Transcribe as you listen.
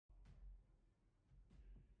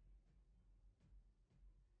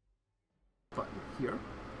button here.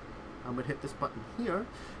 I'm going to hit this button here,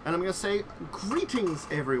 and I'm going to say, greetings,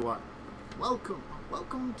 everyone. Welcome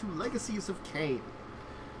to Legacies of Caine.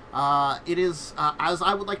 It is, as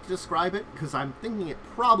I would like to describe it, because I'm thinking it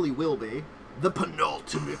probably will be, the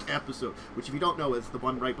penultimate episode, which, if you don't know, is the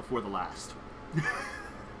one right before the last. Is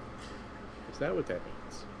that what that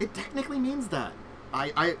means? It technically means that.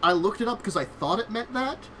 I looked it up because I thought it meant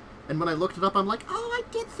that, and when I looked it up, I'm like, oh, I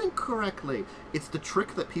did think correctly. It's the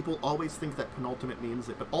trick that people always think that penultimate means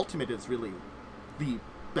it, but ultimate is really the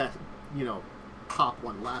best, you know, top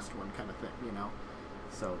one, last one kind of thing, you know?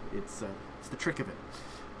 So it's the trick of it.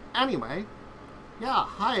 Anyway, yeah,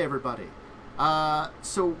 hi everybody.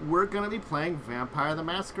 So we're going to be playing Vampire the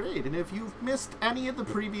Masquerade, and if you've missed any of the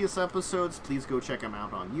previous episodes, please go check them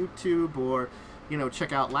out on YouTube, or, you know,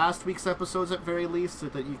 check out last week's episodes at very least, so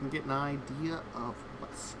that you can get an idea of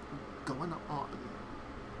what's going on.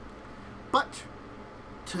 But,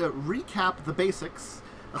 to recap the basics,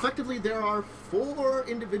 effectively there are 4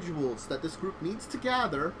 individuals that this group needs to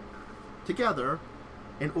gather together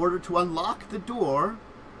in order to unlock the door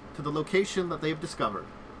to the location that they've discovered.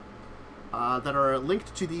 That are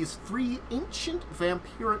linked to these 3 ancient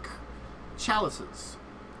vampiric chalices.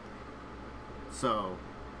 So,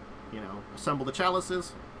 you know, assemble the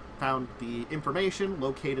chalices, found the information,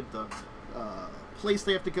 located the place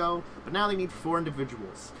they have to go, but now they need 4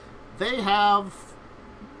 individuals. They have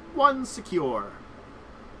 1 secure.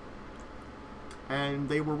 And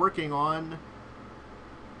they were working on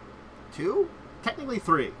 2? Technically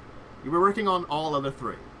 3. You were working on all other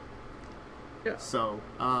 3. Yeah. So,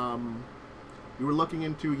 you were looking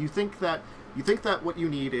into. You think that what you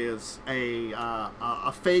need is a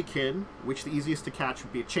Feykin, which the easiest to catch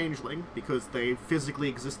would be a changeling because they physically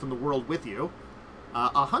exist in the world with you.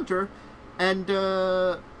 A hunter, and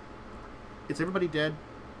is everybody dead?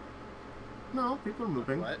 No, people are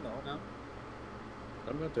moving. What? No.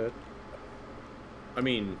 I'm not dead. I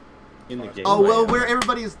mean, in the game. Oh well, where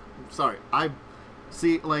everybody's. Sorry,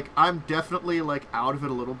 see, like, I'm definitely, like, out of it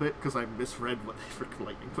a little bit because I misread what they were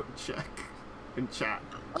like put in chat.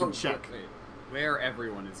 Oh, check. Wait. Where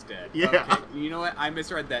everyone is dead. Yeah. Okay. You know what? I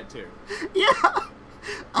misread that too. Yeah.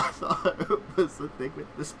 I thought it was the thing with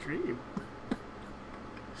the stream.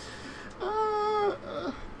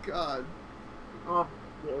 God. Oh,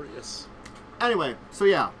 glorious. Anyway, so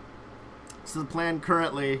yeah. So the plan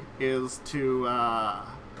currently is to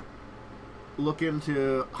look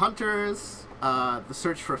into hunters. The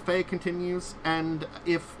search for Fae continues, and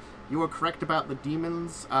if you are correct about the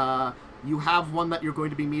demons, you have one that you're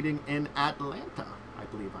going to be meeting in Atlanta, I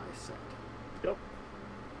believe I said. Yep.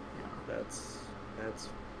 Yeah. That's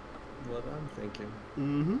what I'm thinking.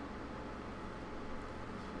 Mm-hmm.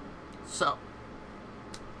 So,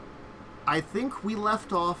 I think we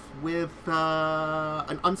left off with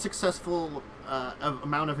an unsuccessful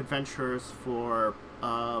amount of adventures for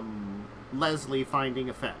Leslie finding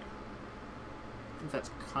a Fae. I think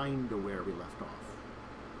that's kind of where we left off.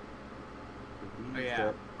 Oh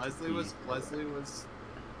yeah, Leslie was.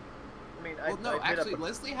 I mean, Well, no, actually,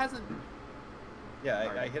 Leslie hasn't.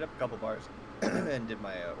 Yeah, I hit up a couple bars and did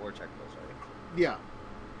my ore check those already. Yeah,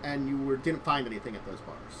 and you didn't find anything at those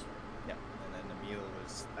bars. Yeah, and then the meal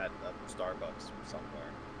was at a Starbucks or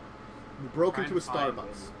somewhere. You broke into a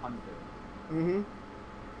Starbucks. Mm-hmm.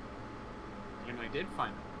 And I did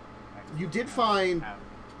find them. You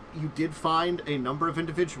did find a number of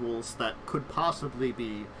individuals that could possibly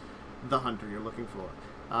be the hunter you're looking for.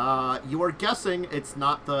 You are guessing it's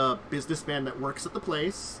not the businessman that works at the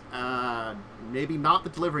place, maybe not the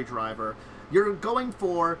delivery driver. You're going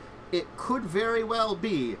for, it could very well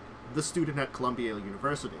be the student at Columbia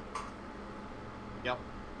University. Yep.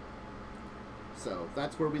 So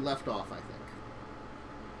that's where we left off, I think.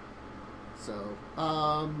 So,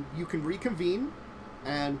 you can reconvene,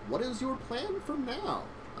 and what is your plan from now?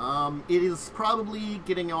 It is probably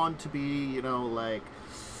getting on to be, you know, like,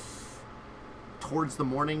 towards the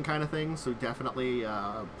morning kind of thing, so definitely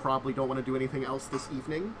probably don't want to do anything else this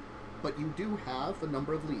evening, but you do have a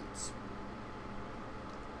number of leads.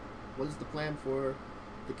 What is the plan for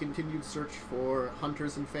the continued search for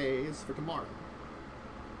hunters and fays for tomorrow?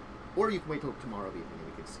 Or you can wait till tomorrow evening and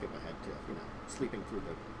we can skip ahead to, you know, sleeping through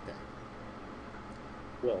the day.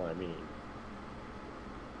 Well, I mean,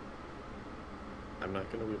 I'm not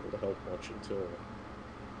going to be able to help much until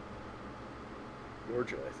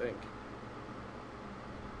Georgia, I think.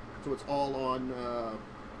 So it's all on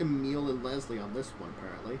Emil and Leslie on this one,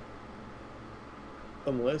 apparently.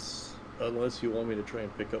 Unless you want me to try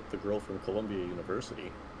and pick up the girl from Columbia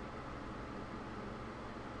University.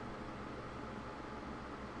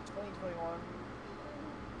 2021,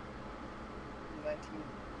 19.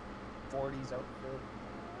 1940s outfit.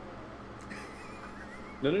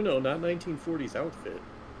 No, not 1940s outfit.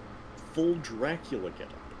 Full Dracula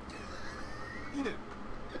getup.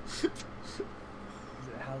 Is it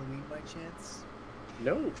Halloween by chance?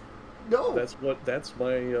 No. No. That's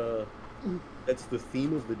the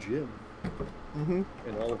theme of the gym. Mm-hmm.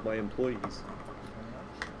 And all of my employees.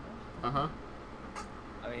 Uh-huh.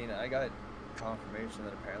 I mean, I got confirmation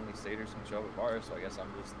that apparently satyrs can show up at bars, so I guess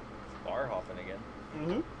I'm just bar hopping again.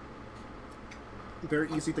 Mm-hmm.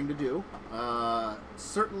 Very easy thing to do.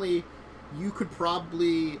 Certainly, you could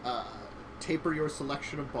probably taper your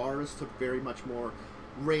selection of bars to very much more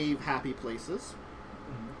rave, happy places.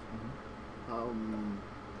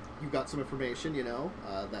 You got some information,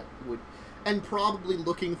 that would... And probably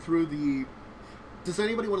looking through the... Does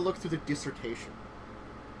anybody want to look through the dissertation?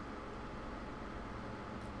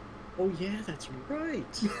 Oh, yeah, that's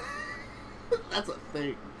right. That's a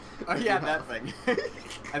thing. Oh yeah, that thing.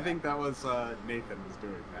 I think that was Nathan was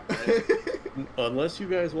doing that, right? Unless you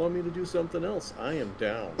guys want me to do something else, I am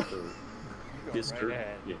down for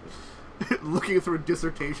Right Looking through a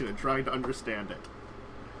dissertation and trying to understand it.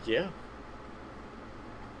 Yeah.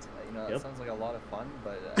 That sounds like a lot of fun,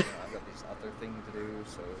 but I've got these other things to do,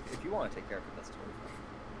 so if you want to take care of it, that's totally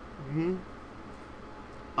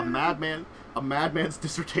fine. A madman's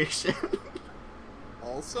dissertation.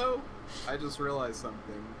 Also, I just realized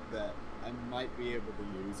something that I might be able to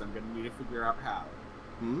use. I'm going to need to figure out how.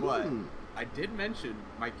 But I did mention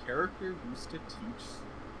my character used to teach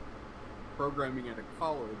programming at a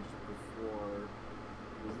college before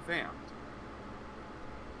it was vamped.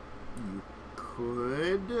 You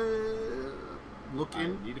could look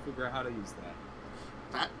in. I need to figure out how to use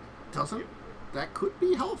that. That could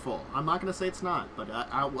be helpful. I'm not going to say it's not, but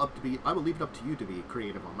I will leave it up to you to be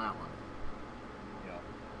creative on that one. Yeah.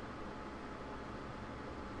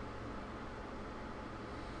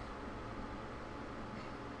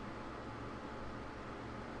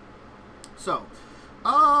 So,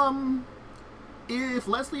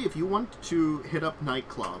 if you want to hit up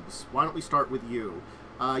nightclubs, why don't we start with you?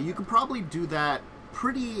 You can probably do that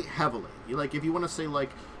pretty heavily. Like, if you want to say,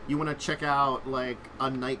 like, you want to check out, like, a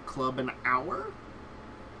nightclub an hour,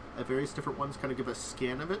 various different ones kind of give a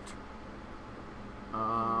scan of it.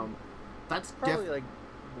 That's probably like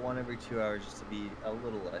one every 2 hours just to be a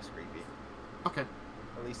little less creepy. Okay.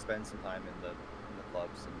 At least spend some time in the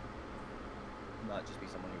clubs and not just be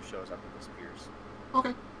someone who shows up and disappears.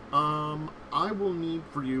 Okay. I will need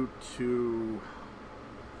for you to...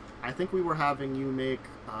 I think we were having you make,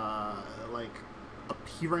 like,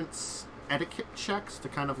 appearance etiquette checks to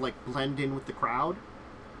kind of, like, blend in with the crowd.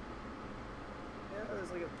 Yeah, it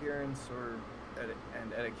was like appearance or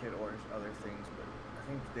etiquette or other things, but I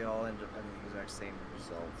think they all end up having the exact same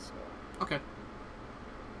results, so... Okay.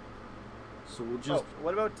 So we'll just... Oh,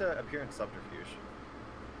 what about appearance subterfuge?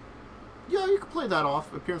 Yeah, you could play that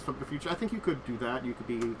off, appearance subterfuge. I think you could do that. You could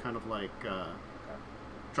be kind of like,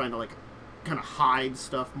 trying to, like, kind of hide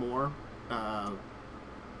stuff more.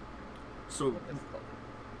 So...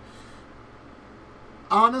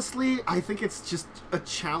 Honestly, I think it's just a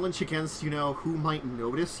challenge against, who might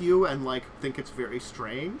notice you and, like, think it's very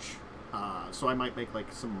strange. So I might make,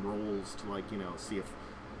 like, some rolls to, like, see if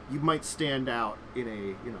you might stand out in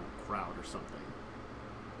a, crowd or something.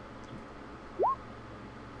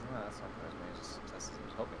 That's not as many successes as I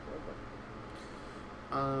was hoping for,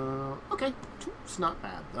 but... Okay. It's not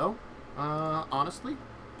bad, though. Honestly.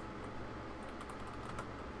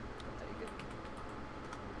 I'll take it.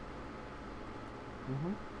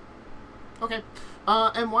 Okay.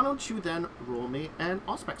 And why don't you then roll me an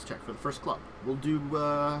Auspex check for the first club? We'll do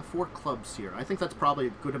 4 clubs here. I think that's probably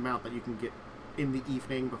a good amount that you can get in the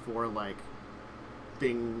evening before, like,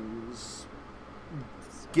 things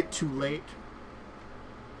get too late.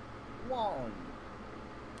 1.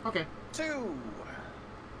 Okay. 2.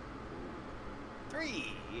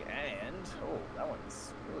 3. And... Oh, that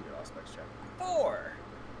one's really good Auspex check. 4.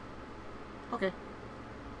 Okay.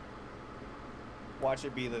 Watch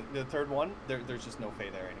it be the third one. There's just no Fae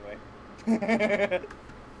there anyway.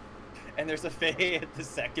 And there's a Fae at the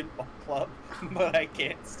second club, but I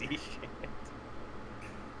can't see shit.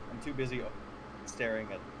 I'm too busy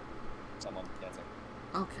staring at someone dancing.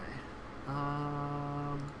 Okay.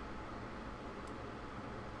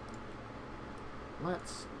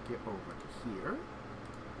 Let's get over to here.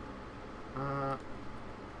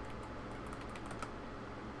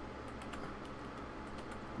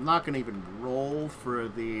 I'm not going to even roll for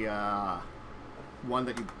the one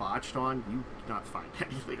that you botched on. You did not find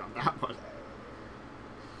anything on that one.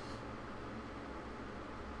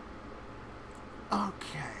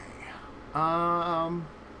 Okay.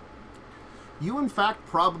 you in fact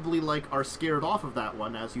probably, like, are scared off of that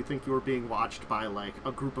one as you think you're being watched by, like,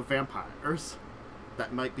 a group of vampires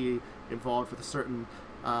that might be involved with a certain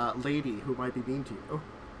lady who might be mean to you.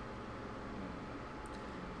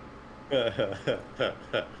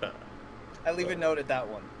 I'll leave a note at that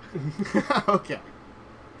one. Okay.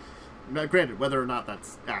 Now, granted, whether or not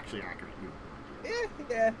that's actually accurate,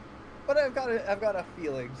 Yeah. But I've got a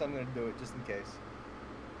feeling, so I'm gonna do it just in case.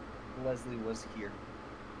 Leslie was here.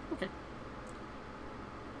 Okay.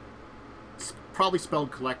 It's probably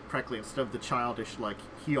spelled correctly instead of the childish, like,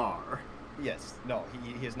 here. Yes. No,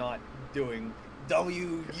 he is not doing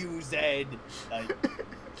WUZ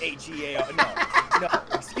HEA. No.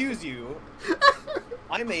 Excuse you.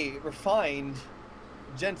 I'm a refined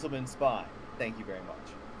gentleman spy. Thank you very much.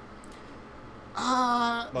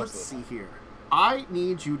 Let's see here. I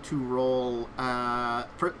need you to roll.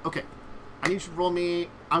 Okay, I need you to roll me.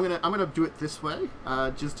 I'm gonna do it this way,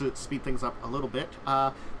 just to speed things up a little bit.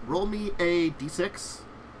 Roll me a d6.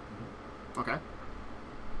 Okay.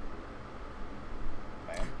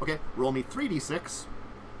 Okay. Roll me 3d6.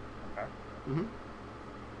 Okay.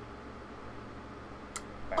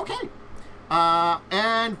 Okay.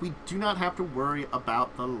 And we do not have to worry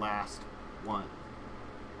about the last one.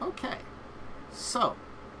 Okay. So.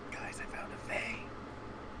 Guys, I found a Fae.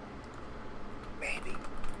 Maybe.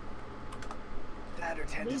 That or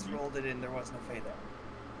 10 just rolled it in. There was no Fae there.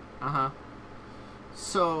 Uh-huh.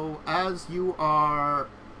 So, as you are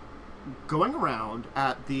going around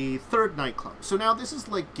at the third nightclub. So now this is,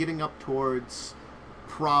 like, getting up towards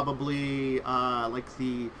probably,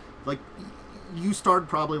 you started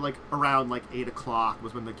probably, like, around, like, 8 o'clock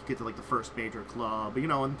was when, like, you get to, like, the first major club, you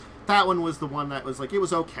know, and that one was the one that was, like, it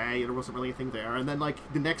was okay, there wasn't really anything there, and then, like,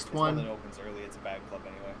 the next one... It's one that opens early, it's a bad club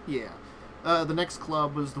anyway. Yeah. The next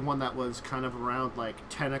club was the one that was kind of around, like,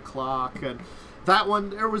 10 o'clock, and that one,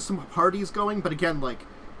 there was some parties going, but again, like,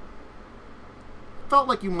 felt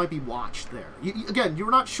like you might be watched there. Again, you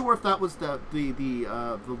were not sure if that was the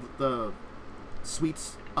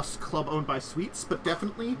Sweets, a club owned by Sweets, but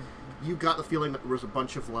definitely you got the feeling that there was a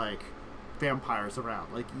bunch of, like, vampires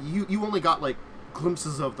around. Like, you only got, like,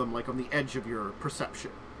 glimpses of them, like, on the edge of your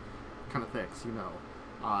perception kind of things, you know.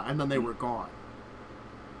 And then they were gone.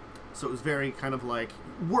 So it was very kind of, like,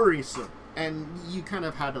 worrisome. And you kind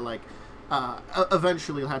of had to, like,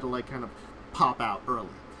 eventually had to, like, kind of pop out early.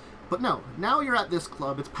 But no, now you're at this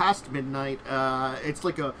club. It's past midnight. It's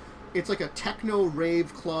like a techno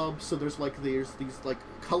rave club. So there's these like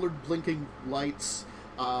colored blinking lights,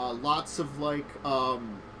 lots of like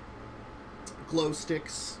glow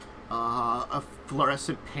sticks, a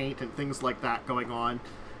fluorescent paint and things like that going on.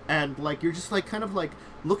 And like you're just like kind of like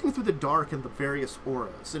looking through the dark and the various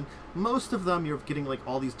auras. And most of them you're getting like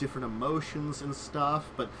all these different emotions and stuff,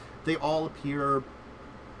 but they all appear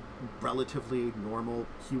relatively normal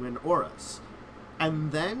human auras.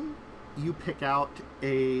 And then you pick out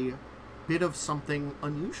a bit of something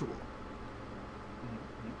unusual.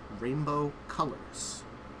 Rainbow colors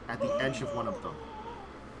at the edge of one of them.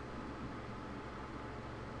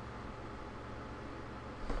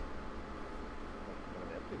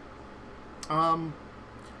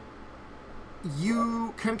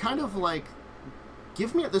 You can kind of like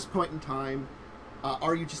give me at this point in time.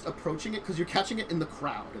 Are you just approaching it because you're catching it in the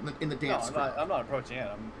crowd, in the dance crowd? I'm not approaching it.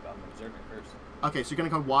 I'm observing first. Okay, so you're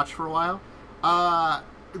gonna come watch for a while.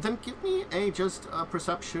 Then give me just a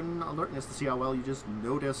perception alertness to see how well you just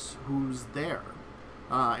notice who's there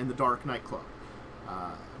in the dark nightclub.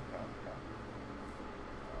 Okay.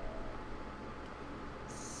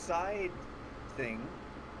 Side thing.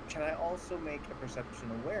 Can I also make a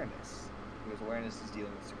perception awareness? Because awareness is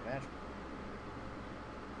dealing with supernatural.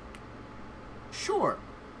 Sure.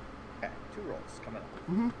 Okay, 2 rolls coming up.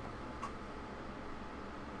 Mm-hmm.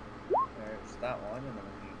 There's that one, and then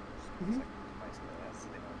we that's the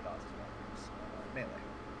one dodges melee.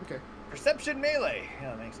 Okay. Perception melee.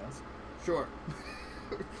 Yeah, that makes sense. Sure.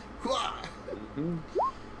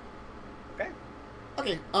 Okay.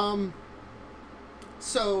 Okay.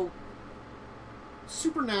 So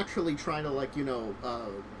supernaturally trying to like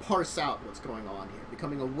parse out what's going on here,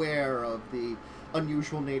 becoming aware of the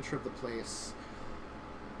unusual nature of the place.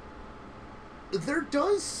 There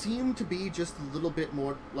does seem to be just a little bit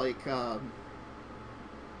more, like,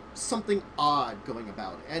 something odd going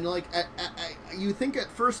about it. And, like, you think at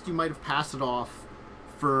first you might have passed it off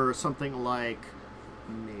for something like,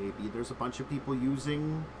 maybe there's a bunch of people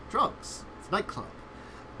using drugs. It's a nightclub.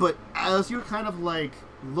 But as you're kind of, like,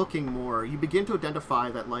 looking more, you begin to identify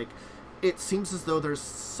that, like, it seems as though there's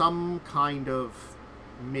some kind of,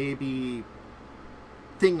 maybe,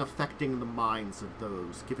 thing affecting the minds of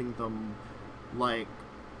those, giving them like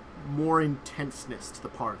more intenseness to the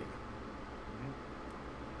party.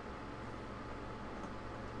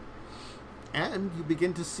 And you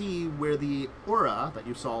begin to see where the aura that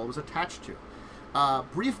you saw was attached to.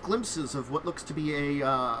 Brief glimpses of what looks to be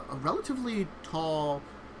a relatively tall,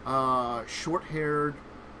 short-haired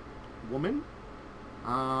woman,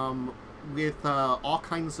 with all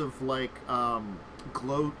kinds of like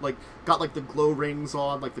glow, like got like the glow rings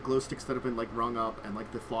on, like the glow sticks that have been like rung up, and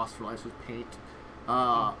like the phosphoralized with paint.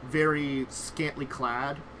 Very scantily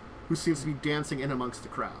clad, who seems to be dancing in amongst the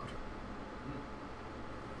crowd.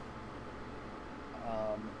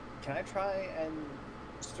 Can I try and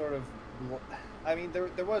sort of... I mean,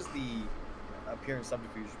 there was the appearance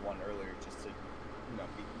subterfuge one earlier, just to, be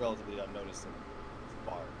relatively unnoticed in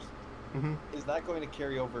bars. Mm-hmm. Is that going to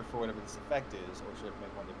carry over for whatever this effect is, or should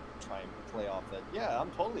I want to try and play off that, yeah,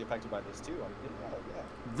 I'm totally affected by this too? Yeah.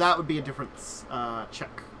 That would be a different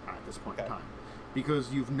check at this point in time,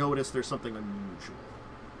 because you've noticed there's something unusual.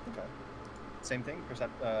 Okay. Same thing,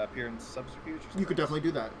 appearance subterfuge? You could definitely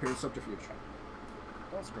do that, appearance subterfuge.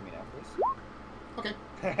 Don't screw me now, please. Okay.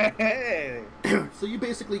 Hey! So you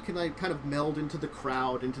basically can kind of meld into the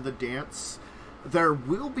crowd, into the dance. There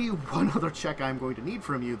will be one other check I'm going to need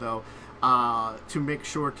from you, though, to make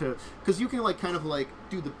sure to... Because you can, kind of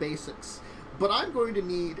do the basics. But I'm going to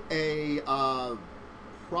need a,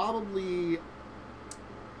 probably...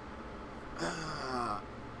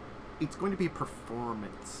 it's going to be a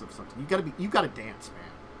performance of something. You gotta dance,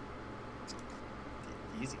 man.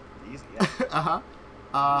 Easy, yeah. Uh-huh.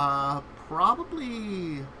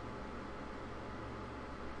 Probably...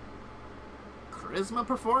 charisma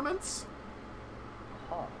performance?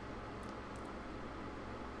 Huh.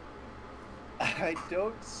 I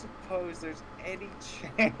don't suppose there's any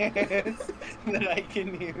chance that I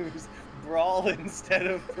can use brawl instead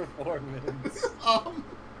of performance. I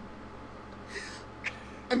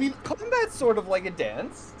mean... combat's sort of like a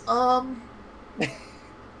dance.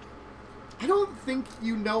 I don't think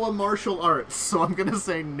you know a martial arts, so I'm gonna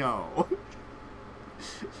say no.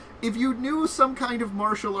 If you knew some kind of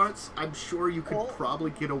martial arts, I'm sure you could probably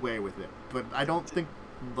get away with it. But I don't think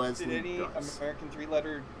Leslie does. Did any does. American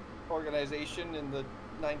three-letter organization in the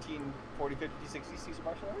 1940, 50, 60s use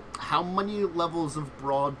martial arts? How many levels of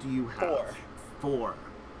brawl do you have? 4.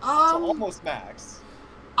 So almost max.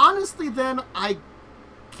 Honestly, then, I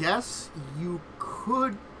guess you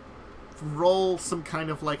could roll some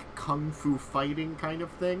kind of kung fu fighting kind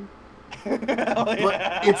of thing. But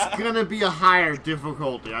it's gonna be a higher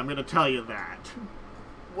difficulty, I'm gonna tell you that.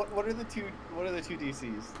 What are the two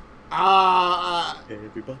DCs?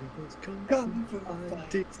 Everybody was kung fu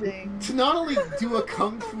fighting. To not only do a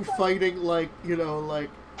kung fu fighting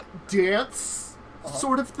dance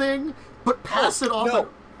sort of thing, but pass it off. No,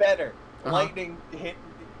 better. Lightning hit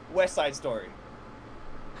West Side Story.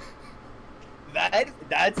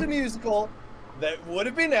 That's a musical that would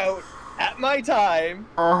have been out at my time.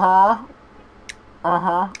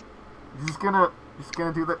 Just gonna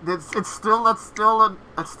do that. That's still a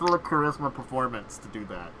charisma performance to do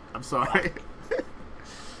that. I'm sorry.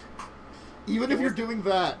 Even if you're doing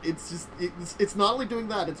that, it's not only doing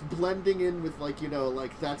that, it's blending in with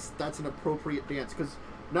that's an appropriate dance, because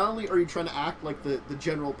not only are you trying to act like the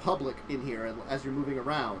general public in here and as you're moving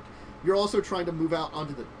around, you're also trying to move out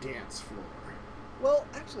onto the dance floor. Well,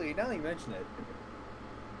 actually, now that you mention it,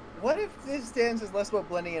 what if this dance is less about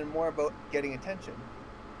blending and more about getting attention,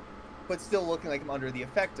 but still looking like I'm under the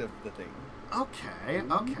effect of the thing? Okay.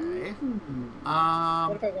 What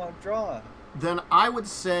if I want to draw? Then I would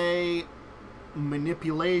say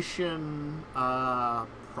manipulation,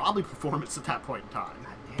 probably performance at that point in time.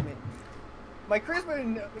 God damn it. My charisma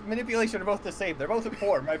and manipulation are both the same. They're both at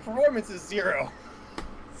 4. My performance is 0.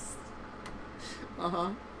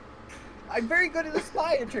 I'm very good at the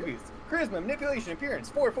spy attributes. Charisma, manipulation, appearance,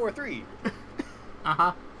 4, 4, 3.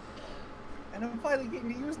 And I'm finally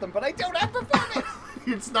getting to use them, but I don't have performance!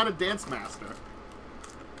 It's not a dance master.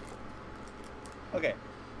 Okay.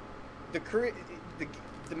 The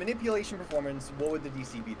manipulation performance, what would the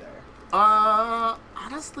DC be there?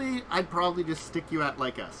 Honestly, I'd probably just stick you at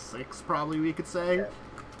a 6, probably, we could say. Okay.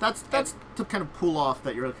 That's to kind of pull off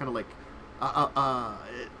that you're kind of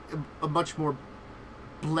a much more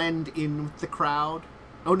blend in with the crowd.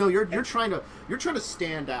 Oh no, you're trying to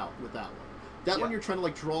stand out with that one. That one you're trying to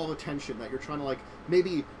draw attention. That you're trying to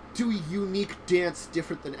maybe do a unique dance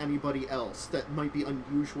different than anybody else. That might be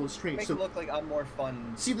unusual and strange. Make it look like I'm more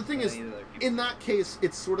fun. See, the thing is, in that case,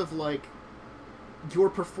 it's sort of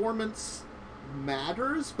your performance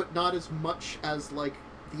matters, but not as much as the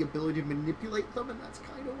ability to manipulate them, and that's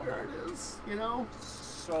kind of where it is, you know.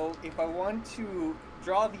 So if I want to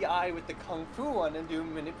draw the eye with the Kung Fu one and do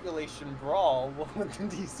Manipulation Brawl, what would the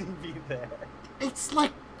DC be there? It's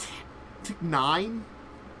like 9.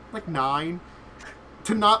 Like 9.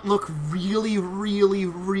 To not look really, really,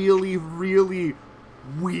 really, really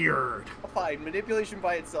weird. Fine, manipulation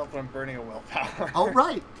by itself when I'm burning a willpower. All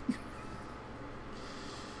right.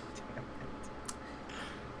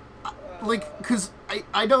 Like, because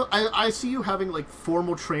I see you having, like,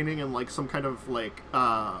 formal training and, like, some kind of, like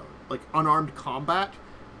unarmed combat.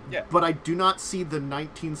 Yeah. But I do not see the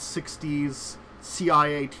 1960s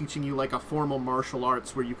CIA teaching you, like, a formal martial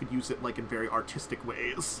arts where you could use it, like, in very artistic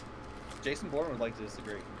ways. Jason Bourne would like to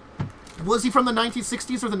disagree. Was he from the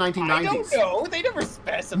 1960s or the 1990s? I don't know. They never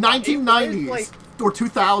specified. 1990s like, or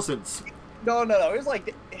 2000s. No. It was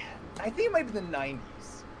like, I think it might be the 90s.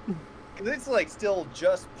 Because it's like still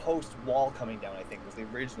just post-Wall coming down, I think, was the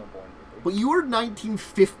original Bourne movie. But you are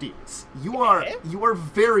 1950s. You are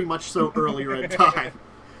very much so earlier in time.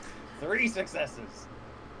 3 successes.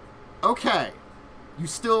 Okay. You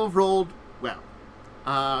still rolled well.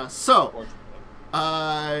 So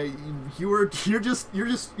you're just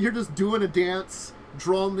doing a dance,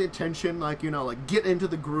 drawing the attention, like, you know, like, get into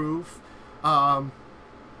the groove.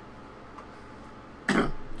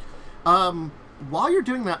 While you're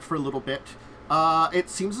doing that for a little bit, it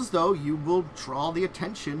seems as though you will draw the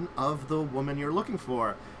attention of the woman you're looking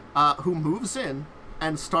for, who moves in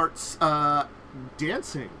and starts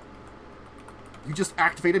dancing. You just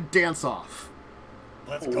activated Dance Off.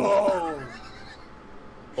 Let's go!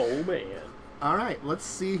 Oh, man. Alright, let's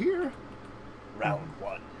see here. Round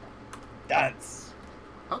 1. Dance.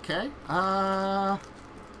 Okay,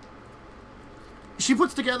 she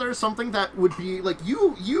puts together something that would be, like,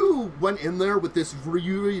 you went in there with this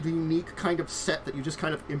really unique kind of set that you just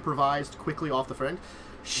kind of improvised quickly off the friend.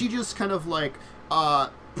 She just kind of, like,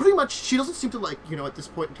 pretty much, she doesn't seem to, like, you know, at this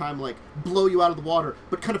point in time, like, blow you out of the water,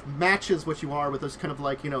 but kind of matches what you are with those kind of,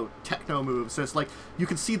 like, you know, techno moves. So it's like, you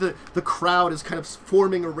can see the crowd is kind of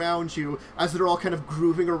forming around you as they're all kind of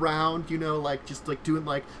grooving around, you know, like, just, like, doing,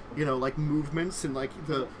 like, you know, like, movements and, like,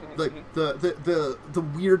 the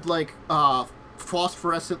weird, like,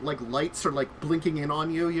 phosphorescent, like, lights are, like, blinking in on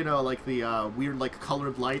you, you know, like the weird, like,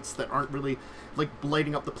 colored lights that aren't really, like,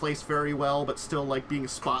 lighting up the place very well, but still, like, being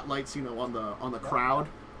spotlights, you know, on the crowd.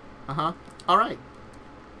 All right.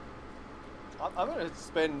 I'm gonna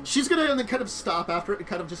spend. She's gonna and then kind of stop after it and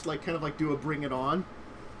kind of just like do a bring it on.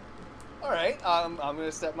 All right. I'm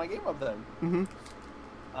gonna step my game up then. Mm-hmm. Do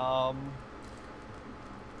I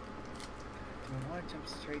want to jump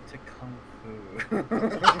straight to Kung Fu?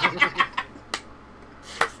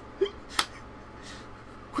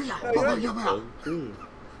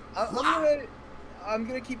 I'm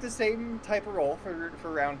gonna keep the same type of roll for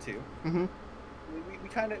round 2. Mm-hmm. We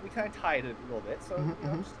kind of tied it a little bit, so you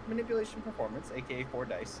know, just manipulation performance, aka 4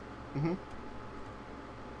 dice. Mm-hmm.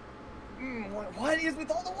 What is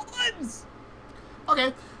with all the ones?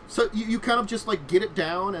 Okay, so you kind of just like get it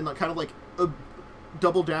down and like, kind of like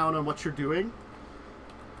double down on what you're doing.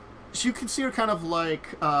 So you can see her kind of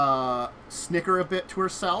like snicker a bit to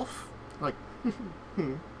herself, like,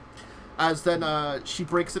 as then she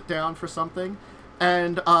breaks it down for something,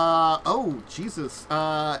 and oh Jesus,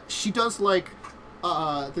 she does like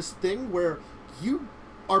this thing where you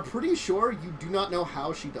are pretty sure you do not know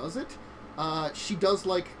how she does it. She does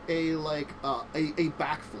like a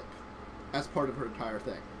backflip as part of her entire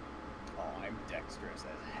thing. Oh, I'm dexterous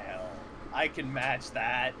as hell. I can match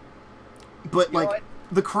that. But you know like what?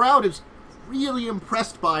 the crowd is really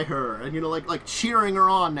impressed by her, and you know, like cheering her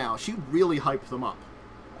on now. She really hyped them up.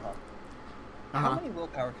 How many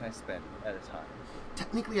willpower can I spend at a time?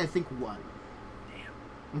 Technically, I think 1.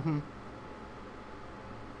 Damn. Mm-hmm.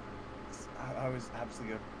 I was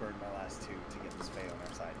absolutely gonna burn my last 2 to get this Fae on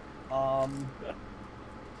our side.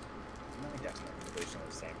 My dex and manipulation are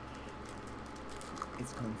the same.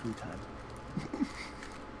 It's Kung Fu time.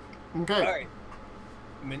 Okay. Alright.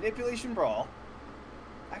 Manipulation Brawl.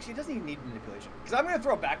 Actually, it doesn't even need manipulation. Because I'm gonna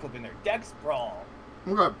throw a backflip in there. Dex Brawl.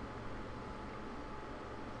 Okay.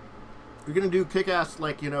 You're gonna do kick-ass,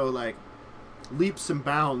 like, you know, like leaps and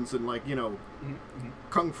bounds and, like, you know,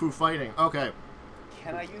 kung fu fighting. Okay.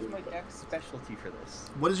 Can I use my dex specialty for this?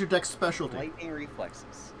 What is your dex specialty? Lightning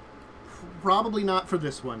reflexes. Probably not for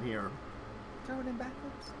this one here. Throw it in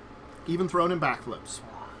backflips? Even thrown in backflips.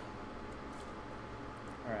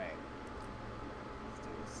 Alright. Let's do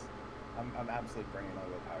this. I'm absolutely bringing my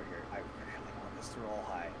willpower here. I really want this to roll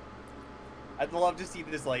high. I'd love to see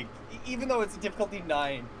this, like, even though it's a difficulty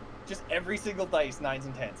 9, just every single dice, 9s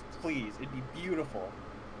and 10s. Please, it'd be beautiful.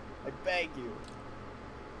 I beg you.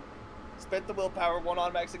 Spent the willpower, 1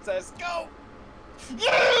 automatic success. Go!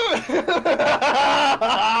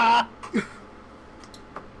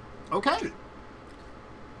 Okay.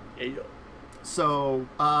 Yeah. So,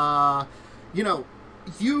 you know,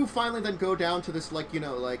 you finally then go down to this, like, you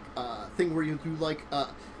know, like, thing where you do, like,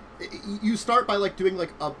 you start by, like, doing,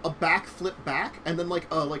 like, a backflip back, and then, like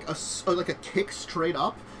a kick straight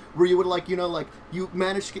up, where you would, like, you know, like, you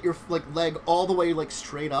manage to get your, like, leg all the way, like,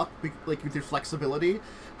 straight up, like, with your flexibility,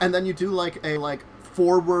 and then you do, like, a, like,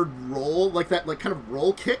 forward roll, like that, like, kind of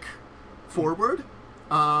roll kick forward,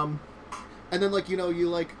 and then, like, you know, you,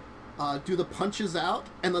 like, do the punches out,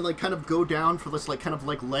 and then, like, kind of go down for this, like, kind of,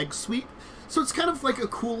 like, leg sweep. So it's kind of, like, a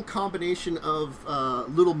cool combination of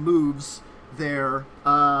little moves there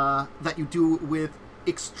that you do with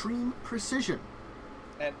extreme precision.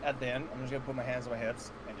 And at the end, I'm just going to put my hands on my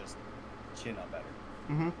hips and just chin up better.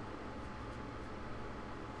 Mm-hmm.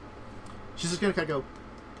 She's just going to kind of go...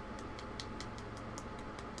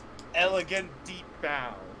 Elegant deep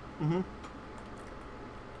bow. Mm-hmm.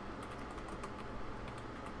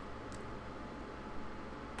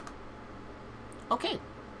 Okay.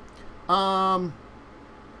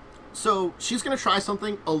 So she's going to try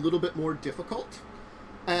something a little bit more difficult.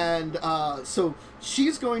 And, so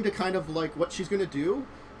she's going to kind of, like, what she's going to do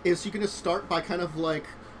is she's going to start by kind of, like,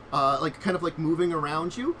 moving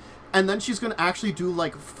around you. And then she's going to actually do,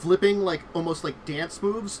 like, flipping, like, almost like dance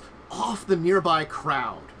moves off the nearby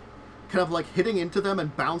crowd. Kind of, like, hitting into them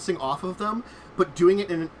and bouncing off of them, but doing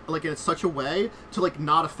it in, like, in such a way to, like,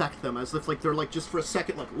 not affect them. As if, like, they're, like, just for a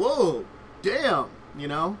second, like, whoa, damn, you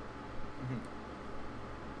know?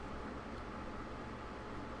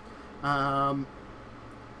 Mm-hmm.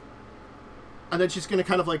 And then she's going to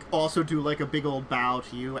kind of, like, also do, like, a big old bow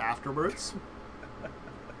to you afterwards.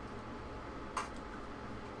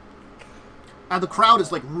 And the crowd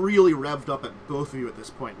is, like, really revved up at both of you at this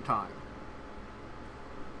point in time.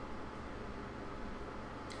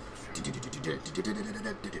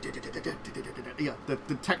 Yeah,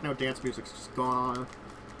 the techno dance music's just gone on.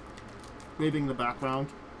 Waving in the background.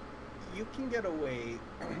 You can get away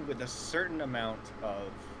with a certain amount of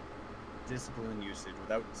discipline usage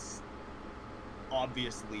without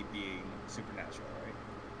obviously being supernatural, right?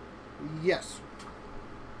 Yes.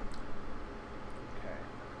 Okay.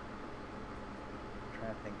 I'm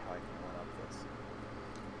trying to think how I can one up this.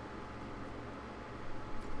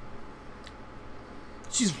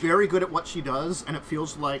 She's very good at what she does, and it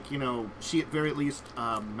feels like, you know, she at very least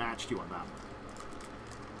matched you on that.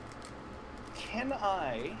 Can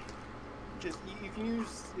I just, you can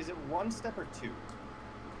use, is it one step or two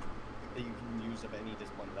that you can use of any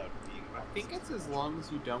discipline without being... I think it's as long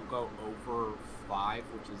as you don't go over 5,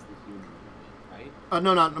 which is the human limit, right?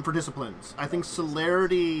 No, not for disciplines. I think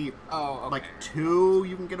celerity, like 2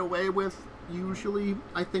 you can get away with, usually,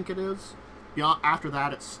 I think it is. Yeah, after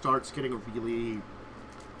that it starts getting really...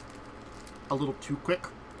 a little too quick.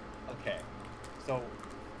 Okay, so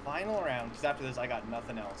final round, because after this I got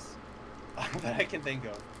nothing else that I can think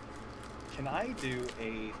of. Can I do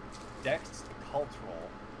a Dex occult roll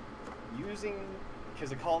using,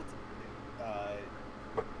 because occult,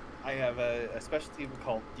 I have a specialty of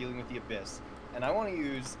occult dealing with the abyss, and I want to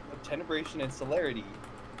use Tenebration and Celerity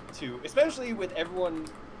to, especially with everyone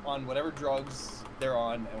on whatever drugs they're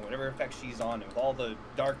on and whatever effect she's on, and with all the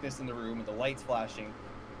darkness in the room and the lights flashing,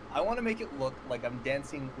 I want to make it look like I'm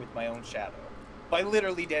dancing with my own shadow. By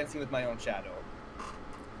literally dancing with my own shadow.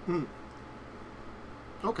 Hmm.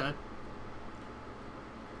 Okay.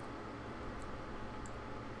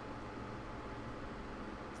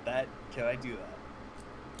 Can I do that?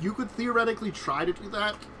 You could theoretically try to do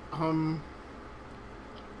that.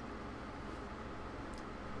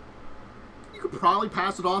 You could probably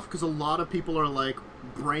pass it off because a lot of people are, like,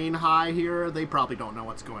 brain high here. They probably don't know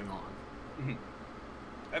what's going on. Mm-hmm.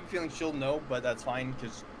 I have a feeling she'll know, but that's fine,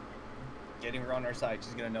 because getting her on our side,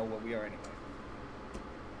 she's going to know what we are anyway.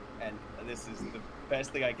 And this is the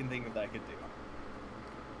best thing I can think of that I could do.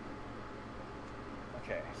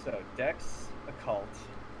 Okay, so Dex, Occult.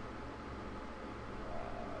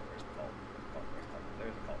 Where's Occult?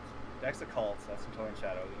 There's Occult. Dex, Occult, that's Controlling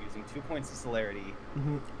Shadow, using 2 points of celerity.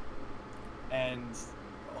 Mm-hmm. And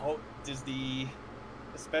does the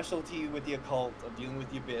specialty with the Occult of dealing with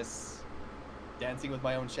the Abyss, dancing with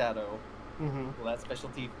my own shadow, will that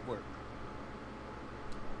specialty work?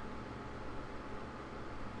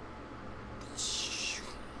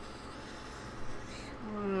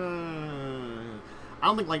 I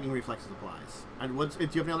don't think Lightning Reflexes applies. And do you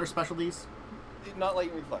have any other specialties? Not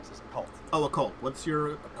Lightning Reflexes, Occult. Oh, Occult. What's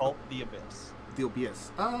your... Occult, the Abyss. The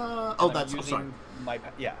Abyss. I'm using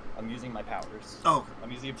I'm using my powers. Oh.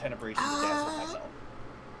 I'm using Tenebration to dance with myself.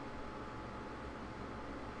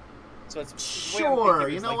 So it's Sure,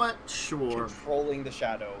 you know what? Sure. Controlling the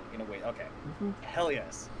shadow in a way. Okay. Hell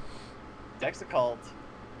yes. Dex Occult,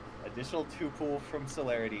 additional 2 pool from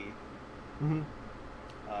Celerity.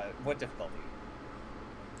 What difficulty?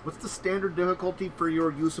 What's the standard difficulty for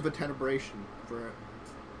your use of a tenebration for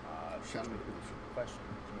shadow manipulation? Question.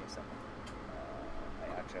 Give me a second. I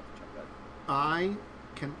actually have to check that. I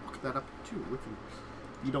can look that up too if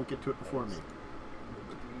you don't get to it before me.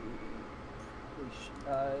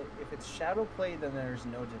 If it's Shadow Play, then there's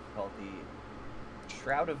no difficulty.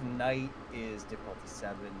 Shroud of Night is difficulty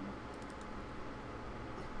 7.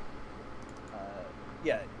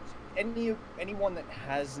 Yeah, anyone that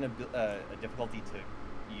has a difficulty to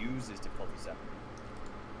use is difficulty 7.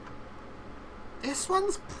 This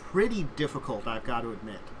one's pretty difficult, I've got to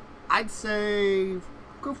admit. I'd say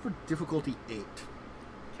go for difficulty 8.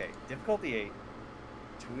 Okay, difficulty 8.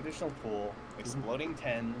 2 additional pool. Exploding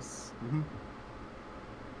 10s.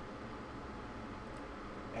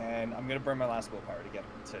 And I'm gonna burn my last willpower to get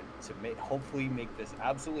to hopefully make this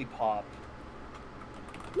absolutely pop.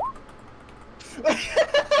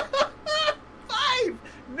 5!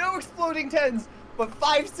 No exploding 10s, but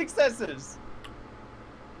 5 successes.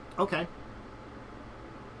 Okay.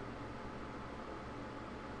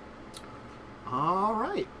 All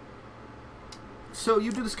right. So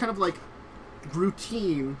you do this kind of like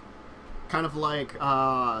routine, kind of like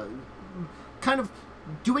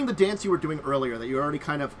doing the dance you were doing earlier that you already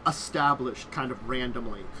kind of established kind of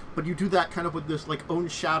randomly, but you do that kind of with this like own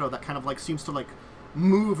shadow that kind of like seems to like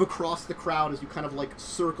move across the crowd as you kind of like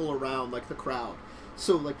circle around like the crowd.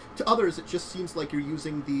 So like to others it just seems like you're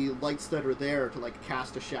using the lights that are there to like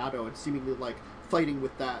cast a shadow and seemingly like fighting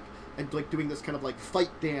with that and like doing this kind of like fight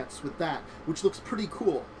dance with that, which looks pretty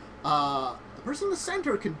cool. The person in the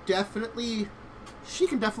center can definitely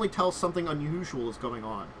tell something unusual is going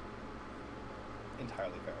on.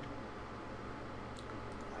 Entirely fair.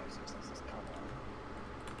 5 successes, come on.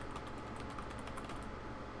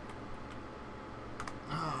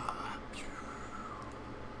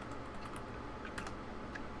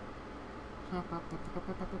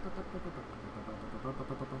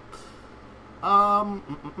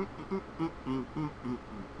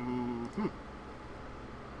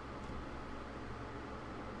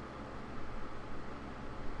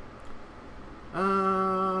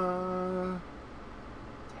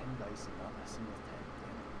 10 dice and not a single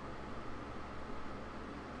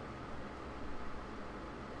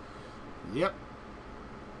 10. Yep.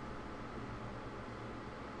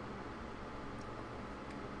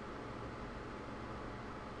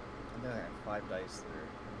 And then I have 5 dice. They're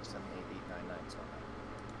 7, 8, 8, 9, 9, so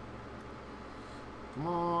Come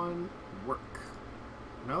on, work.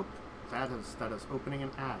 Nope. That is opening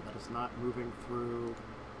an ad. That is not moving through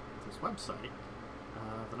this website.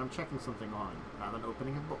 Then I'm checking something on rather than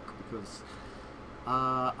opening a book because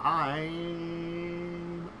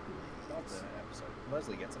I'm. That's an episode.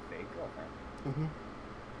 Leslie gets a fake girlfriend.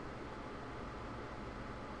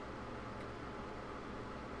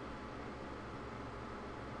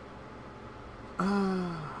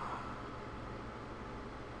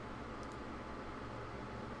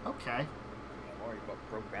 Okay. Yeah, or you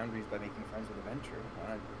broke boundaries by making friends with Adventure.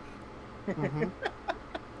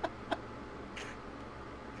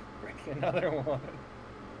 Breaking another one.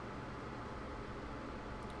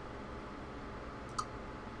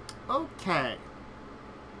 Okay.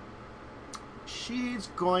 She's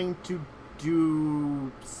going to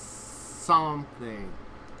do something.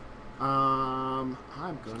 I'm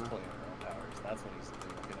gonna. She's pulling her own powers. That's what he's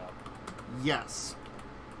looking up. Yes.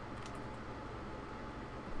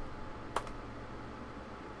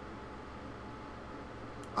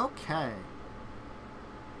 Okay.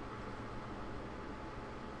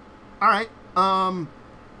 All right.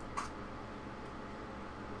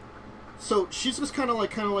 So she's just kind of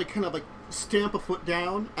like stamp a foot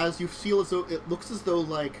down as you feel as though it looks as though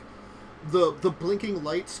like the blinking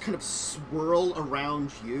lights kind of swirl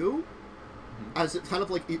around you, as it kind of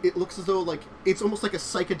like it looks as though like it's almost like a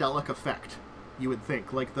psychedelic effect. You would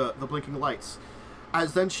think like the blinking lights,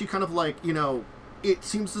 as then she kind of like it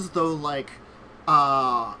seems as though like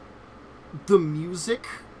the music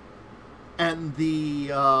and the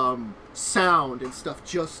sound and stuff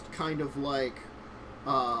just kind of like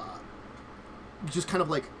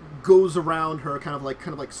goes around her, kind of like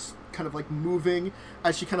moving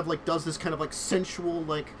as she kind of like does this kind of like sensual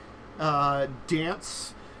like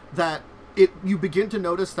dance that you begin to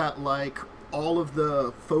notice that like all of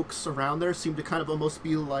the folks around there seem to kind of almost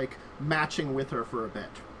be like matching with her for a bit.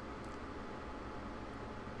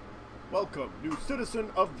 Welcome, new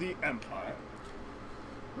citizen of the Empire.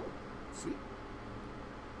 Oh, sweet.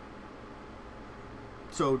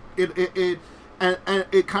 So and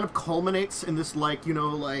it kind of culminates in this, like, you know,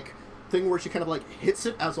 like, thing where she kind of, like, hits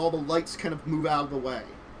it as all the lights kind of move out of the way.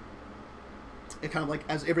 It kind of, like,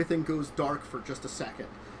 as everything goes dark for just a second.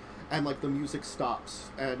 And, like, the music stops.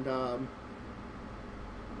 And,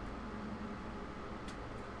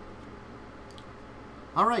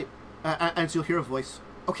 alright. And you'll hear a voice.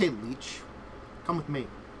 Okay, Leech. Come with me.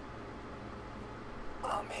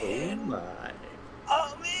 I'm Oh in. my.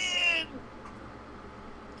 I'm in.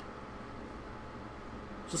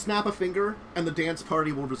 So snap a finger, and the dance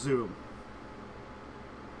party will resume.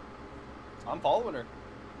 I'm following her.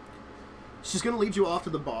 She's gonna lead you off to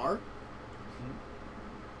the bar.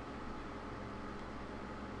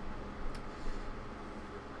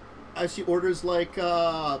 As she orders, like,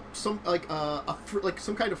 some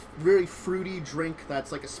kind of really fruity drink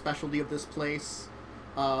that's like a specialty of this place.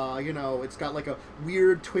 You know, it's got like a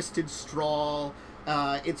weird twisted straw.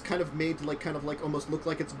 It's kind of made to like almost look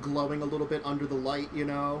like it's glowing a little bit under the light, you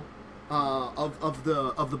know, of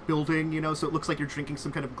the building, you know, so it looks like you're drinking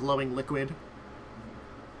some kind of glowing liquid.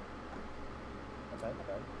 Okay.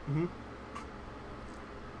 Mm-hmm.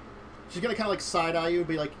 She's gonna kind of like side eye you and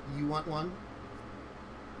be like, "You want one?"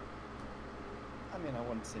 I mean, I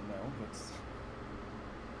wouldn't say no, but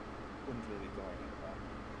wouldn't really go anywhere.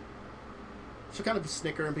 She'll kind of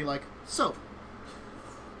snicker and be like, "So,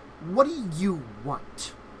 what do you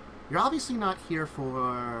want? You're obviously not here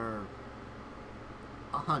for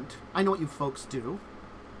a hunt. I know what you folks do.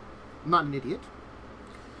 I'm not an idiot.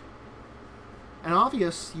 And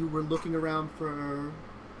obvious you were looking around for,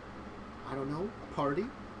 I don't know, a party?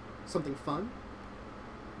 Something fun?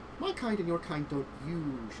 My kind and your kind don't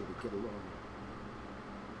usually get along."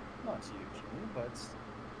 Not usually, but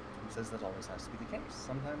who says that always has to be the case?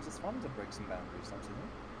 Sometimes it's fun to break some boundaries, don't you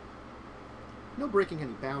think? No breaking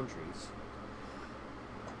any boundaries.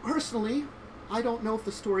 Personally, I don't know if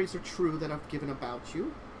the stories are true that I've given about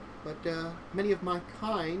you, but many of my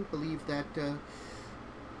kind believe that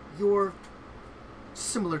you're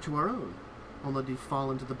similar to our own, only to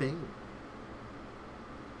fall into the bane.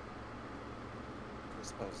 I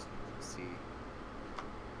suppose you can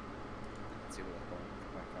see where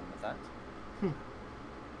I'm from with that.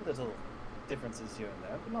 Little differences here and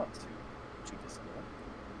there, but not too dissimilar.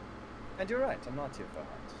 And you're right, I'm not here for a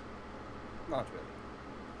hunt. Not really.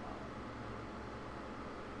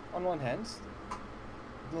 On one hand,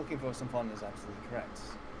 looking for some fun is absolutely correct.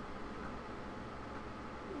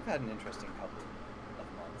 We've had an interesting couple of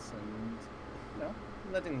months, and, you know,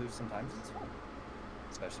 letting loose sometimes is fun.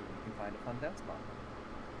 Especially when you can find a fun dance partner.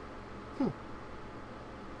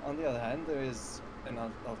 On the other hand, there is an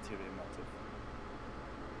ulterior motive.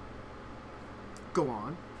 Go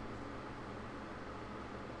on.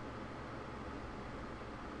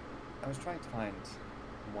 I was trying to find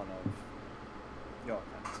one of your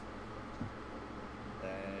kind.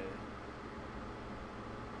 They're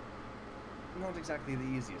not exactly the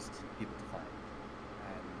easiest people to find,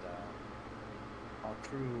 and our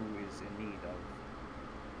crew is in need of,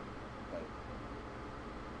 well,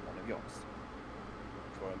 one of yours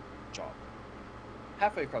for a job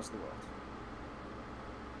halfway across the world.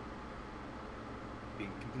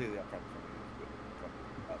 Being completely upfront from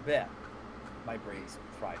my brain's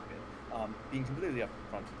fried a bit. Being completely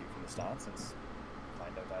upfront with you from the start, since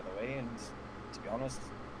find out either way, and to be honest,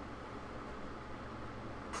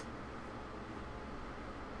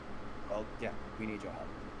 well, yeah, we need your help.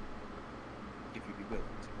 If you'd be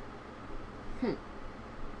willing to.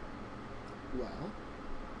 Well,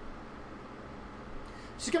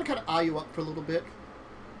 she's gonna kind of eye you up for a little bit.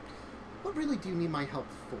 What really do you need my help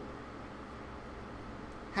for?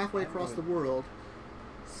 Halfway across the world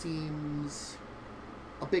seems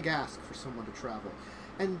a big ask for someone to travel.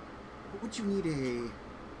 And what would you need a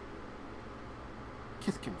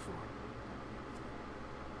Kithkin for?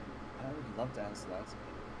 I would love to answer that.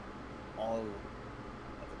 All of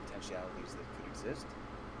the potentialities that could exist.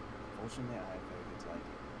 Unfortunately, I have very little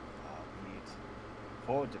idea. We need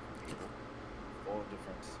 4 different people.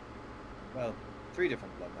 3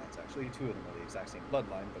 different bloodlines, actually. 2 of them are the exact same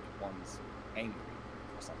bloodline, but one's angry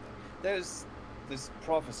or something. There's this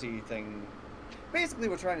prophecy thing. Basically,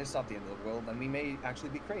 we're trying to stop the end of the world, and we may actually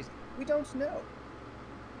be crazy. We don't know.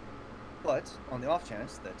 But, on the off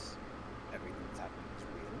chance that everything that's happening is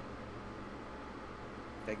real,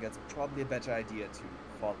 I think that's probably a better idea to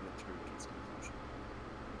follow it through to its conclusion.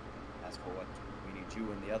 As for what we need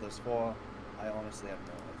you and the others for, I honestly have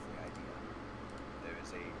no earthly idea. There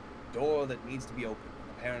is a door that needs to be opened,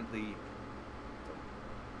 and apparently,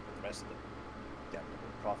 the rest of the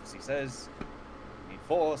prophecy says, we need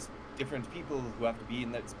 4 different people who have to be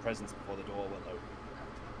in its presence before the door will open.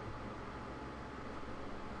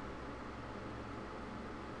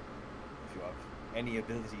 any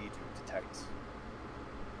ability to detect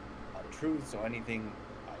untruths or anything,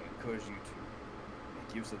 I encourage you to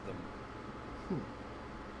make use of them. I'm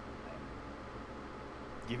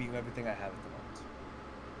giving you everything I have at the moment.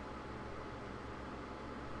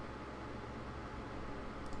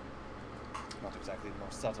 Not exactly the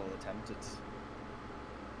most subtle attempt at,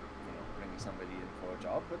 bringing somebody in for a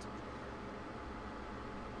job, but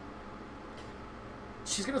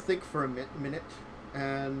she's gonna think for a minute,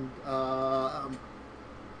 and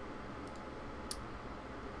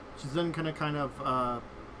she's then gonna kind of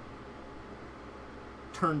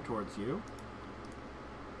turn towards you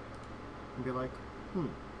and be like, And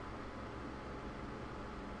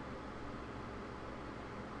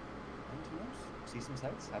who knows? See some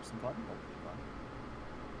sights, have some fun, hopefully fun.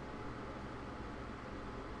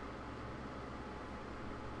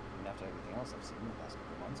 And after everything else I've seen in the past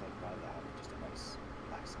couple of months, I'd rather have just a nice,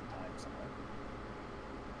 relaxing time somewhere.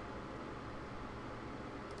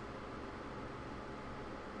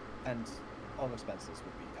 And all expenses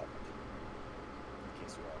would be covered, in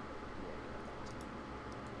case you are worried about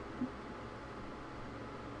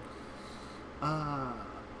that.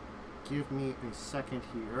 give me a second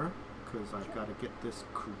here, because I've got to get this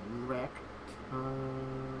correct.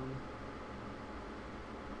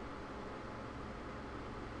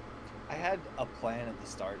 I had a plan at the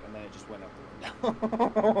start, and then it just went out the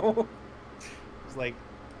window. It was like,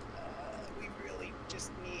 we really need a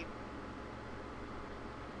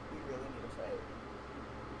fight.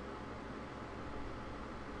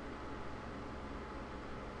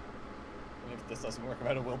 And if this doesn't work, I'm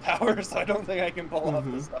out of willpower, so I don't think I can pull off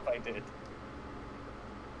the stuff I did.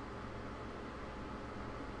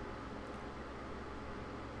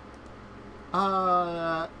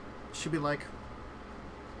 She'll be like,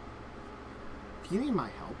 if you need my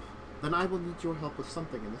help, then I will need your help with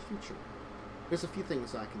something in the future. There's a few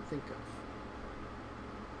things I can think of.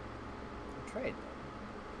 A trade.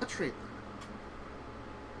 A trade, then.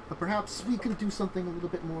 But perhaps we can do something a little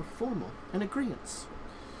bit more formal, an agreement.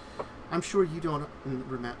 I'm sure you don't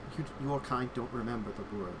your kind don't remember the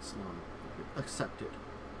words long accepted.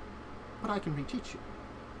 But I can reteach you,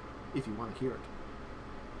 if you want to hear it.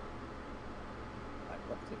 I'd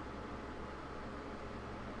love to.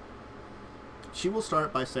 She will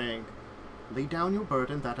start by saying, lay down your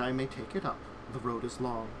burden that I may take it up. The road is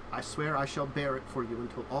long. I swear I shall bear it for you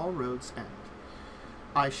until all roads end.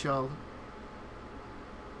 I shall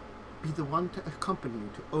be the one to accompany you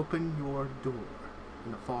to open your door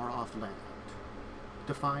in a far-off land,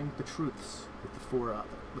 to find the truths with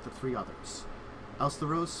the three others, else the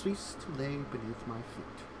road cease to lay beneath my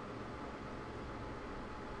feet.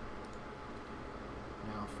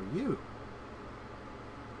 Now for you.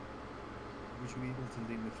 Would you be able to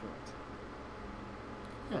lead me through it?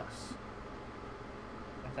 Yes.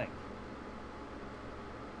 I think.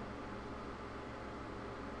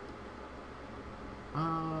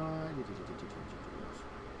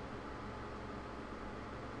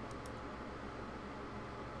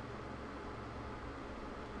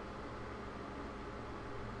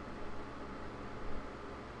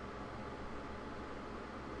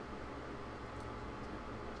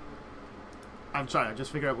 I'm sorry, I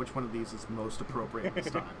just figured out which one of these is most appropriate this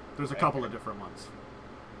time. There's a couple of different ones.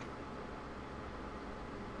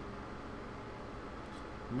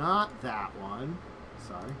 Not that one.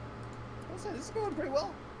 Sorry. I'll say this is going pretty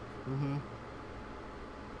well.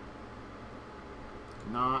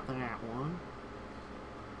 Not that one.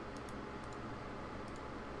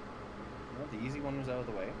 Well, the easy one was out of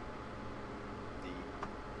the way.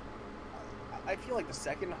 I feel like the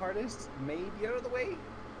second hardest may be out of the way.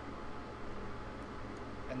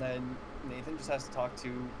 And then Nathan just has to talk to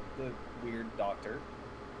the weird doctor,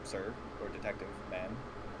 sir, or detective man.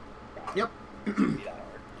 Yep. Be that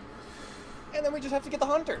hard. And then we just have to get the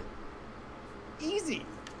hunter. Easy.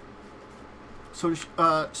 So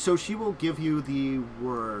she will give you the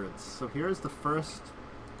words. So here's the first.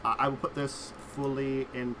 I will put this fully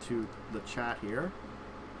into the chat here.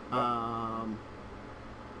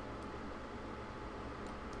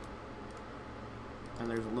 And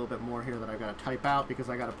there's a little bit more here that I got to type out because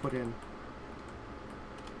I got to put in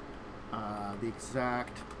the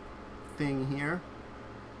exact thing here.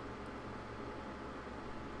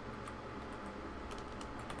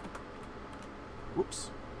 Whoops,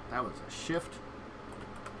 that was a shift.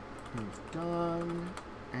 It's done,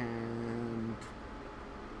 and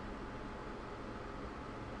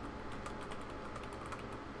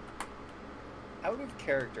out of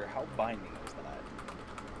character, how binding is that?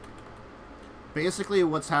 Basically,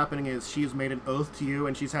 what's happening is she's made an oath to you,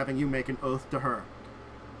 and she's having you make an oath to her.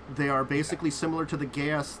 They are basically similar to the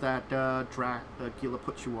gas that Dracula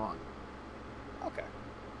put you on. Okay.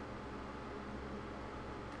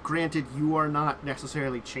 Granted, you are not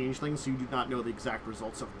necessarily changeling, so you do not know the exact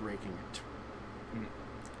results of breaking it. Mm.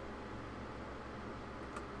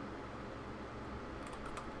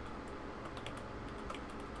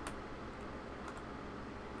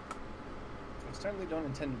 I certainly don't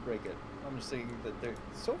intend to break it. I'm just saying that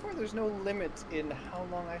so far there's no limit in how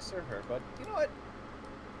long I serve her, but you know what?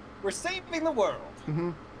 We're saving the world!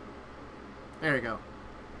 Mm-hmm. There you go.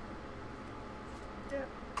 Yeah.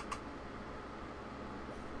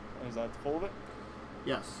 Is that the full of it?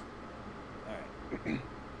 Yes. Alright.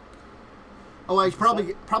 Oh, I should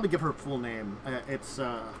probably give her full name. It's,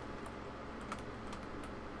 Well,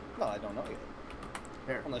 I don't know yet.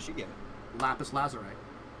 there. Unless you give it. Lapis Lazurite.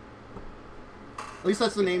 At least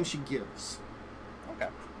that's the name she gives. Okay.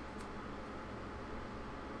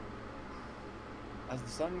 As the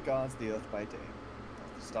sun guards the earth by day,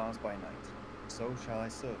 and the stars by night, so shall I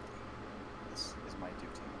serve thee. This is my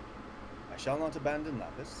duty. I shall not abandon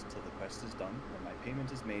Lapis till the quest is done and my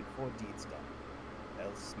payment is made for deeds done.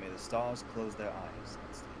 Else may the stars close their eyes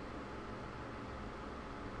and sleep.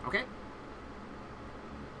 Okay.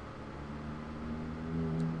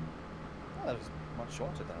 Well, that was much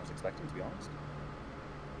shorter than I was expecting, to be honest.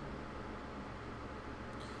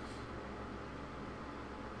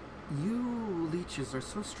 You leeches are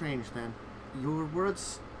so strange, then. Your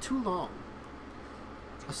words too long.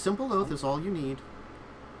 A simple oath is all you need.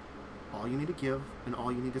 All you need to give, and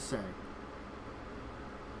all you need to say.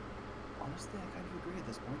 Honestly, I kind of agree at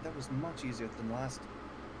this point. That was much easier than the last...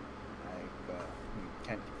 I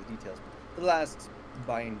can't give the details, but the last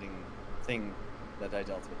binding thing that I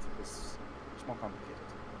dealt with was much more complicated.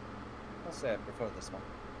 I'll say I prefer this one.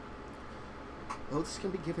 Oaths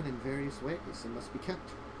can be given in various ways and must be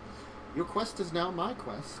kept. Your quest is now my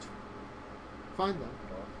quest. Find them,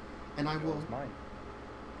 and I will... mine.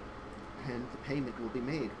 And the payment will be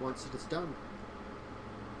made once it is done.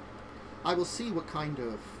 I will see what kind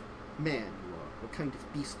of man you are, what kind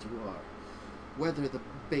of beast you are, whether the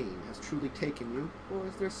bane has truly taken you, or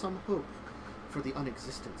is there some hope for the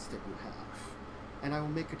unexistence that you have. And I will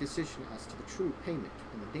make a decision as to the true payment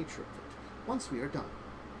and the nature of it, once we are done.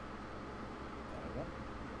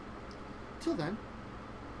 Till then,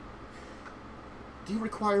 do you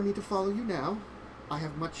require me to follow you now? I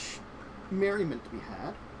have much merriment to be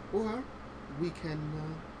had, or we can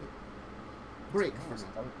break for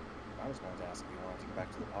now. I was going to ask if you wanted to go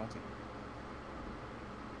back to the party.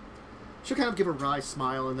 She'll kind of give a wry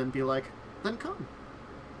smile and then be like, then come.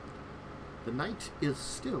 The night is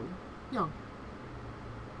still young.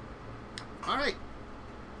 Alright.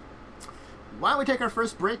 Why don't we take our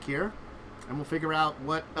first break here, and we'll figure out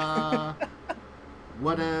what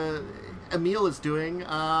Emil is doing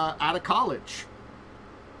out of college.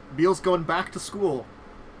 Emil's going back to school.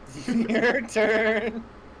 Your turn.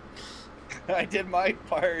 I did my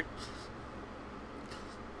part.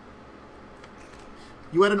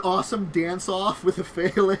 You had an awesome dance-off with a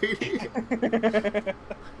Fey lady.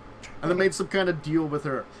 And then made some kind of deal with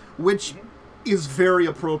her, which is very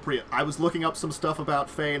appropriate. I was looking up some stuff about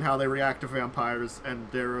Fey and how they react to vampires,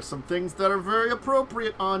 and there are some things that are very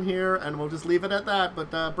appropriate on here, and we'll just leave it at that.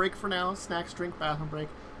 But break for now. Snacks, drink, bathroom break.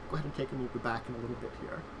 Go ahead and take a move. We'll be back in a little bit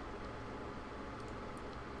here.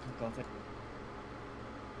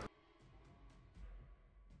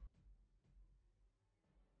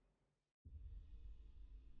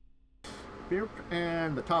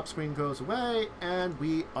 And the top screen goes away, and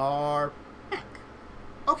we are back.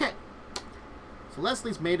 Okay. So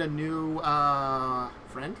Leslie's made a new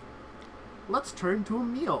friend. Let's turn to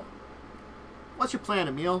Emil. What's your plan,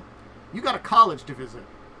 Emil? You got a college to visit.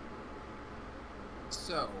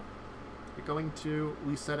 So, You're going to,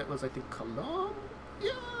 we said it was, I think, Columbia?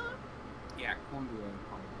 yeah, Columbia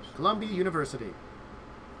College. Columbia University.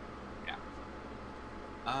 Yeah.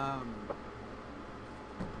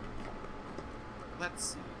 Let's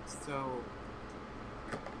see. So,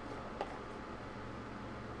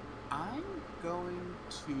 I'm going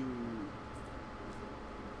to...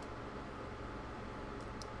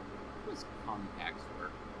 How does contacts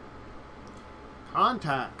work?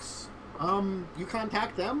 Contacts. You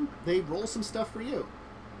contact them, they roll some stuff for you.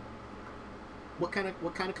 What kind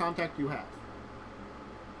of contact do you have?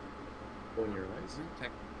 On your eyes.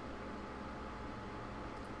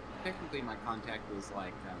 Technically, my contact was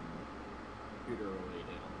like computer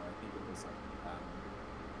related. I think it was like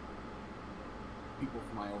people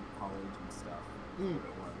from my old college and stuff. Mm. What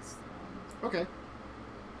it was. Okay.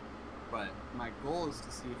 But my goal is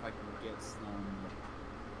to see if I can get some.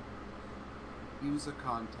 Use a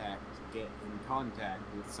contact to get in contact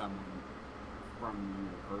with someone from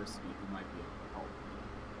the university who might be able to help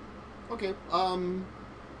Okay.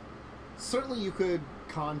 Certainly you could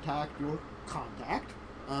contact your contact,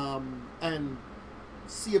 and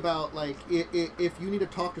see about, like, if you need to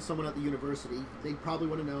talk to someone at the university, they probably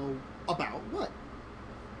want to know about what.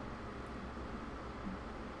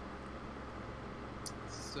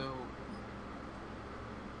 So,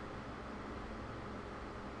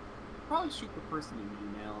 probably shoot the person an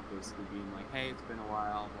email, basically being like, "Hey, it's been a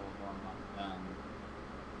while, blah blah blah."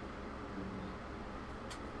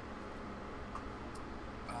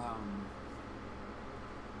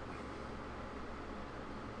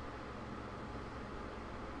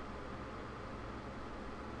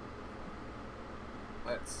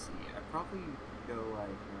 Let's see. I'd probably go like,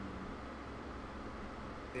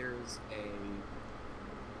 there's a.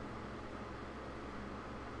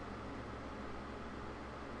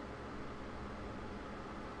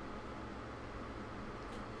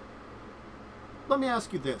 Let me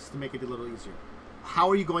ask you this to make it a little easier. How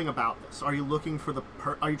are you going about this? Are you looking for the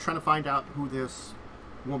are you trying to find out who this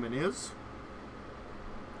woman is?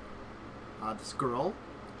 This girl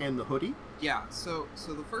in the hoodie? Yeah, so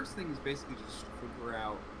the first thing is basically just to figure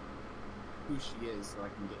out who she is so I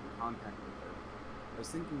can get in contact with her. I was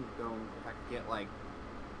thinking of going, if I could get, like,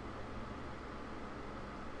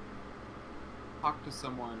 talk to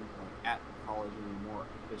someone like at the college in a more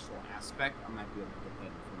official aspect, I might be able to get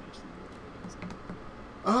that information a little bit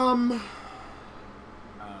easier.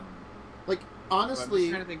 Like, honestly, I'm just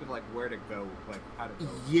trying to think of, like, where to go, like, how to go.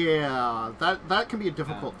 Yeah, that can be a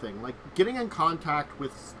difficult thing. Like, getting in contact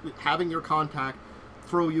with, having your contact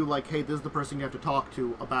throw you, like, hey, this is the person you have to talk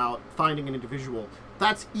to about finding an individual.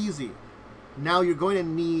 That's easy. Now you're going to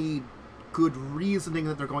need good reasoning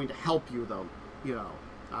that they're going to help you, though, you know.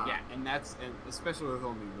 Yeah, and especially with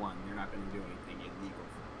only one, they're not going to do anything illegal.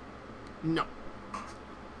 No.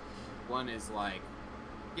 One is like,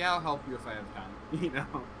 yeah, I'll help you if I have time, you know.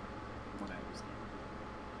 What I understand.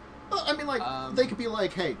 Well, I mean, like, they could be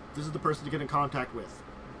like, hey, this is the person to get in contact with.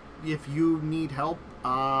 If you need help,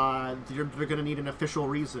 they're going to need an official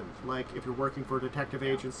reason. Like, if you're working for a detective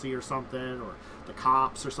agency or something, or the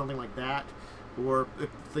cops or something like that. Or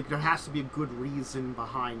if, there has to be a good reason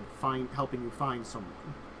behind helping you find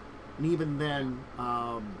someone. And even then,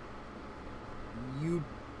 you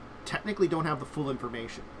technically don't have the full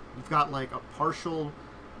information. You've got, like, a partial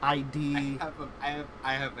ID.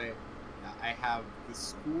 I have the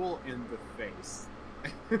school in the face,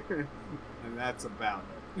 and that's about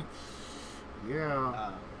it.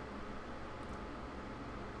 Yeah.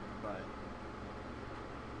 But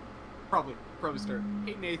probably start.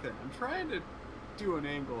 Hey Nathan, I'm trying to do an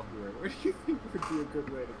angle here. Where do you think would be a good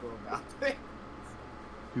way to go about things?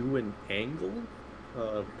 Do an angle?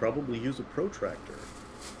 Probably use a protractor.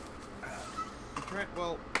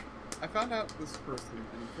 Well, I found out this person, and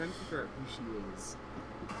I'm trying to figure out who she is.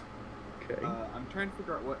 Okay. I'm trying to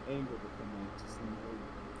figure out what angle to come on to some old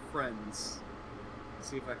friends.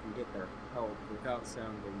 See if I can get their help without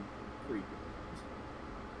sounding creepy.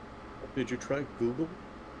 Did you try Google?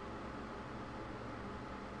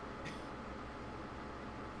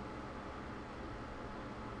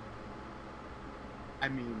 I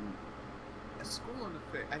mean, a school in a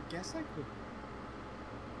thing. I guess I could.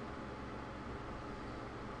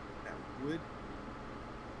 That would.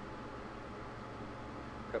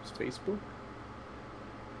 Perhaps Facebook?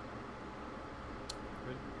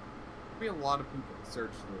 There'd be a lot of people to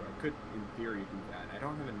search through. I could, in theory, do that. I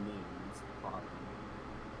don't have a name. That's the problem.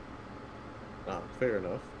 Fair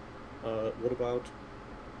enough. What about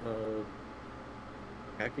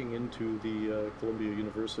hacking into the Columbia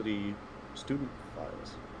University student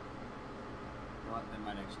files? Well, that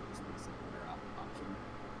might actually just be a simpler option.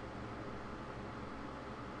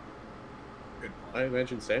 Good point. I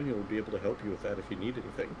imagine Samuel would be able to help you with that if you need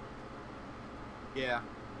anything. Yeah,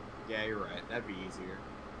 you're right. That'd be easier.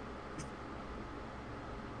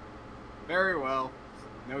 Very well.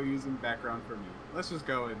 No using background for me. Let's just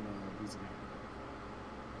go and do some hacking.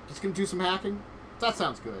 Just gonna do some hacking? That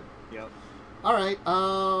sounds good. Yep. Alright,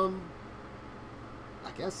 I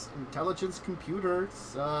guess intelligence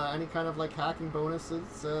computers, any kind of, like, hacking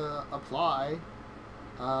bonuses, apply.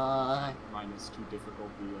 Minus 2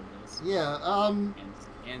 difficulty, I guess. Yeah, and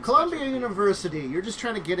Columbia specialty. University, you're just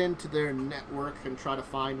trying to get into their network and try to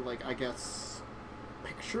find, like, I guess,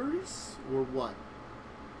 pictures? Or what?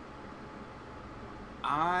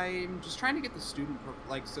 I'm just trying to get the student,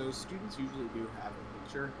 so students usually do have a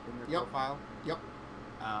picture in their profile. Yep.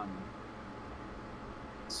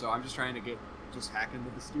 So I'm just trying to just hack into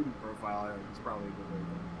the student profile. It's probably a good way to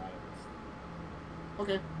go about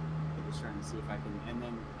it. Okay. I'm just trying to see if I can, and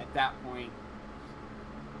then at that point,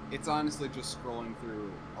 It's honestly just scrolling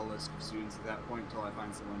through a list of students at that point until I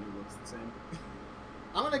find someone who looks the same.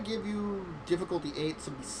 I'm gonna give you difficulty 8,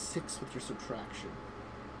 so it'll be 6 with your subtraction.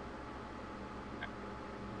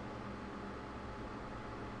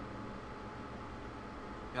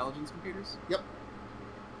 Intelligence computers? Yep.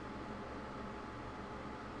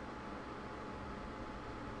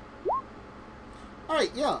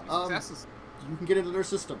 Alright, yeah. Successes. You can get into their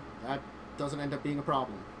system. That doesn't end up being a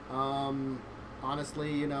problem.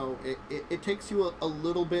 Honestly, you know, it takes you a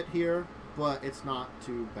little bit here, but it's not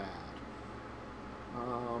too bad.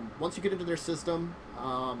 Once you get into their system,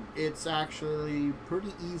 it's actually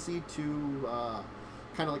pretty easy to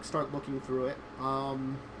kind of like start looking through it.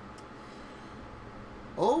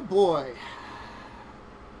 Oh boy.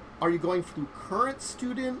 Are you going through current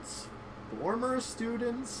students? Former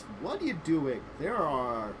students? What are you doing? There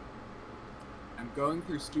are... I'm going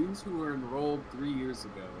through students who were enrolled 3 years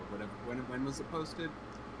ago. Whatever. When was it posted?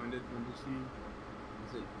 When did she?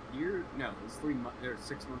 Was it year? No, it was 3 months or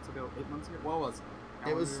 6 months ago. 8 months ago. What was it?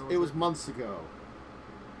 It was months ago.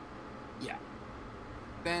 Yeah.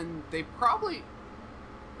 Then they probably.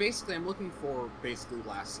 Basically, I'm looking for basically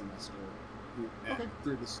last semester. Okay.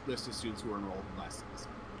 Through this list of students who were enrolled last semester.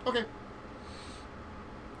 Okay.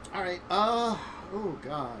 All right. Oh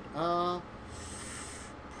God.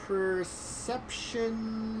 Perception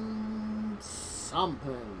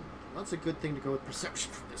something. That's a good thing to go with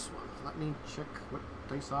perception for this one. Let me check what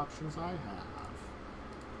dice options I have.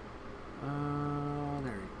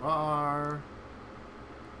 There you are.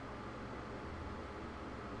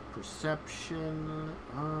 Perception.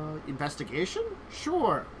 Investigation?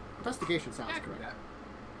 Sure. Investigation sounds correct.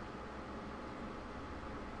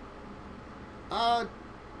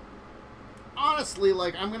 Honestly,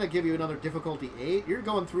 like, I'm gonna give you another difficulty 8. You're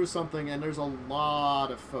going through something, and there's a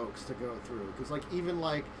lot of folks to go through. Because, like, even,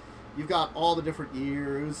 like, you've got all the different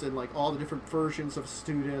years, and, like, all the different versions of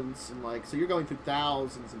students, and, like, so you're going through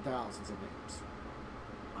thousands and thousands of names.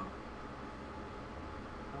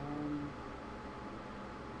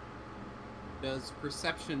 Does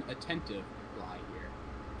perception attentive apply here?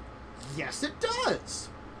 Yes, it does!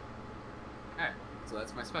 Okay, so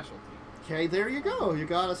that's my specialty. Okay, there you go. You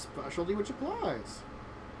got a specialty which applies.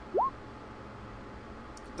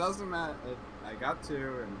 Doesn't matter. I got 2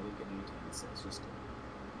 and we get 18, so it's just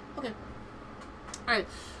 2. Okay. Alright.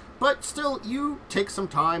 But still, you take some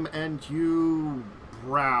time and you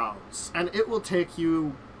browse. And it will take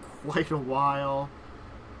you quite a while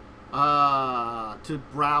to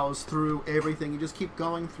browse through everything. You just keep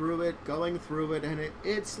going through it, and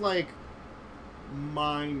it's like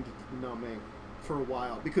mind-numbing for a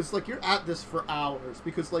while, because like you're at this for hours,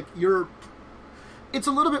 because like it's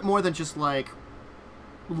a little bit more than just like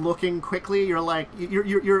looking quickly. You're like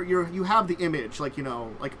you have the image, like, you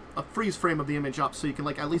know, like a freeze frame of the image up, so you can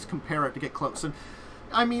like at least compare it to get close. And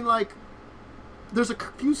I mean, like, there's a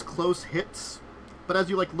few close hits, but as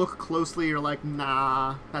you like look closely, you're like,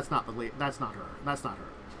 nah, that's not her.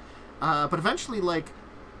 But eventually, like,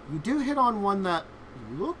 you do hit on one that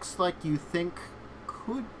looks like you think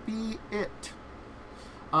could be it.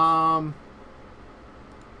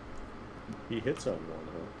 He hits on one,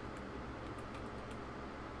 huh?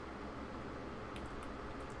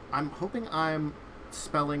 I'm hoping I'm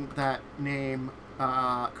spelling that name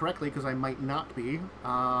correctly, because I might not be.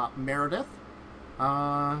 Meredith.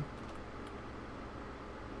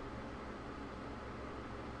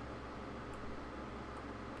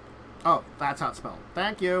 Oh, that's how it's spelled.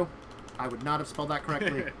 Thank you. I would not have spelled that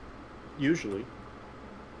correctly. Usually.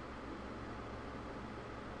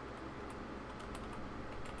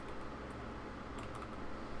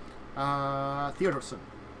 Theodorson.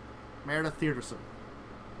 Meredith Theodorson.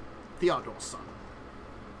 Theodorson.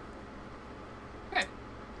 Okay.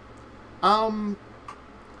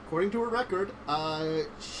 According to her record,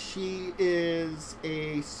 she is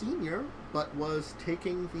a senior, but was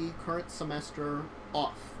taking the current semester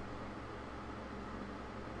off.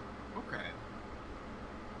 Okay.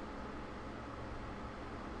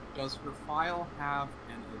 Does her file have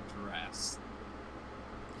an address?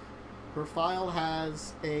 Her file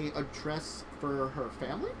has a address for her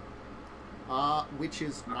family, which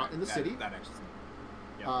is not in the city. That actually.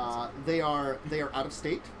 They are out of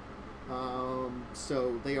state,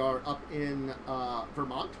 so they are up in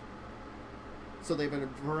Vermont. So they have a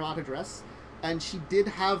Vermont address, and she did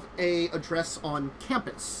have a address on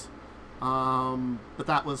campus, but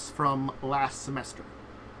that was from last semester.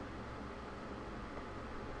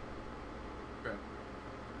 Okay.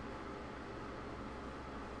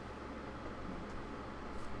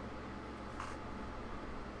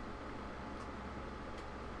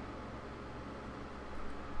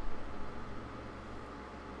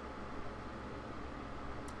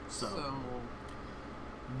 So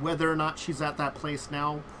whether or not she's at that place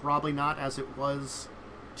now, probably not, as it was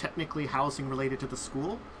technically housing related to the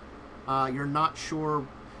school. You're not sure.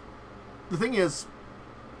 The thing is,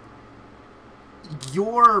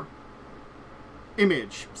 your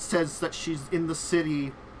image says that she's in the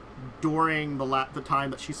city during the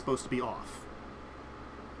time that she's supposed to be off.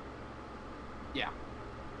 Yeah.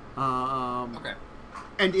 Okay.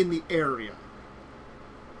 And in the area.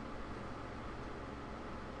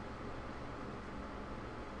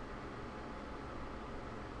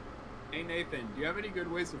 Hey Nathan, do you have any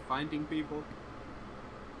good ways of finding people?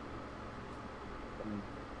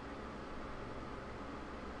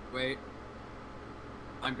 Wait.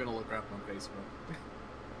 I'm gonna look her up on Facebook.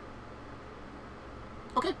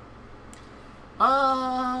 Okay.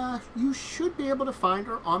 You should be able to find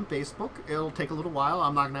her on Facebook. It'll take a little while.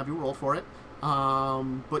 I'm not gonna have you roll for it.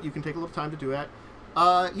 But you can take a little time to do that.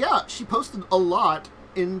 Yeah, she posted a lot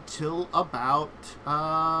until about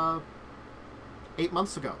 8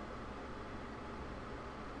 months ago.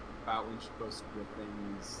 About when she posted the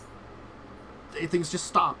things. Things just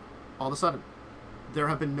stop all of a sudden. There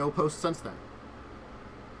have been no posts since then.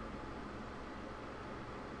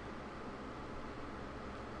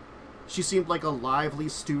 She seemed like a lively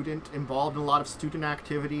student, involved in a lot of student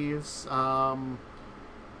activities, you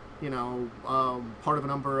know, part of a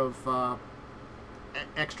number of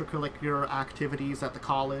extracurricular activities at the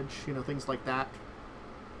college, you know, things like that.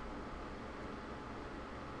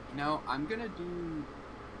 You know, I'm gonna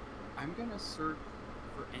search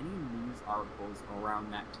for any news articles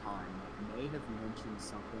around that time that may have mentioned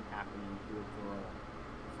something happening to a girl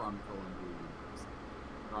from Columbia University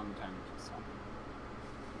around the time that she stopped.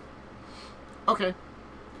 Okay.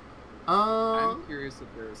 I'm curious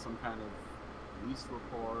if there's some kind of police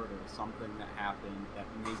report or something that happened that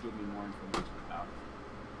may give me more information about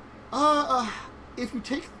it. If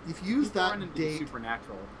you use that date,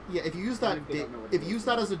 supernatural. Yeah, if you use that date, if you use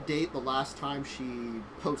that as a date, the last time she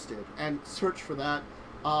posted, and search for that,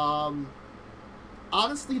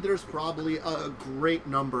 honestly, there's probably a great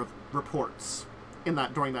number of reports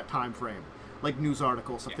during that time frame, like news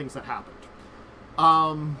articles of things that happened.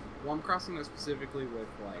 Well, I'm crossing that specifically with,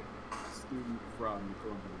 like, a student from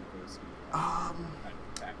Columbia University.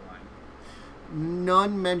 Tagline.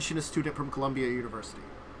 None mention a student from Columbia University.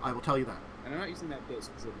 I will tell you that. And I'm not using that date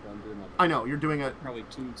specifically. I'm doing, like... I know, you're doing it... Probably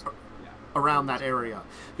two... around that area.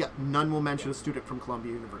 Yeah, none will mention a student from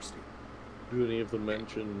Columbia University. Do any of them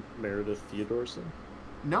mention Meredith Theodorson?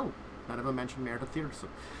 No, none of them mention Meredith Theodorson.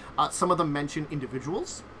 Some of them mention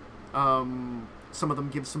individuals. Some of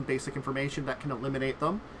them give some basic information that can eliminate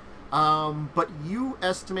them. But you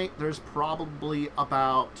estimate there's probably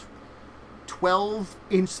about 12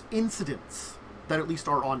 incidents that at least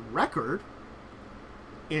are on record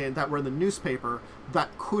and that were in the newspaper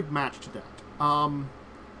that could match to that.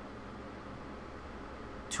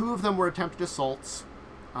 2 of them were attempted assaults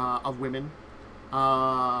of women. 3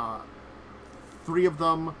 of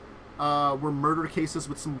them were murder cases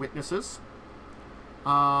with some witnesses.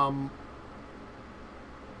 2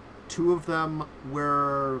 of them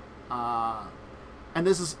were, and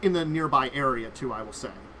this is in the nearby area too, I will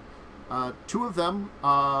say. 2 of them,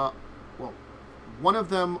 well, one of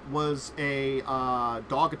them was a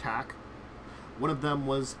dog attack. One of them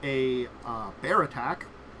was a bear attack.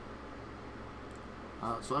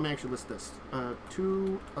 So let me actually list this.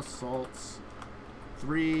 2 assaults,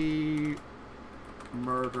 3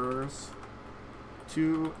 murders,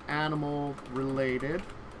 2 animal related.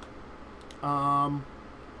 How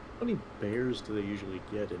many bears do they usually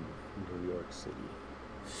get in New York City?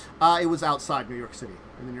 It was outside New York City,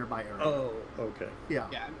 in the nearby area. Oh, okay. Yeah.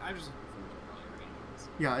 Yeah, I'm just looking for the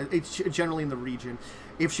Yeah, it's generally in the region.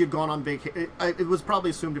 If she had gone on vacation, it was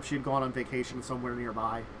probably assumed if she had gone on vacation somewhere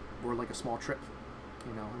nearby, or like a small trip,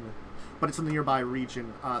 you know. But it's in the nearby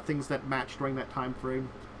region. Things that match during that time frame.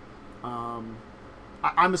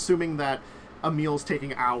 I'm assuming that Emil's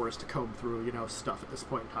taking hours to comb through, you know, stuff at this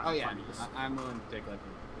point in time. Oh yeah, I'm willing to take like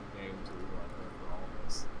a day or two for all of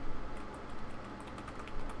this.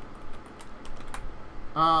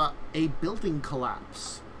 A building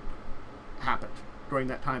collapse happened during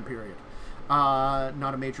that time period.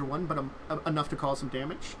 Not a major one, but enough to cause some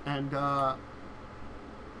damage. And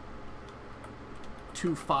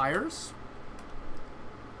 2 fires.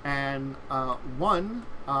 And 1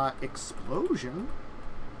 explosion.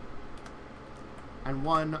 And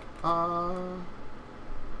one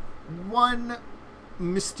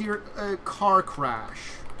mysterious car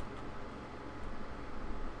crash.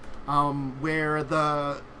 Where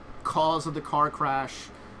the cause of the car crash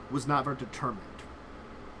was never determined,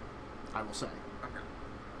 I will say. Okay.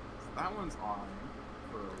 So that one's on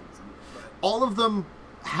for a reason. all of them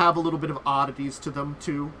have a little bit of oddities to them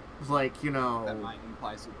too, like That might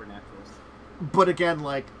imply supernaturals. But again,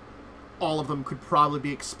 like all of them could probably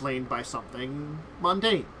be explained by something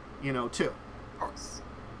mundane, too. Of course.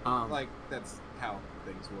 Like that's how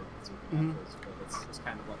things work with supernaturals. But it's just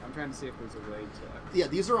kind of like I'm trying to see if there's a way to. Yeah,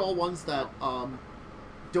 these are all ones that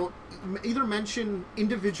don't either mention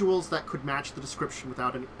individuals that could match the description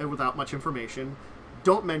without much information,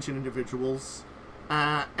 don't mention individuals,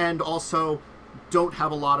 and also don't have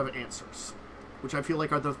a lot of answers, which I feel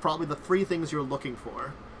like are probably the three things you're looking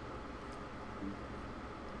for.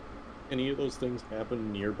 Any of those things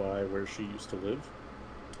happen nearby where she used to live?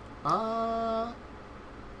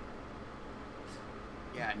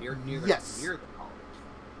 Yeah, near the college.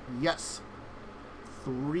 Yes.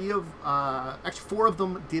 Actually 4 of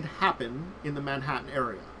them did happen in the Manhattan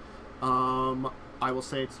area. I will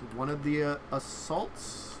say it's one of the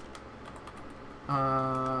assaults.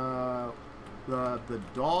 The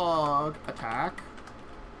dog attack.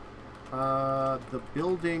 The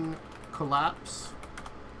building collapse.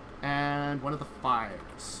 And one of the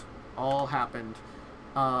fires. All happened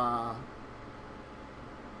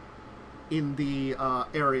in the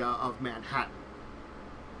area of Manhattan.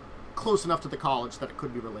 Close enough to the college that it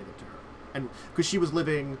could be related to her, and because she was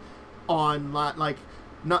living on not like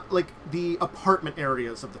the apartment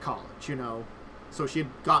areas of the college, so she had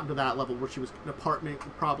gotten to that level where she was in an apartment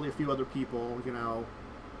with probably a few other people,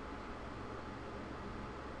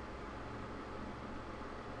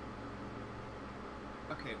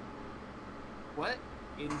 Okay, what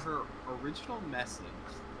in her original message,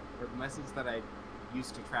 or the message that I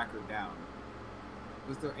used to track her down,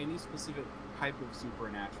 was there any specific type of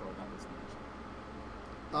supernatural that was mentioned?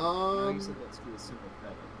 I know you said that she was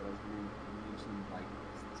sympathetic, but I was mentioning like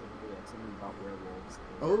specifically like something about werewolves.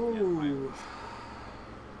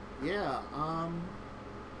 Yeah.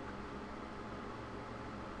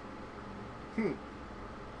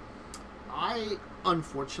 I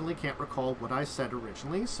unfortunately can't recall what I said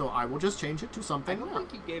originally, so I will just change it to something. I don't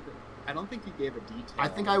think you gave a detail. I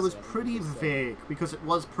think I was pretty vague because it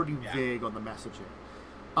was pretty vague on the messaging.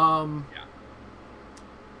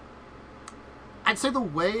 I'd say the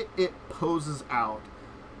way it poses out,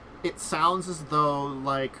 it sounds as though,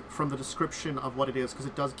 like, from the description of what it is, because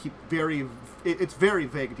it does keep it's very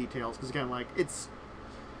vague details, because again, like, it's,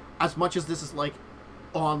 as much as this is, like,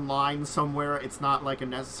 online somewhere, it's not, like, a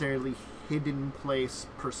necessarily hidden place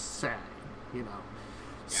per se,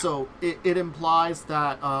 So, it implies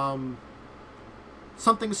that,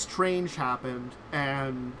 something strange happened,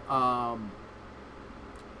 and,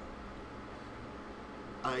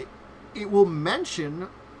 it will mention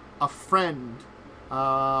a friend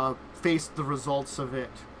faced the results of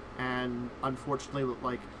it and unfortunately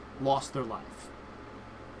lost their life.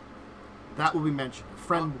 That will be mentioned. A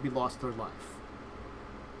friend will be lost their life.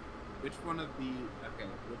 Which one of these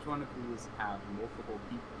have multiple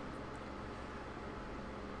people?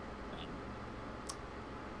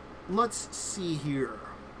 Let's see here.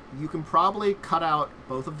 You can probably cut out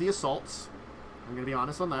both of the assaults. I'm going to be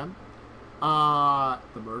honest on them.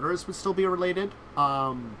 The murders would still be related.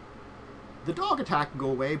 The dog attack can go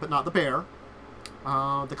away, but not the bear.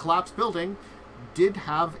 The collapsed building did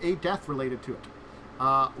have a death related to it.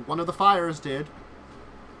 One of the fires did.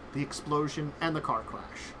 The explosion and the car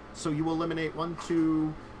crash. So you will eliminate 1,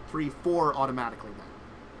 2, 3, 4 automatically then.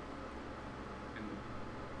 And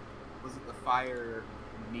was it the fire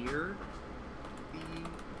near the...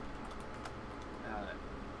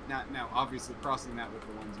 Now, obviously, crossing that with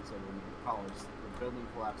the ones you said were in the college, the building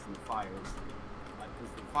collapsed and the fires. Was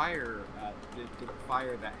the fire, did the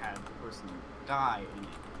fire that had the person die in it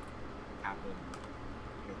happen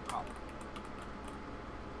near the college?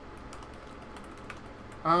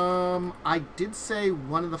 I did say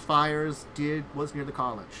one of the fires was near the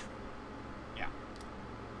college. Yeah.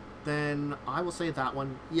 Then I will say that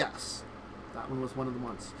one, yes. That one was one of the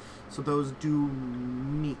ones. So those do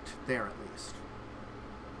meet there at least.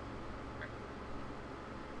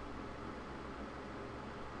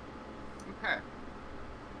 Okay.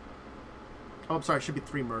 Oh, I'm sorry. It should be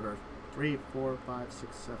 3 murder. 3, 4, 5,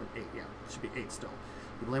 6, 7, 8. Yeah, it should be 8 still.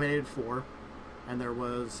 You eliminated 4, and there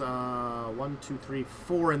was 1, 2, 3,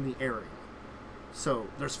 4 in the area. So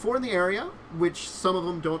there's 4 in the area, which some of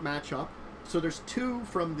them don't match up. So there's 2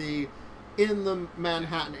 from in the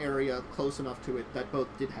Manhattan area, close enough to it, that both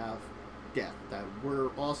did have death, that were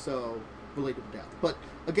also related to death. But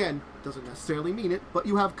again, doesn't necessarily mean it. But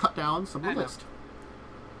you have cut down some of the list.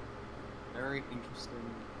 Very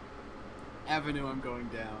interesting avenue I'm going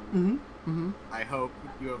down. Mm-hmm. Mm-hmm. I hope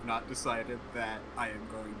you have not decided that I am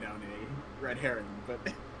going down a red herring, but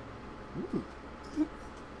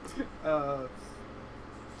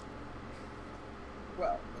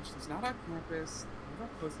Well, she's not on campus. I've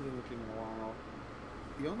not posted anything in a while.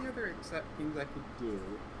 The only other things I could do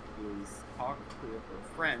is talk to her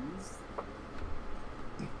friends,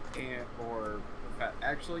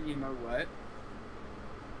 actually, you know what?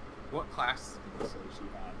 What class did you say she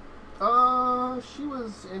had? She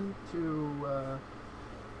was into,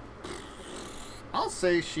 I'll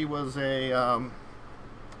say she was a,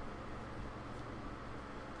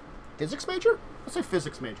 physics major? I'll say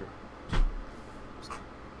physics major.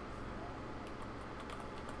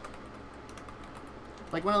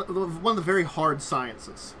 Like one of the very hard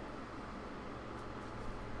sciences.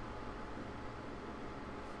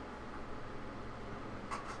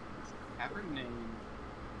 Have her name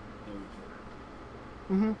major.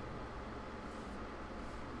 Mm-hmm.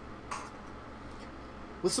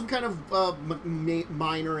 With some kind of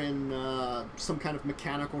minor in some kind of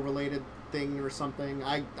mechanical related thing or something.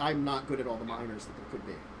 I'm not good at all the minors that there could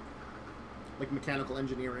be. Like mechanical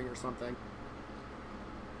engineering or something.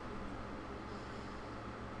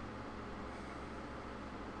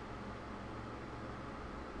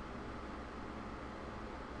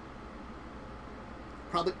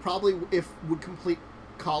 Probably if would complete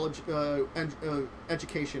college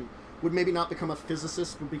education, would maybe not become a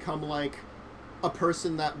physicist, would become like a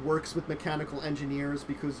person that works with mechanical engineers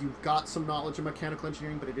because you've got some knowledge of mechanical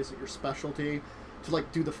engineering, but it isn't your specialty. To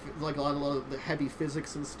like do a lot of the heavy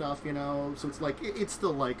physics and stuff, you know. So it's like it's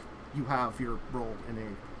still like you have your role in a,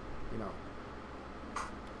 you know,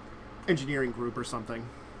 engineering group or something.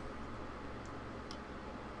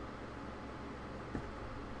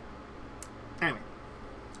 Anyway.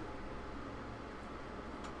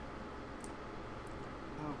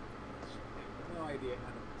 No idea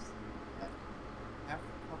how to proceed that. I have a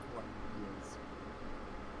couple ideas.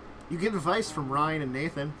 You get advice from Ryan and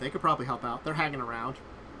Nathan. They could probably help out. They're hanging around.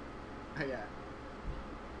 Yeah.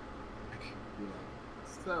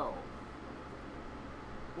 So,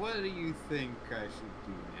 what do you think I should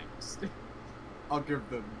do next? I'll give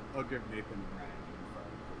Nathan and Ryan info.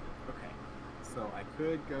 Okay. So I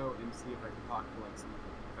could go and see if I can talk to like some of the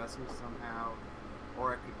professors somehow,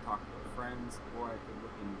 or I could talk to our friends, or I could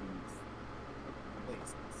look in these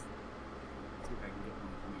places. See if I can get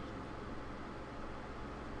more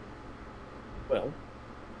information.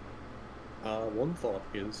 Well, one thought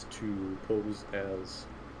is to pose as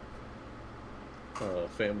a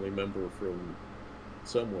family member from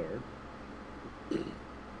somewhere,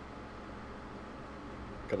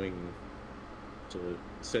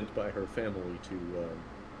 sent by her family to,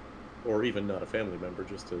 or even not a family member,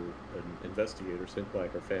 just an investigator sent by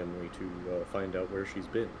her family to find out where she's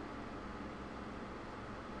been.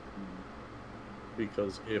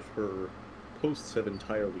 Because if her posts have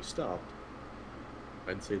entirely stopped,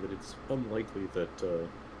 I'd say that it's unlikely that her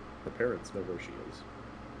parents know where she is.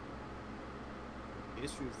 The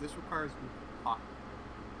issue is this requires me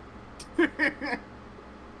to talk.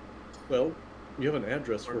 Well, you have an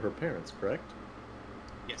address for her parents, correct?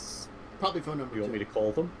 Yes. Probably phone number. You want me to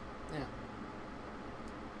call them? Yeah.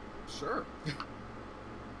 Sure.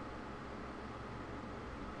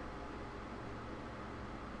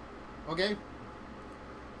 Okay.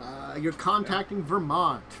 You're contacting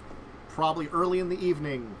Vermont. Probably early in the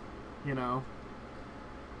evening, you know.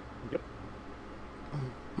 Yep.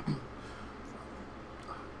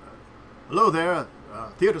 Hello there,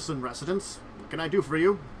 Theoderson residents. What can I do for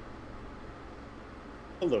you?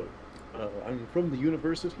 Hello. I'm from the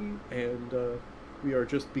university, and we are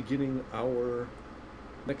just beginning our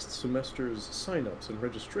next semester's sign-ups and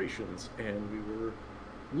registrations, and we were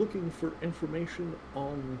looking for information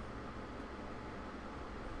on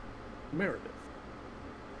Meredith.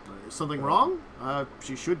 Is something wrong?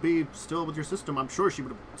 She should be still with your system. I'm sure she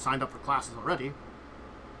would have signed up for classes already.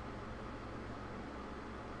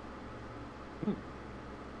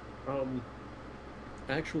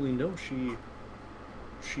 Actually, no,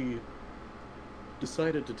 she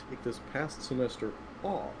decided to take this past semester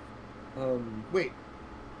off. Wait,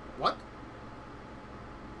 what?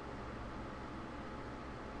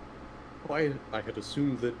 I had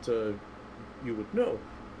assumed that you would know.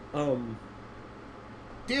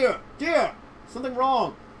 Dear, something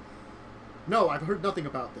wrong. No, I've heard nothing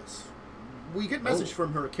about this. We get messages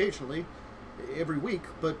from her occasionally, every week,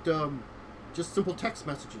 but just simple text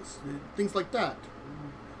messages, things like that.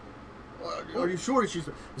 Are you sure she's...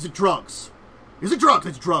 Is it drugs? Is it drugs?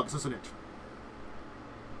 It's drugs, isn't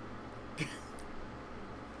it?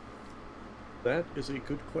 That is a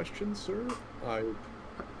good question, sir. I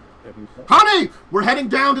haven't... Honey! We're heading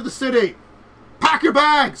down to the city! Pack your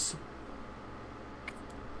bags!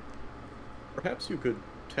 Perhaps you could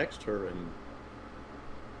text her and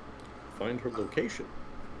find her location.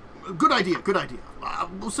 Good idea. Good idea.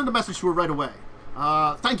 We'll send a message to her right away.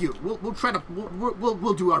 Thank you. We'll try to.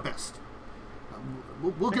 We'll do our best.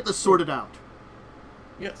 We'll get this sorted out.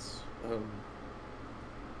 Yes.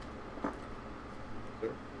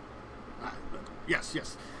 Sir?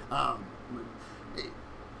 Yes.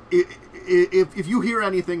 If you hear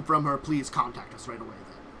anything from her, please contact us right away.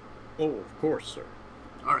 Then. Oh, of course, sir.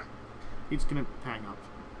 All right. He's gonna hang up.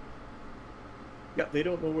 Yeah, they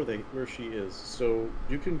don't know where she is, so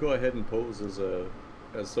you can go ahead and pose as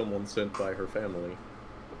someone sent by her family,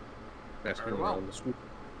 asking around the school.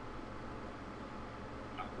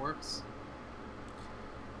 That works.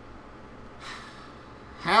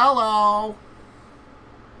 Hello.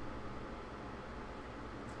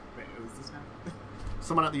 Wait, who's this now?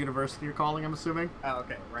 Someone at the university you're calling, I'm assuming. Oh,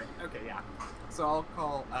 okay, right. Okay, yeah. So I'll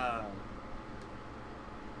call.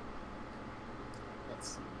 Let's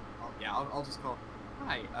see. I'll just call.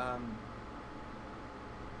 Hi.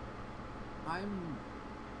 I'm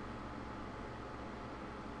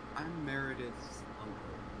Meredith's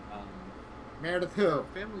uncle. Meredith who?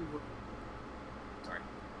 Family. Sorry.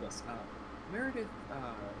 Yes. Meredith.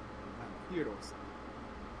 Theodore's.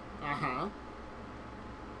 Uh-huh.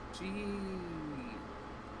 She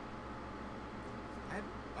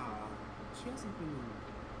hasn't been in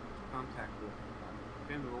contact with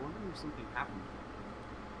family. I wonder if something happened.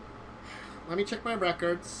 Let me check my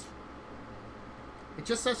records. It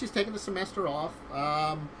just says she's taking the semester off.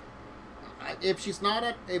 If she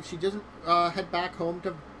doesn't head back home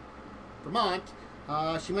to Vermont,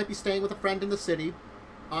 she might be staying with a friend in the city.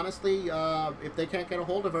 Honestly, if they can't get a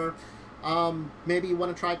hold of her, maybe you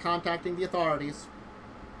want to try contacting the authorities.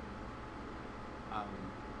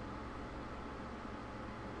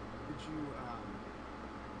 Could you,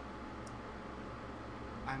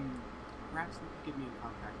 perhaps you could get me in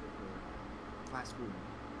contact with her last room.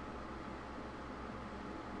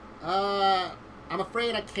 I'm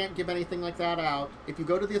afraid I can't give anything like that out. If you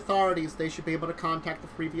go to the authorities, they should be able to contact the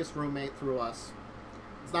previous roommate through us.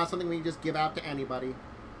 It's not something we just give out to anybody.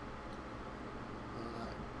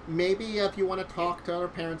 Maybe if you want to talk to her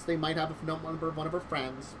parents, they might have a number of one of her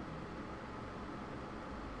friends.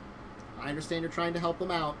 I understand you're trying to help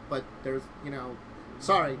them out, but there's,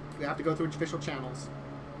 sorry, you have to go through official channels.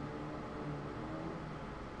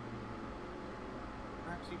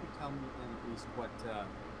 Perhaps you could tell me then at least what,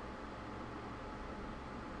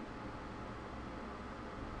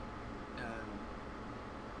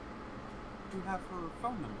 do you have her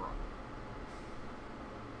phone number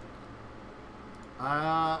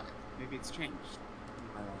on? Maybe it's changed.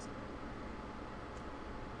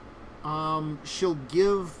 She'll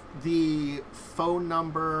give the phone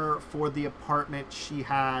number for the apartment she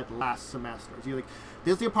had last semester. So you're like,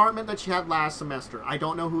 this is the apartment that she had last semester. I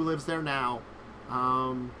don't know who lives there now.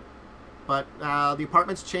 But the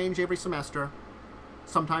apartments change every semester.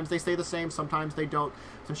 Sometimes they stay the same, sometimes they don't.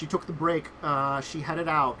 Since she took the break, she headed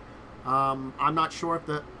out. I'm not sure if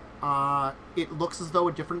it looks as though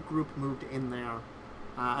a different group moved in there.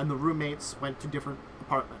 And the roommates went to different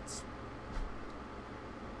apartments.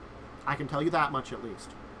 I can tell you that much at least.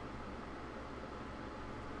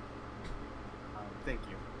 Thank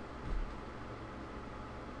you.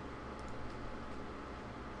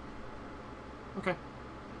 Okay.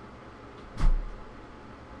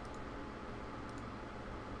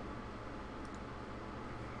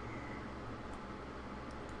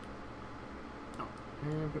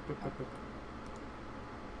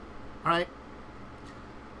 All right.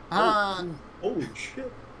 Holy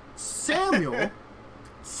shit. Samuel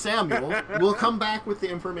will come back with the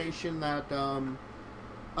information that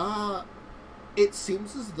it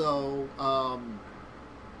seems as though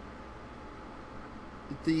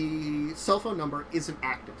the cell phone number isn't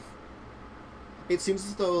active. It seems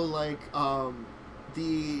as though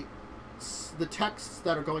the texts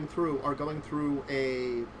that are going through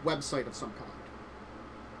a website of some kind.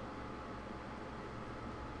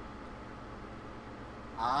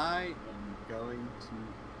 I am going to.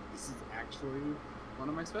 This is actually one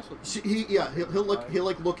of my specialties. He'll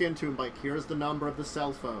look into it, like, here's the number of the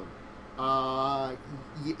cell phone.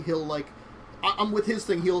 He'll with his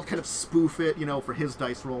thing, he'll kind of spoof it, for his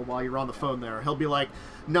dice roll while you're on the phone there. He'll be like,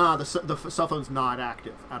 nah, the cell phone's not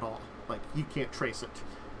active at all. You can't trace it.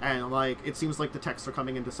 And, it seems like the texts are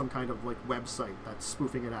coming into some kind of, website that's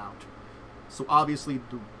spoofing it out. So, obviously,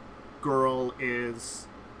 the girl is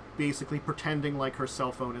basically pretending like her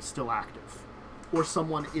cell phone is still active. Or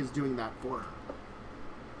someone is doing that for her.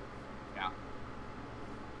 Yeah.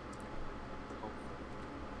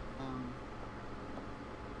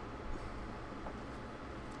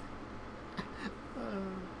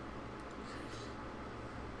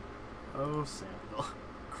 Oh, Samuel.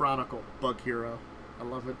 Chronicle. Bug hero. I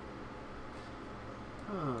love it.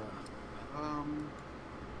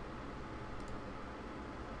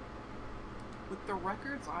 With the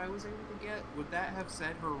records I was able to get, would that have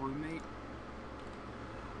said her roommate?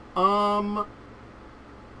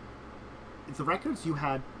 The records you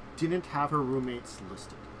had didn't have her roommates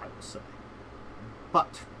listed, I will say.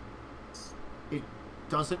 But it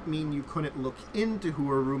doesn't mean you couldn't look into who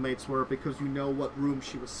her roommates were because you know what room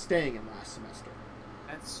she was staying in last semester.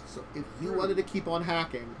 So if you wanted to keep on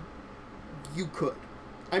hacking, you could.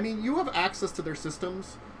 I mean, you have access to their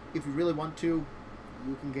systems. If you really want to,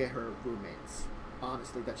 you can get her roommates.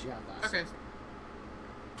 Honestly, that you have access. Okay.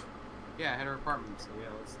 Yeah, I had her apartment, so yeah,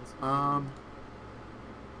 let's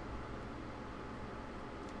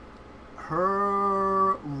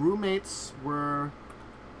her roommates were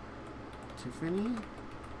Tiffany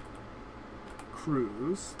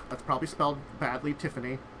Cruz. That's probably spelled badly,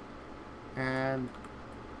 Tiffany. And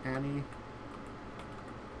Annie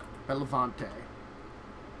Bellevante.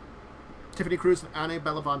 Tiffany Cruz and Annie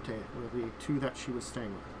Bellevante were the two that she was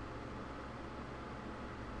staying with.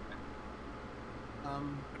 I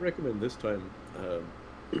recommend this time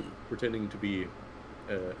pretending to be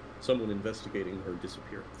someone investigating her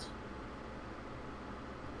disappearance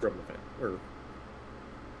from the family, or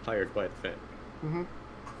hired by the family. Mm-hmm.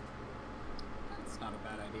 That's not a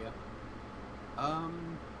bad idea.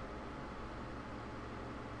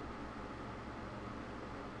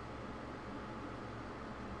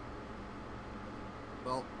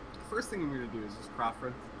 Well, the first thing I'm going to do is just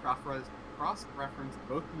cross-reference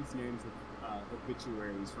both these names of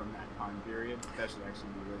obituaries from that time period. That should actually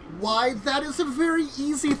be really easy. Why, that is a very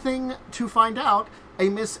easy thing to find out. A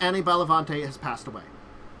Miss Annie Bellevante has passed away.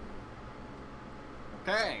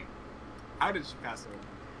 Okay. How did she pass away?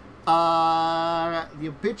 The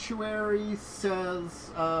obituary says,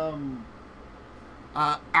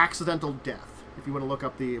 accidental death, if you want to look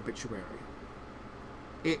up the obituary.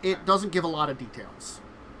 It doesn't give a lot of details.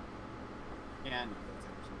 Yeah, no, that's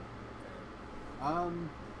actually fair.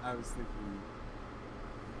 I was thinking...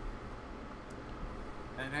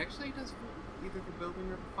 It actually does either the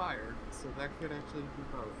building or the fire, so that could actually be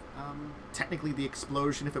both. Technically the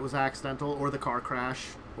explosion if it was accidental, or the car crash,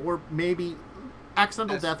 or maybe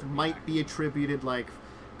accidental death might be attributed, like,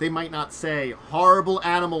 they might not say horrible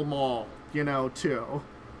animal mall, you know, too.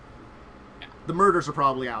 Yeah. The murders are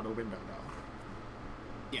probably out the window,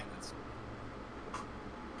 though. Yeah, that's...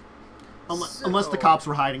 Unless the cops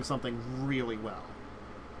were hiding something really well.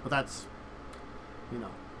 But that's, you know.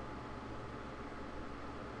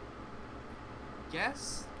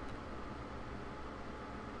 Guess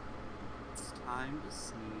it's time to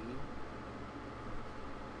see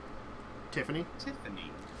Tiffany?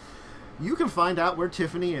 Tiffany. You can find out where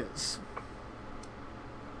Tiffany is.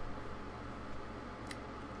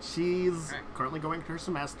 She's currently going through her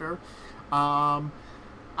semester. I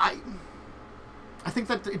think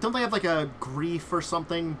that, don't they have like a grief or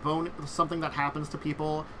something, something that happens to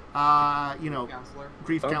people? You know,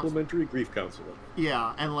 grief counselor. Complimentary grief counselor.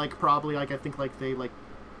 Yeah, and like probably like I think like they like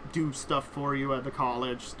do stuff for you at the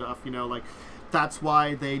college stuff. You know, like that's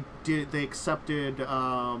why they accepted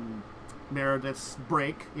Meredith's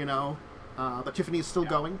break. You know, but Tiffany's still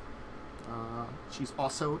going. She's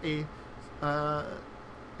also a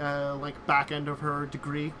like back end of her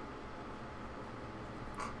degree.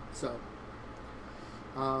 So,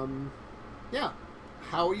 yeah.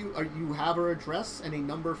 How are you? You have her address and a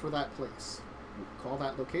number for that place. You call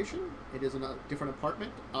that location. It is in a different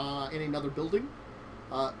apartment in another building,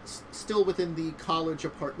 still within the college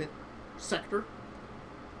apartment sector.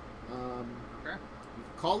 Okay. You can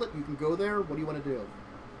call it. You can go there. What do you want to do?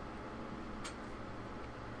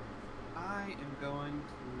 I am going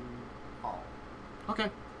to call. Okay.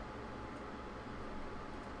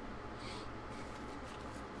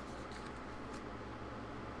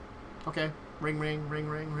 Okay. Ring, ring, ring,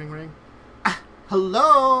 ring, ring, ring.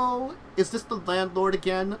 Hello? Is this the landlord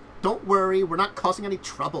again? Don't worry, we're not causing any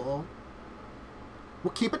trouble.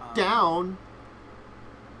 We'll keep it down.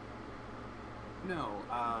 No,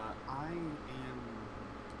 I am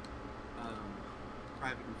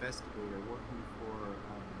private investigator working for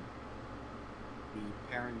the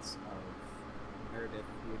parents of Meredith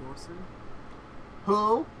Theodorson.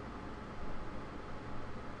 Who?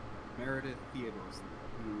 Meredith Theodorson,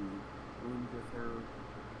 who roomed with her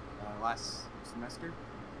last semester.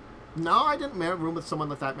 No, I didn't room with someone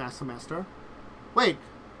like that last semester. Wait.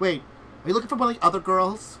 Are you looking for one of the other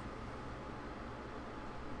girls?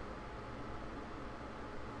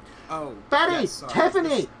 Oh, Betty! yes, sorry.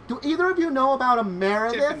 Tiffany! Do either of you know about a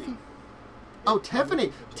Meredith? Tiffany. Oh,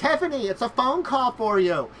 Tiffany! Tiffany, it's a phone call for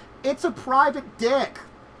you. It's a private dick.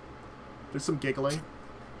 There's some giggling.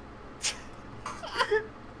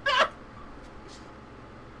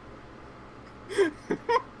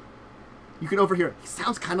 You can overhear it. He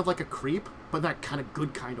sounds kind of like a creep, but that kind of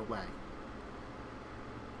good kind of way.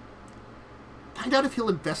 Find out if he'll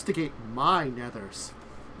investigate my nethers.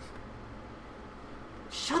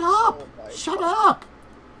 Shut up! Shut up!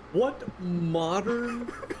 What modern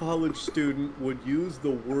college student would use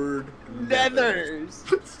the word Nethers!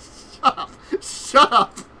 Shut up! Shut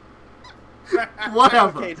up!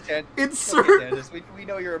 Whatever. Okay, Jen. Insert. Okay, Dennis, we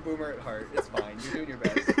know you're a boomer at heart. It's fine. You're doing your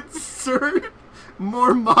best. Insert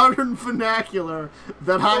more modern vernacular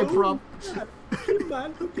that I Man,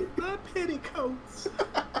 look at my petticoats.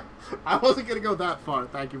 I wasn't gonna go that far.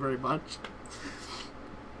 Thank you very much.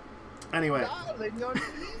 Anyway, Darling, your knees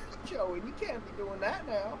showing. You can't be doing that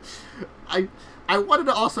now. I wanted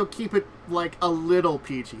to also keep it like a little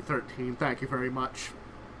PG-13. Thank you very much.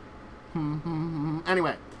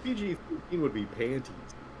 Anyway, PG-13 would be panties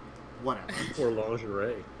whatever. or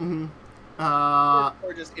lingerie. Or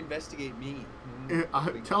just investigate me.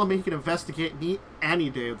 Tell him he can investigate me any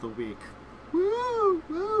day of the week. Woo!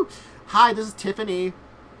 Woo! Hi, this is Tiffany.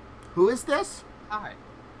 Who is this? Hi.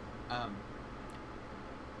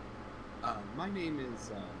 My name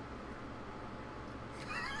is,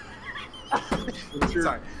 Richard,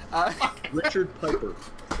 Sorry. Richard Piper.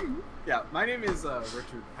 Yeah, my name is,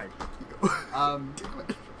 Richard Piper.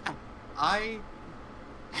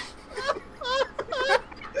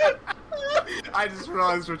 I just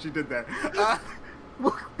realized what you did there.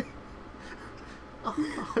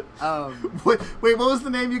 Wait, what was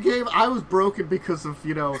the name you gave? I was broken because of,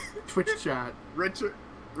 Twitch chat. Richard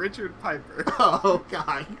Piper. Oh,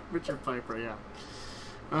 God. Richard Piper, yeah.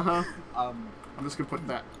 Uh-huh. I'm just gonna put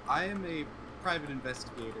that. I am a private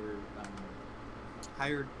investigator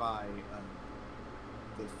hired by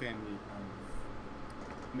the family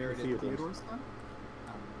of Meredith Theodore's son.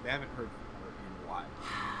 They haven't heard from her in a while.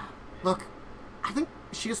 Look, I think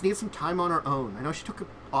she just needs some time on her own. I know she took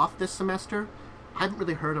off this semester. I haven't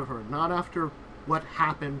really heard of her, not after what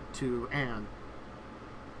happened to Anne.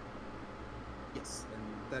 Yes, and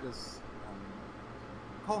that is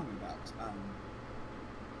calling about.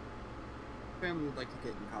 Family would like to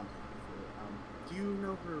get in contact with her. Do you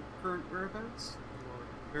know her current whereabouts? Or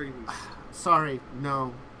very least? Sorry,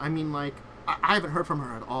 no. I mean, I haven't heard from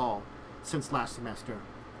her at all since last semester.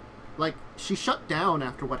 She shut down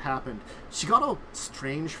after what happened. She got all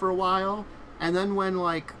strange for a while, and then when,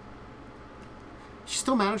 she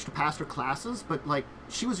still managed to pass her classes, but,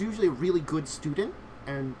 she was usually a really good student,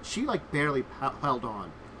 and she, barely held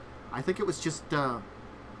on. I think it was just, the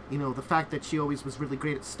fact that she always was really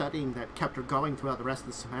great at studying that kept her going throughout the rest of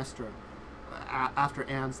the semester after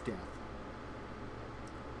Anne's death.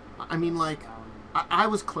 I mean, I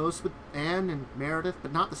was close with Anne and Meredith,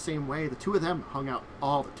 but not the same way. The two of them hung out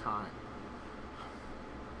all the time.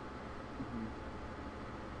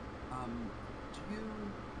 Do you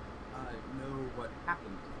know what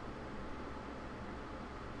happened?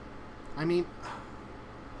 I mean,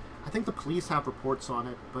 I think the police have reports on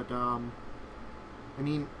it, but, I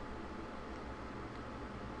mean,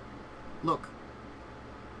 look,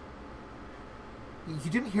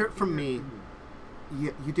 you didn't hear it from me.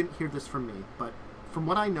 You didn't hear this from me, but from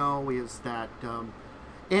what I know is that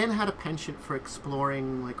Anne had a penchant for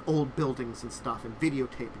exploring old buildings and stuff and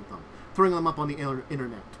videotaping them, throwing them up on the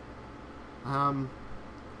internet.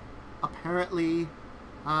 Apparently,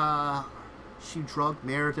 she drugged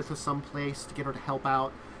Meredith to some place to get her to help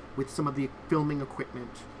out with some of the filming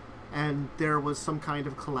equipment, and there was some kind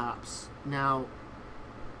of collapse. Now,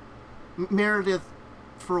 Meredith,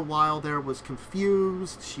 for a while there, was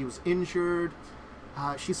confused. She was injured.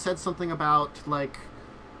 She said something about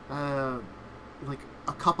a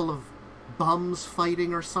couple of bums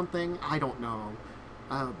fighting or something. I don't know.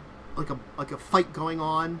 Like a fight going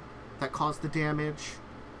on that caused the damage.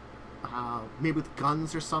 Maybe with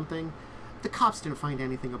guns or something. The cops didn't find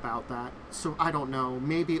anything about that, so I don't know.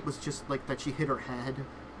 Maybe it was just that she hit her head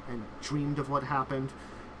and dreamed of what happened.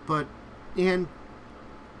 But when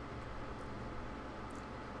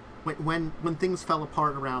things fell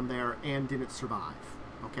apart around there, Anne didn't survive.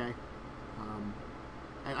 Okay, and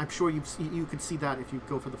I'm sure you could see that if you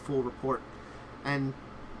go for the full report. And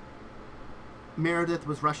Meredith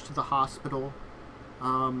was rushed to the hospital.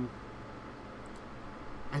 I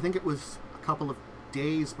think it was a couple of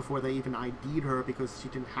days before they even ID'd her because she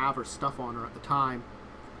didn't have her stuff on her at the time.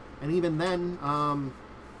 And even then,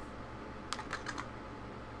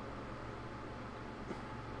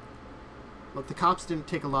 look, the cops didn't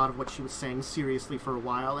take a lot of what she was saying seriously for a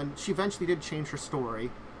while, and she eventually did change her story.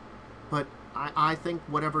 But I think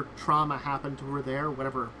whatever trauma happened to her there,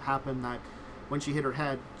 whatever happened that when she hit her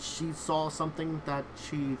head, she saw something that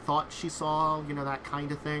she thought she saw, you know, that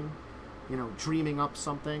kind of thing, you know, dreaming up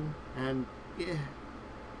something, and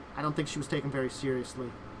I don't think she was taken very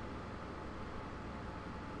seriously.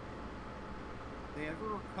 Did they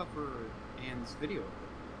ever recover Anne's video?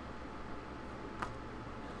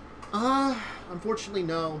 Unfortunately,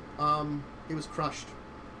 no. It was crushed.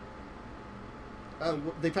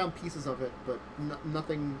 They found pieces of it, but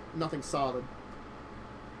nothing solid.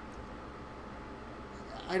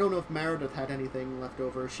 I don't know if Meredith had anything left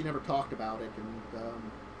over. She never talked about it, and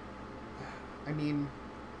I mean,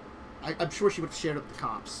 I'm sure she would have shared it with the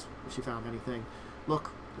cops if she found anything.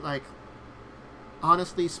 Look, like,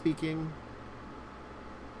 honestly speaking,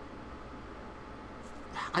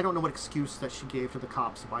 I don't know what excuse that she gave to the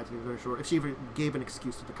cops, to be very sure, if she even gave an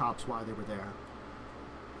excuse to the cops why they were there.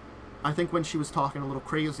 I think when she was talking a little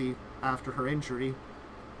crazy after her injury,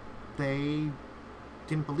 they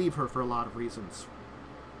didn't believe her for a lot of reasons.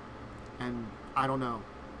 And I don't know.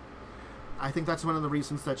 I think that's one of the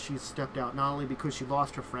reasons that she stepped out, not only because she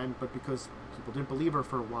lost her friend, but because people didn't believe her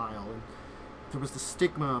for a while, and there was the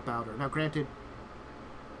stigma about her. Now, granted,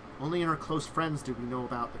 only in her close friends did we know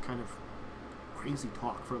about the kind of crazy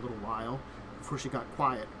talk for a little while before she got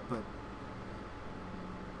quiet, but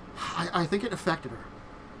I think it affected her.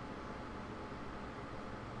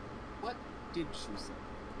 What did she say?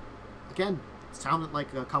 Again, it sounded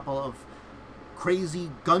like a couple of crazy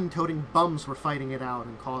gun-toting bums were fighting it out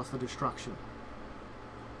and caused the destruction.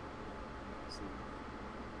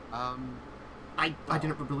 I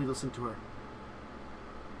didn't really listen to her.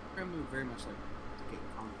 I would very much like to get in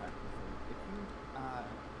contact with her. If you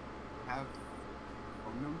have a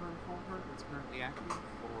phone number for her that's currently active,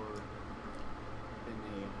 or an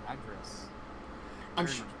address,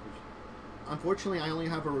 Unfortunately, I only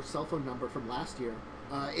have her cell phone number from last year.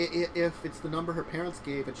 If it's the number her parents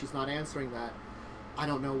gave and she's not answering that, I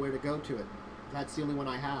don't know where to go to it. That's the only one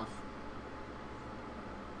I have.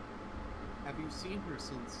 Have you seen her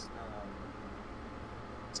since,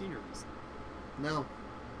 seen her recently? No.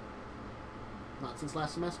 Not since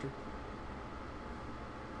last semester.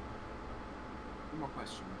 One more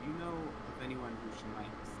question. Do you know of anyone who she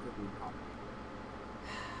might still be in contact with?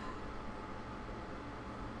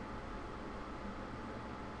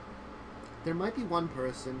 There might be one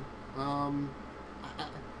person.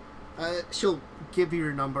 She'll give you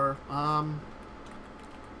your number.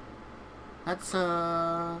 That's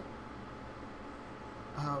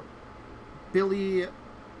Billy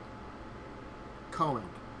Cohen.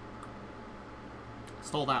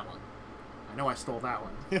 Stole that one. I know I stole that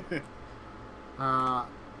one.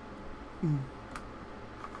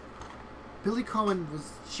 Billy Cohen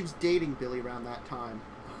she was dating Billy around that time.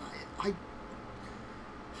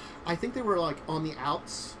 I think they were like on the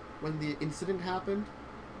outs when the incident happened,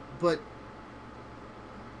 but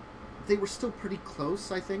they were still pretty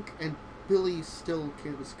close, I think, and Billy still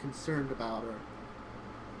was concerned about her.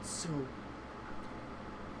 So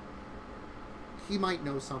he might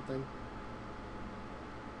know something.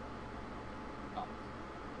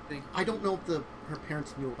 I don't know if her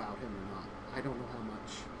parents knew about him or not. I don't know how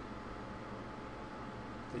much.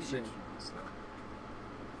 Thank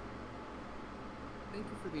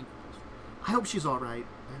you for the information. I hope she's alright.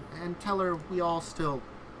 And tell her we all still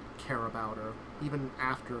care about her, even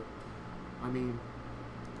after, I mean,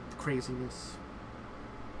 the craziness.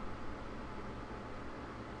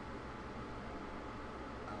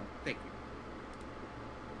 Thank you.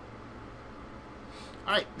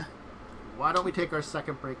 Alright. Why don't we take our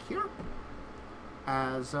second break here?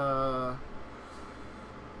 As,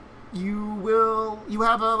 you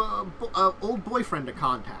have a old boyfriend to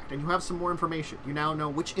contact, and you have some more information. You now know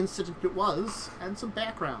which incident it was, and some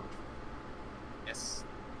background. Yes.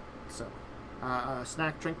 So,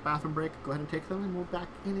 snack, drink, bathroom break, go ahead and take them, and we'll be back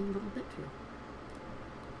in a little bit here.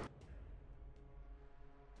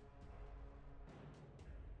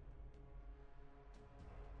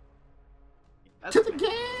 That's To the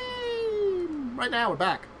game! Right now, we're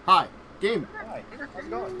back. Hi. Game. Hi, how's it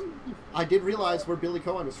going? I did realize where Billy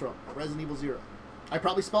Cohen was from, Resident Evil 0. I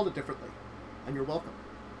probably spelled it differently, and you're welcome.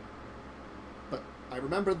 But I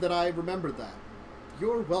remembered that I remembered that.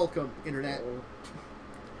 You're welcome, Internet.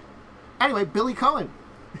 Anyway, Billy Cohen.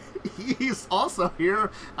 He's also here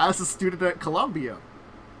as a student at Columbia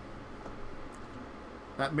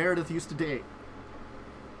that Meredith used to date.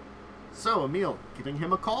 So, Emil, giving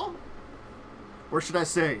him a call? Or should I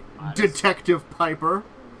say, Detective Piper?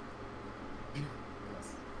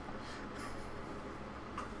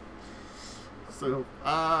 So,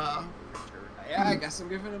 yeah, I guess I'm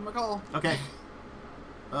giving him a call. Okay.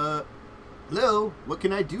 Hello, what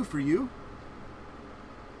can I do for you?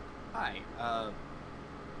 Hi,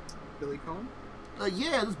 Billy Cohen?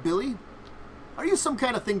 Yeah, this is Billy. Are you some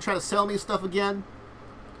kind of thing trying to sell me stuff again?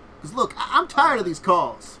 Because look, I'm tired of these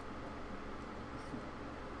calls.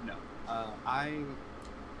 No. I am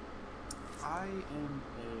a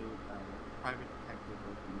private detective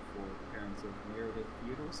working for the parents of Meredith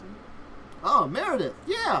Theodorsson. Oh, Meredith,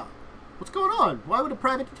 yeah. What's going on? Why would a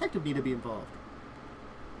private detective need to be involved?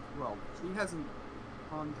 Well, she hasn't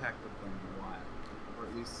contacted them in a while, or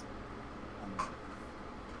at least,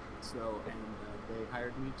 they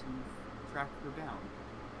hired me to track her down.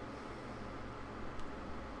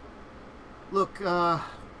 Look,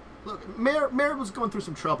 Meredith was going through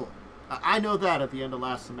some trouble. I know that at the end of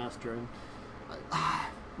last semester, and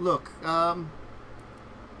look,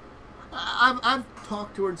 I've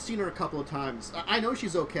talked to her and seen her a couple of times. I know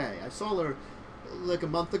she's okay. I saw her like a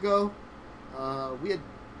month ago. We had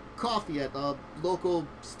coffee at a local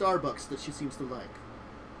Starbucks that she seems to like.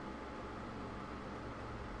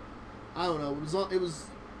 I don't know. It was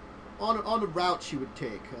on a route she would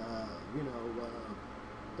take.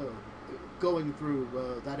 Going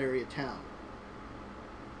through that area of town.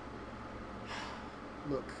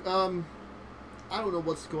 Look, I don't know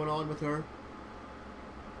what's going on with her.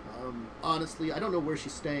 Honestly, I don't know where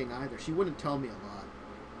she's staying either. She wouldn't tell me a lot.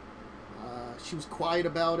 She was quiet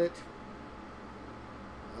about it.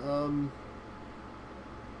 I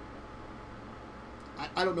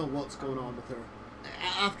don't know what's going on with her.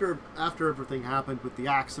 After everything happened with the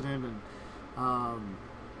accident and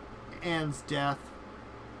Annie's death,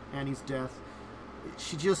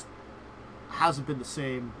 she just hasn't been the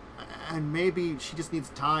same, and maybe she just needs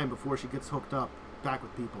time before she gets hooked up back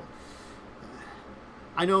with people.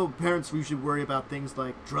 I know parents usually worry about things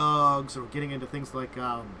like drugs or getting into things like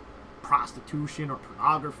prostitution or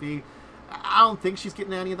pornography. I don't think she's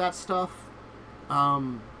getting any of that stuff.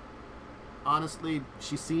 Honestly,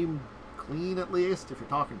 she seemed clean, at least, if you're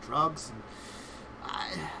talking drugs.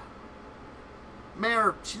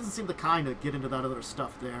 Mare, she doesn't seem the kind to get into that other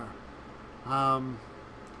stuff there. I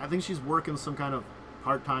think she's working some kind of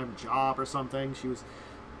part-time job or something. She was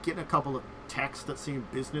getting a couple of texts that seemed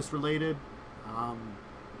business-related. Do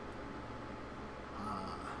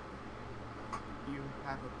you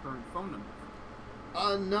have a current phone number?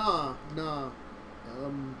 Nah.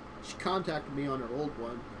 She contacted me on her old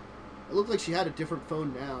one. It looked like she had a different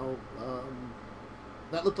phone now.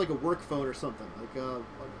 That looked like a work phone or something, like an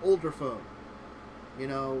older phone.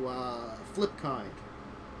 Flip kind.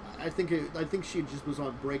 I think she just was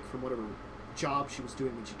on break from whatever job she was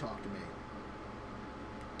doing when she talked to me.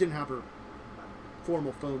 Didn't have her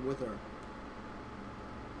formal phone with her.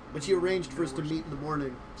 But she arranged for us to meet in the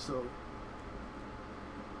morning, so...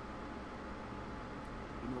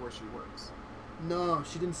 You know where she works? No,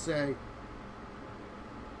 she didn't say.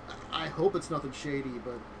 I hope it's nothing shady,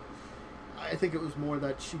 but I think it was more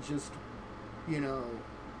that she just,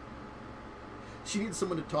 she needs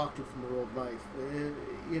someone to talk to from her old life.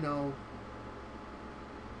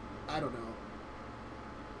 I don't know.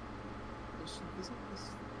 Isn't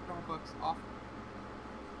this Starbucks often?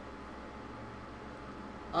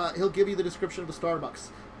 He'll give you the description of the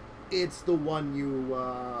Starbucks. It's the one you,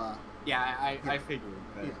 Yeah, I figured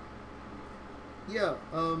that. Yeah,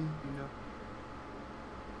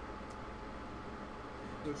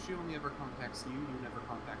 So she only ever contacts you, you never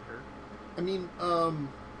contact her? I mean,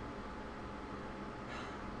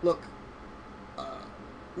 look,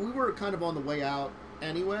 we were kind of on the way out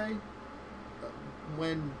anyway,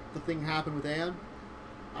 when the thing happened with Anne.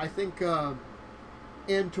 I think, Anne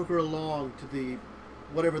took her along to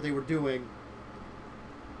whatever they were doing,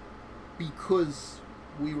 because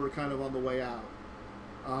we were kind of on the way out.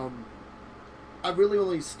 I really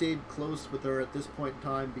only stayed close with her at this point in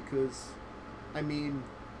time because, I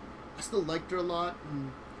still liked her a lot,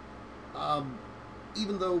 and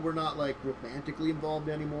even though we're not like romantically involved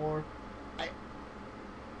anymore,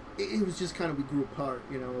 it was just kind of, we grew apart,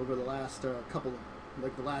 over the last couple of,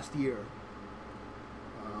 like the last year.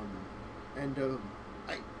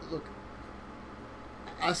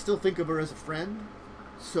 I still think of her as a friend,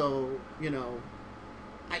 so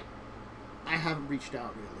I haven't reached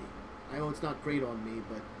out really. I know it's not great on me,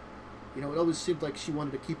 but it always seemed like she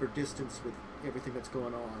wanted to keep her distance with everything that's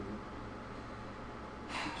going on.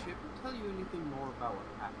 Did she ever tell you anything more about what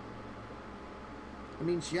happened?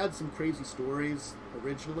 She had some crazy stories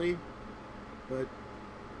originally, but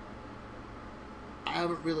I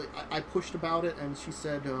haven't really... I pushed about it, and she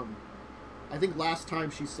said, I think last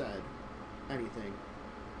time she said anything,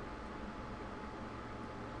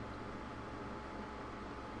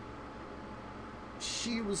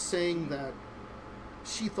 she was saying that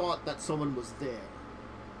she thought that someone was there.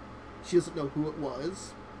 She doesn't know who it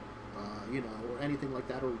was, or anything like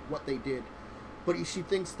that, or what they did. But she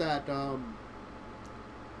thinks that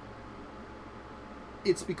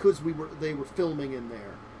it's because they were filming in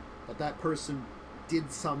there, that person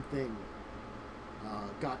did something,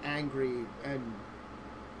 got angry, and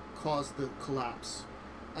caused the collapse.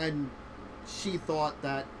 And she thought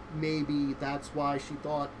that maybe that's why she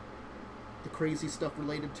thought the crazy stuff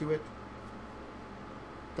related to it.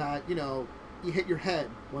 That, you hit your head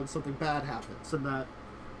when something bad happens, and that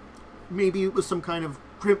maybe it was some kind of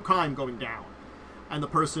crime going down, and the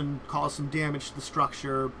person caused some damage to the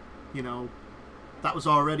structure, that was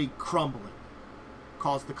already crumbling,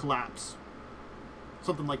 caused the collapse.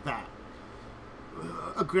 Something like that.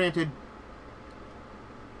 Granted,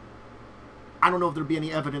 I don't know if there'd be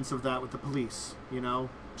any evidence of that with the police,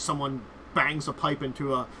 Someone bangs a pipe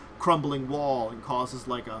into a crumbling wall and causes,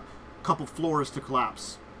 like, a couple floors to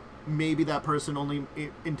collapse. Maybe that person only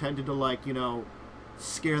intended to,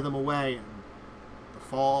 scare them away, and the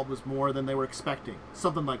fall was more than they were expecting.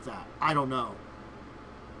 Something like that. I don't know.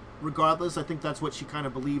 Regardless, I think that's what she kind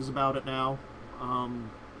of believes about it now. I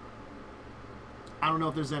don't know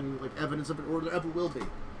if there's any evidence of it, or there ever will be.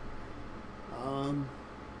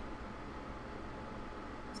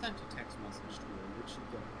 Sent a text message to her. Would she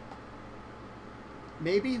get it?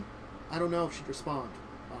 Maybe. I don't know if she'd respond,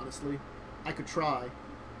 honestly. I could try.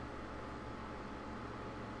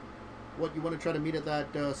 What, you want to try to meet at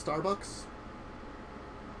that Starbucks?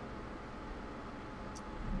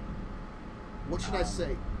 What should I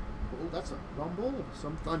say? Oh, that's a rumble?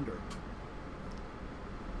 Some thunder.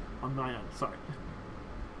 On my end, sorry.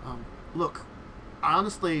 Look,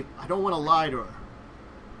 honestly, I don't want to lie to her.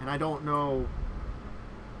 And I don't know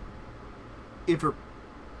if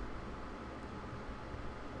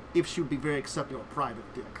she would be very accepting of a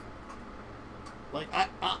private dick. Like,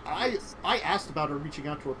 I asked about her reaching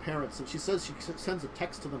out to her parents, and she says she sends a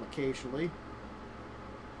text to them occasionally.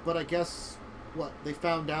 But I guess, they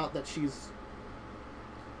found out that she's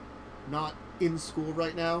not in school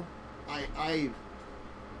right now? I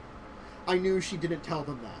knew she didn't tell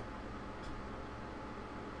them that.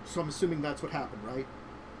 So I'm assuming that's what happened, right?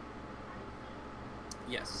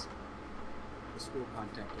 Yes. The school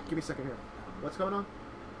contacted me. Give me a second here. What's going on?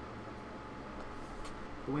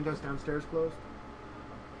 The windows downstairs closed?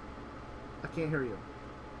 I can't hear you.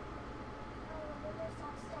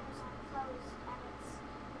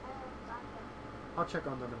 I'll check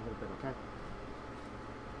on them in a little bit, okay?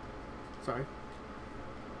 Sorry.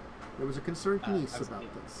 There was a concerned niece about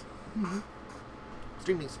this.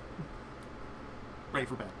 Stream niece. Ready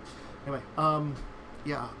for bed. Anyway,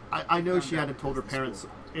 yeah, I know she hadn't told her parents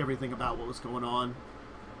everything about what was going on.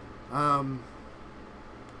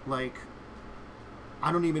 Like,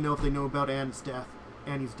 I don't even know if they know about Annie's death.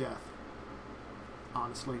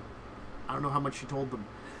 Honestly. I don't know how much she told them.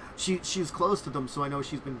 She's close to them, so I know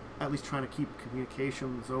she's been at least trying to keep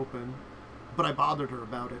communications open. But I bothered her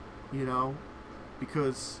about it,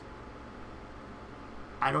 because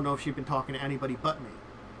I don't know if she'd been talking to anybody but me.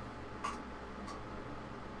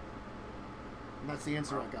 And that's the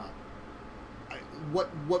answer I got. What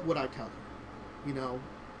would I tell her?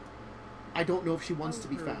 I don't know if she wants to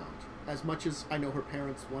be found. As much as I know her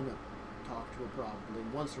parents want to talk to her probably,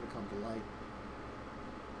 and wants her to come to light.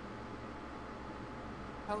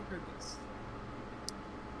 Tell her this.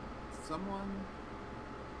 Someone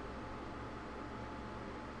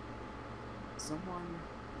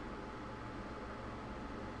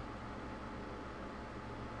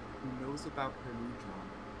who knows about her new job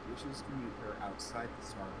wishes to meet her outside the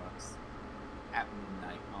Starbucks at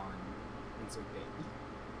midnight on Wednesday.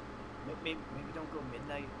 Maybe don't go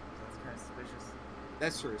midnight. That's kind of suspicious.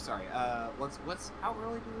 That's true. Sorry. What's how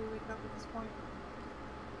early do we wake up at this point?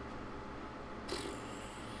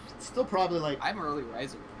 Still probably like... I'm early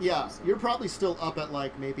riser. Yeah, so. You're probably still up at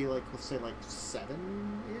maybe let's say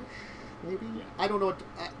 7-ish, maybe? Yeah. I don't know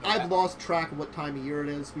I've lost track of what time of year it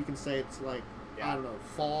is. We can say it's I don't know,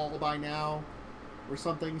 fall by now or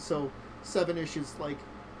something. So 7-ish is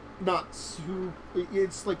not too...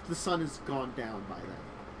 It's the sun has gone down by then.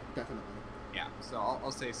 Definitely. Yeah, so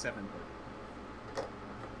I'll say 7:30.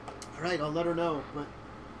 Alright, I'll let her know. But,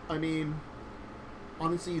 I mean,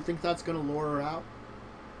 honestly, you think that's going to lure her out?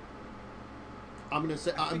 I'm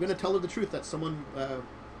gonna tell her the truth that someone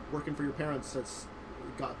working for your parents has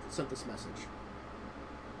sent this message.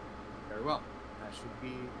 Very well. That should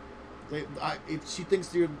be. If she thinks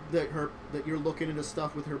that you're looking into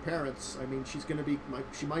stuff with her parents, I mean, she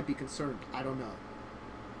might be concerned. I don't know.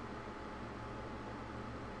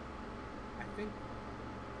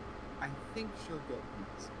 I think she'll get the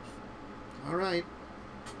message. All right.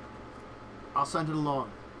 I'll send it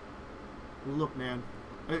along. Look, man,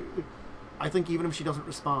 I think even if she doesn't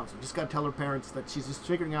respond, you just gotta tell her parents that she's just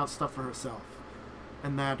figuring out stuff for herself.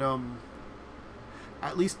 And that,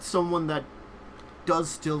 at least someone that does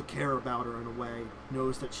still care about her in a way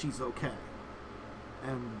knows that she's okay.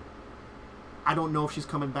 And I don't know if she's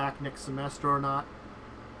coming back next semester or not.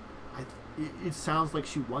 It sounds like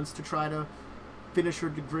she wants to try to finish her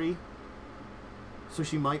degree, so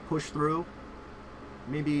she might push through.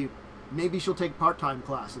 Maybe she'll take part-time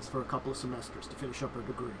classes for a couple of semesters to finish up her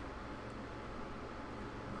degree.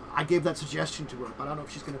 I gave that suggestion to her, but I don't know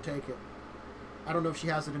if she's going to take it. I don't know if she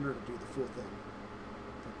has it in her to do the full thing.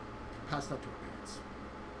 Pass that to her parents.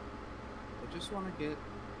 I just want to get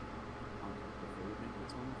before we think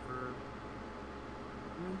it's only for.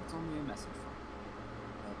 I mean, it's only a message from.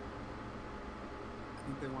 I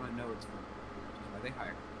think they want to know it's from. Which is why they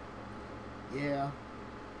hire. Yeah.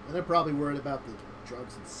 And they're probably worried about the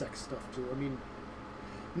drugs and sex stuff too. I mean,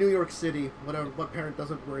 New York City, what parent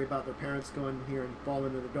doesn't worry about their parents going here and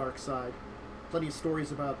falling into the dark side? Plenty of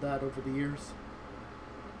stories about that over the years.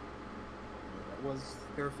 That was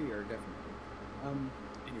their fear, definitely.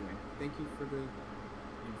 Anyway, thank you for the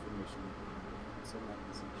information. Send that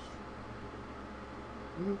message.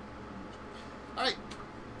 Mm-hmm. Alright.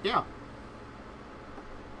 Yeah.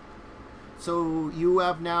 So you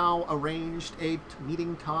have now arranged a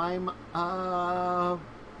meeting time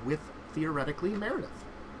with, theoretically, Meredith.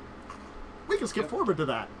 We can skip forward to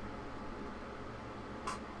that.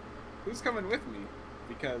 Who's coming with me?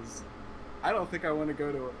 Because I don't think I want to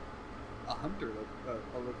go to a hunter,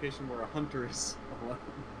 a location where a hunter is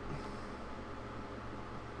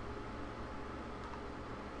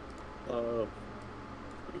alone.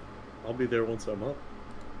 I'll be there once I'm up.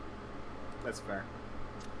 That's fair.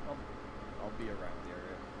 I'll be around the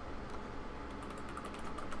area.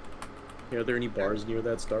 Yeah, are there any bars near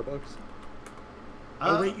that Starbucks?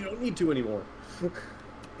 Oh wait, you don't need to anymore.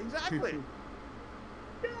 Exactly.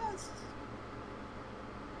 Yes.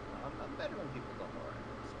 I'm better when people don't know where I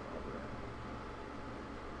am, so I'll be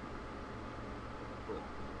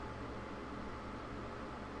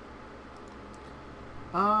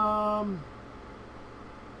around.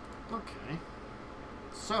 Cool. Okay.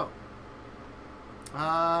 So,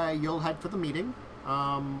 you'll head for the meeting.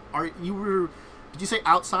 Did you say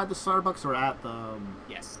outside the Starbucks or at the?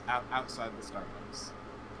 Yes, outside the Starbucks.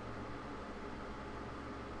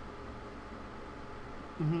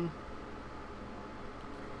 Mm-hmm.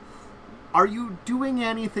 Are you doing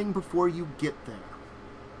anything before you get there?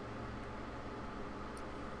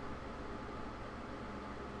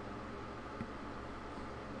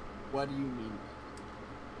 What do you mean?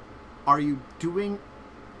 Are you doing?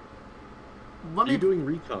 Are you doing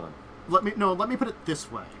recon? Let me put it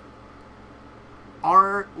this way.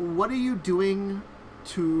 What are you doing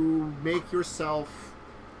to make yourself?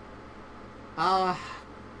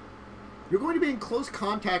 You're going to be in close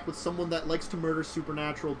contact with someone that likes to murder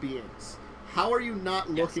supernatural beings. How are you not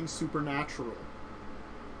looking supernatural?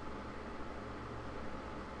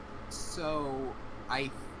 So, I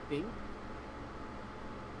think.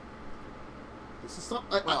 This is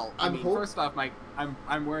something. Well, first off,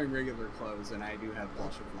 I'm wearing regular clothes and I do have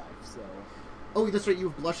Blush of Life, so. Oh, that's right. You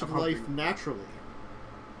have Blush of Life naturally.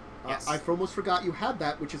 Yes. I almost forgot you had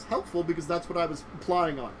that, which is helpful because that's what I was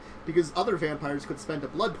applying on. Because other vampires could spend a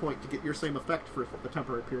blood point to get your same effect for a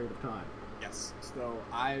temporary period of time. Yes. So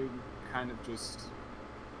I'm kind of just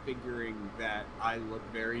figuring that I look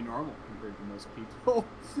very normal compared to most people.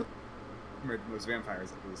 Compared to most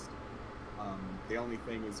vampires, at least. The only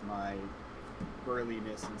thing is my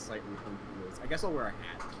burliness and slightly hunky nose. I guess I'll wear a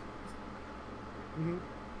hat. Mm-hmm.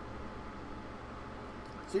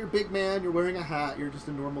 So you're a big man, you're wearing a hat, you're just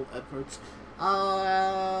a normal effort.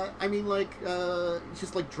 I mean, like,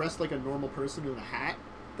 just, like, dressed like a normal person in a hat,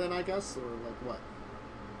 then, I guess? Or, like, what?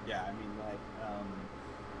 Yeah, I mean, like,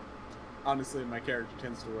 honestly, my character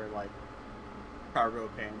tends to wear, like, cargo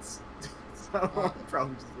pants. So I'm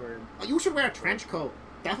probably just wearing... You should wear a trench coat.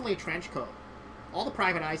 Definitely a trench coat. All the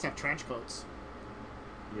private eyes have trench coats.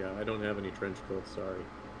 Yeah, I don't have any trench coats, sorry.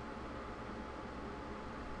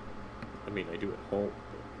 I mean, I do at home,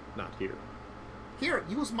 but not here. Here,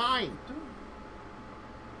 use mine.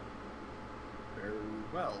 Very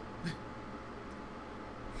well.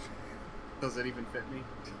 Does it even fit me?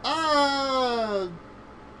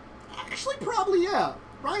 Actually, probably, yeah.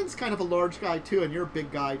 Ryan's kind of a large guy, too, and you're a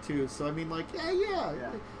big guy, too. So, I mean, like,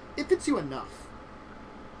 yeah. It fits you enough.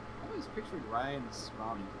 I always pictured Ryan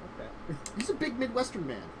scrawny. Okay. He's a big Midwestern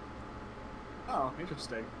man. Oh,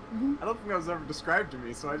 interesting. Mm-hmm. I don't think that was ever described to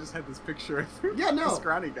me, so I just had this picture of no. a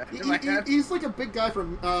scrawny guy in my head. He's like a big guy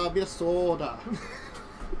from Minnesota.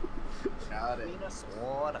 Got it.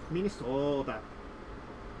 Minnesota. Minnesota.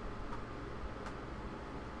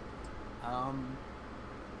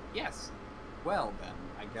 Yes. Well, then,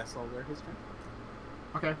 I guess I'll wear his trench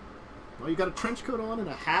coat. Okay. Well, you got a trench coat on and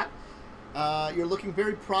a hat. You're looking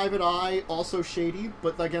very private eye, also shady,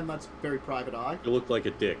 but again, that's very private eye. You look like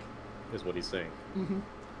a dick, is what he's saying. Mm-hmm.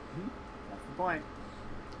 That's the point.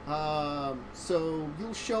 So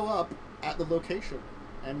you'll show up at the location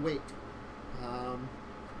and wait.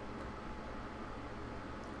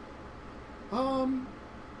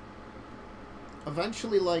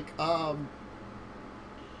 Eventually, like,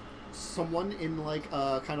 someone in, like,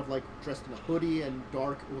 kind of, like, dressed in a hoodie and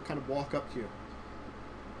dark will kind of walk up to you.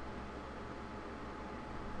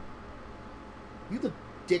 You the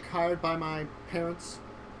dick hired by my parents?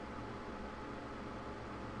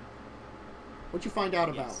 What'd you find out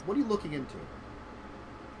about? Yes. What are you looking into?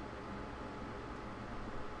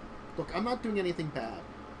 Look, I'm not doing anything bad.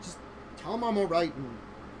 Just tell them I'm alright and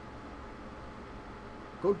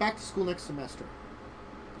go back to school next semester.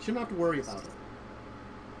 You shouldn't have to worry about it.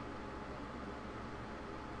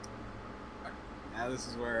 Now this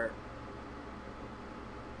is where...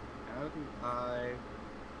 How do I...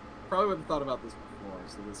 Probably wouldn't have thought about this before,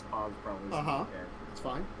 so this pause probably isn't okay. It's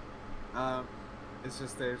fine. It's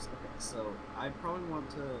just there's... Okay, so I probably want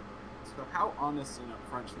to... So how honest and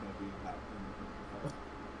upfront should I be about it?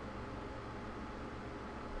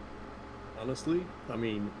 Honestly, I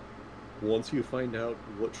mean, once you find out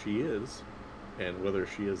what she is, and whether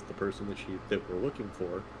she is the person that we're looking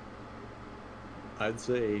for, I'd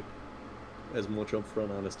say as much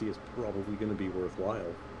upfront honesty is probably going to be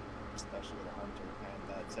worthwhile. Especially the hunter. And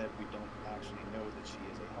that said, we don't actually know that she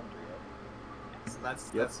is a hunter yet. So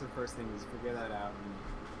that's the first thing, is figure that out.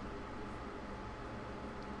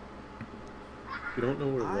 We don't know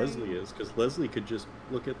where Leslie is, because Leslie could just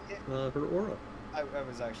look at her aura. I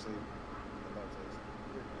was actually about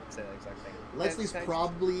to say that exact thing. Leslie's Can I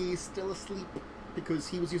probably still asleep because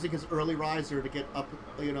he was using his early riser to get up,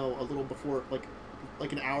 you know, a little before, like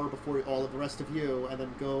an hour before all of the rest of you, and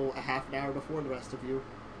then go a half an hour before the rest of you.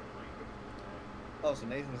 Oh, so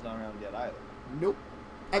Nathan's not around yet either. Nope.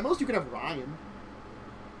 At most, you could have Ryan.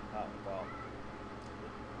 Oh, well.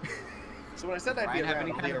 So when I said I'd Ryan be have around,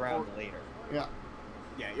 any I'll kind be of around report? later. Yeah.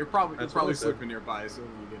 Yeah, you're probably That's what I said. sleeping nearby as soon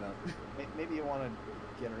as you get up. Maybe you want to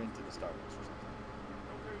get her into the Starbucks or something.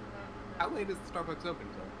 How late is the Starbucks open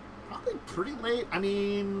till? Probably pretty late. I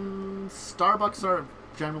mean, Starbucks are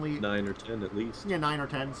generally 9 or 10 at least. Yeah, 9 or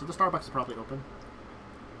 10. So the Starbucks is probably open.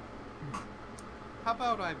 How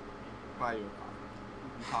about I buy you a coffee?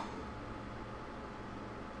 You can talk.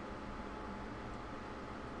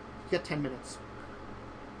 You get 10 minutes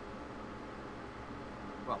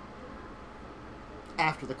Well,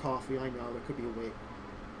 after the coffee. I know there could be a wait.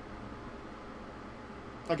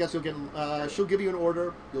 I guess you'll get. She'll give you an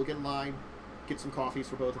order. You'll get in line. Get some coffees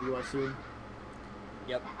for both of you, I assume.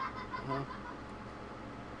 Yep. Uh-huh.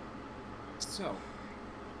 so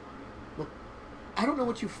Look, I don't know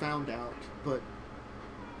what you found out, but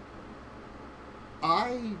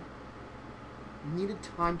I needed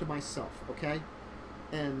time to myself, okay?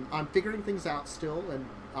 And I'm figuring things out still, and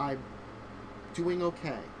I'm doing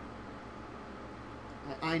okay.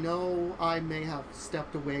 I know I may have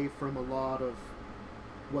stepped away from a lot of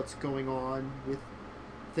what's going on with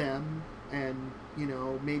them, and, you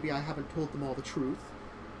know, maybe I haven't told them all the truth.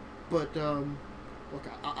 But, look,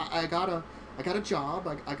 I got a job.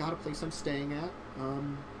 I got a place I'm staying at.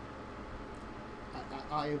 I'm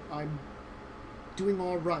doing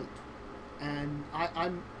all right, and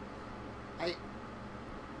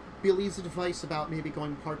Billy's advice about maybe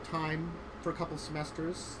going part-time for a couple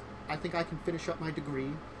semesters, I think I can finish up my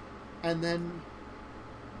degree, and then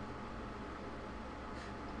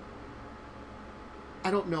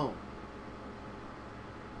I don't know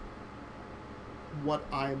what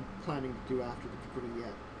I'm planning to do after the degree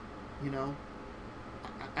yet. You know,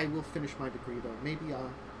 I will finish my degree though. Maybe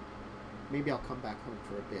I'll come back home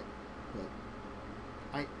for a bit,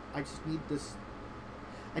 but I just need this.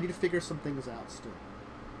 I need to figure some things out still.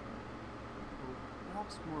 well,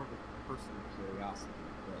 perhaps more of a personal curiosity,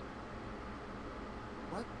 but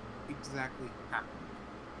what exactly happened?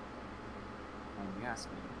 I'm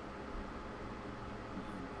asking.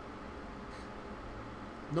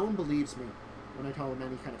 No one believes me when I tell them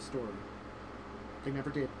any kind of story. They never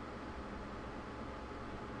did.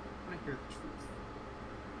 I hear the truth.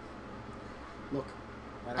 Look,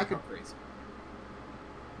 No matter I how could- crazy.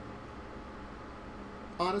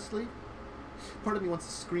 honestly, part of me wants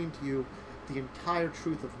to scream to you the entire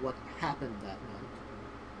truth of what happened that night.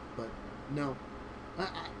 But no.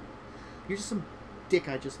 You're just some dick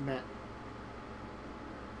I just met.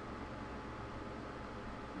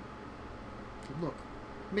 look,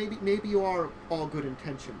 maybe you are all good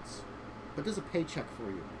intentions, but there's a paycheck for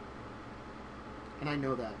you. And I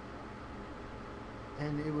know that.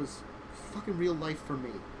 And it was fucking real life for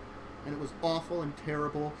me. And it was awful and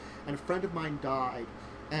terrible, and a friend of mine died,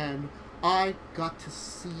 and I got to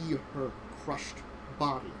see her crushed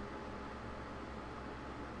body.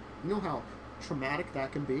 You know how traumatic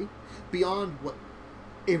that can be? Beyond what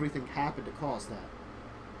everything happened to cause that.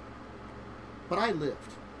 But I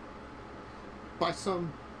lived. By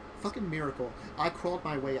some fucking miracle, I crawled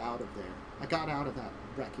my way out of there. I got out of that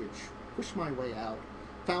wreckage, pushed my way out,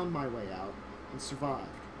 found my way out, and survived.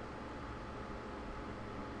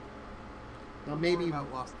 Now maybe I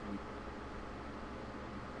wasn't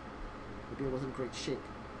in great shape,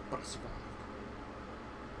 but I survived.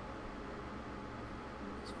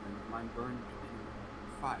 This friend of mine burned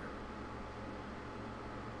in fire.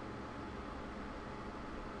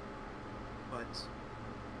 But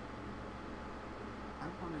I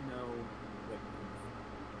want to know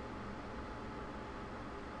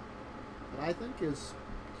what I think is,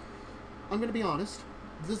 I'm going to be honest.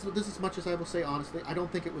 This is as much as I will say honestly. I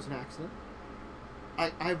don't think it was an accident.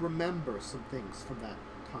 I remember some things from that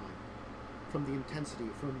time, from the intensity,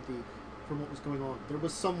 from what was going on. There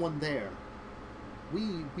was someone there.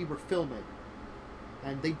 We were filming,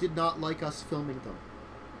 and they did not like us filming them.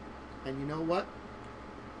 And you know what?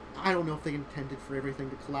 I don't know if they intended for everything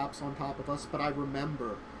to collapse on top of us, but I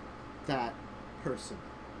remember that person.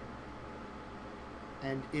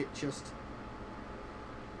 And it just...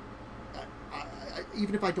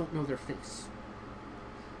 even if I don't know their face,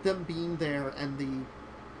 them being there and the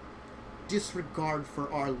disregard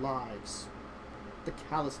for our lives, the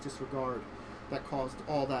callous disregard that caused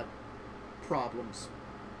all that problems,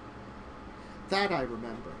 that I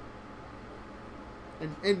remember.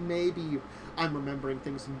 And maybe I'm remembering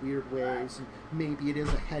things in weird ways, and maybe it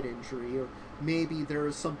is a head injury, or maybe there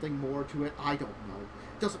is something more to it. I don't know.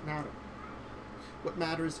 It doesn't matter. What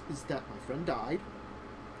matters is that my friend died,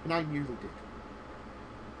 and I nearly did.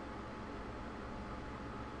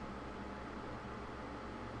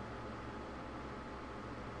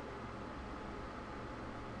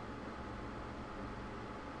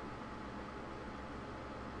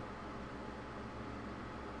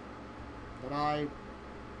 But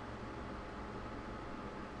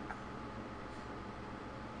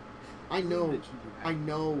I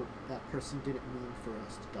know that person didn't mean for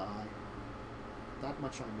us to die. That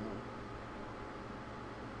much I know.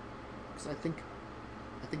 Because I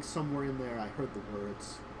think somewhere in there I heard the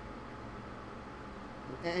words.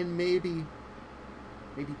 And maybe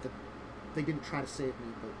they didn't try to save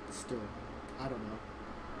me, but still, I don't know.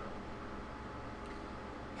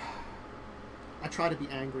 I try to be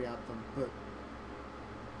angry at them, but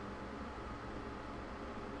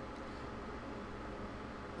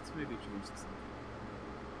let's maybe change this.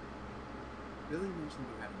 Billy mentioned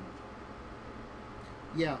you had a new job.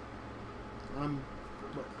 Yeah.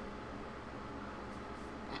 Look,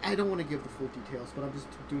 I don't want to give the full details, but I'm just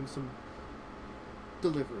doing some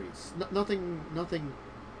deliveries. Nothing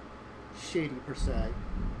shady per se.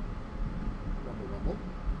 Rumble.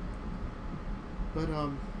 But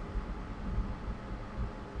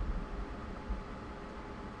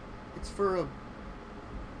it's for a...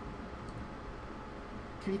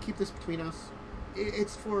 Can you keep this between us?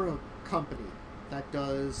 It's for a company that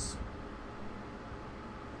does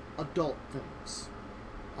adult things.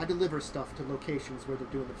 I deliver stuff to locations where they're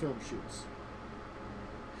doing the film shoots.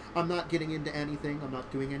 I'm not getting into anything. I'm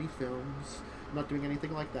not doing any films. I'm not doing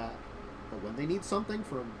anything like that. But when they need something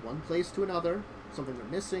from one place to another, something they're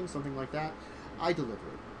missing, something like that, I deliver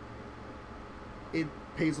it. It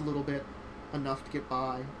pays a little bit, enough to get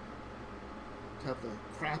by, to have the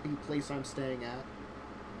crappy place I'm staying at.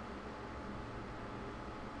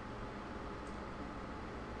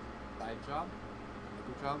 Side job?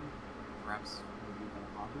 Another job? Perhaps maybe even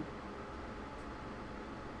a hobby?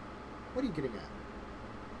 What are you getting at?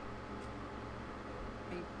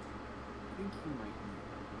 I think you might need.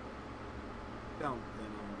 Don't,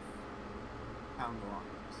 then I'll pound the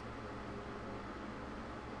lockers.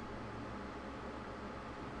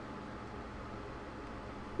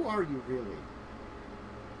 Who are you, really?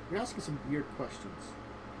 You're asking some weird questions.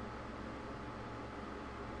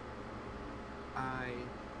 I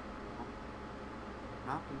will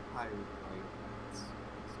not been hired by let's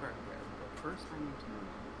start there, but first I need to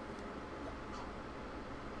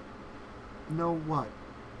know. Know what?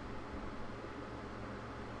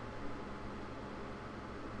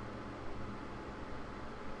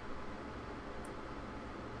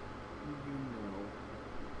 Do you know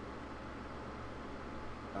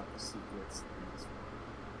about the secrets in this world?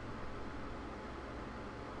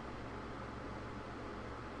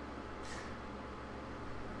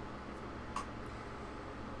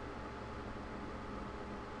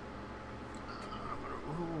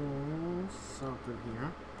 something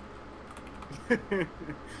here.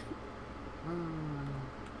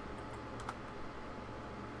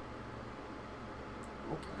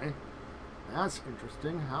 Okay. That's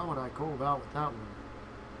interesting. How would I go about with that one?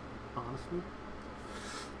 Honestly,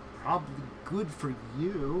 probably good for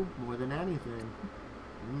you more than anything.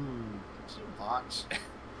 Did you watch?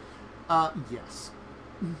 Yes.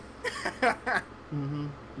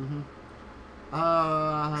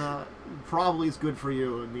 Probably is good for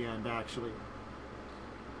you in the end, actually.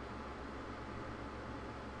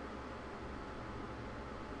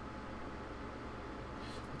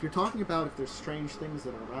 If you're talking about if there's strange things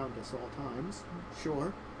that are around us all times,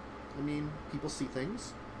 sure. I mean, people see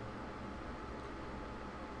things.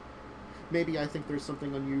 Maybe I think there's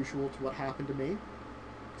something unusual to what happened to me.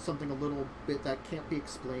 Something a little bit that can't be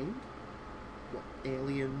explained. What,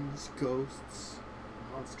 aliens, ghosts,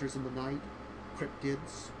 monsters in the night,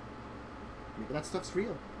 cryptids. Maybe that stuff's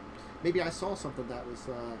real. Maybe I saw something that was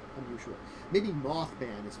unusual. Maybe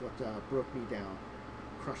Mothman is what broke me down.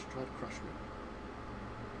 Tried to crush me.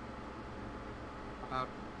 About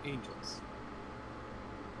angels.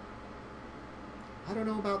 I don't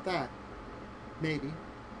know about that. Maybe.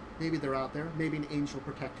 Maybe they're out there. Maybe an angel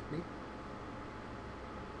protected me.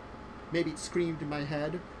 Maybe it screamed in my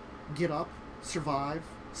head, get up, survive,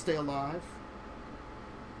 stay alive.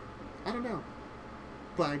 I don't know.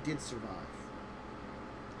 But I did survive.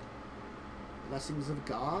 Blessings of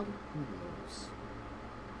God? Who knows?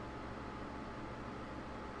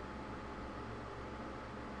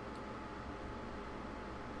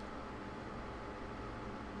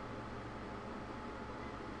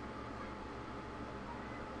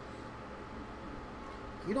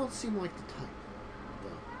 You don't seem like the type, though,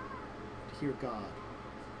 to hear God.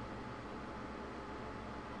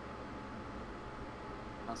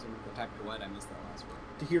 Also, the type of what? I missed that last word.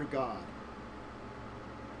 To hear God.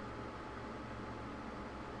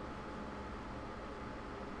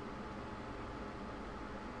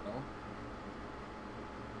 No?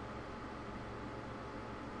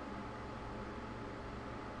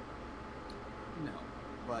 No,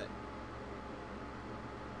 but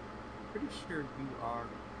pretty sure you are.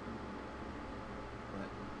 But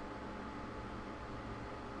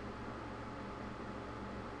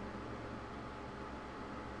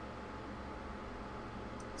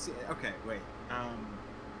see, okay, wait.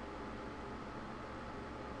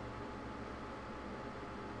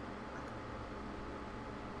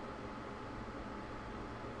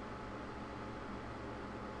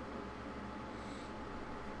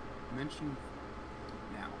 Mention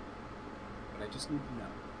now, but I just need to know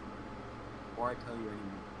before I tell you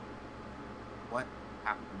anymore. What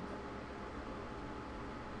happened then?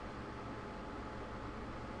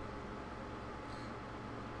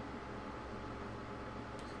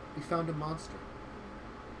 We found a monster,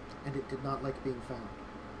 and it did not like being found.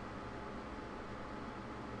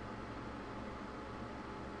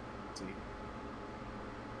 See?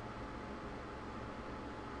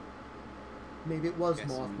 Maybe it was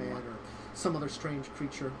Guessing Mothman what? or some other strange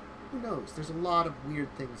creature. Who knows? There's a lot of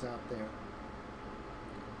weird things out there.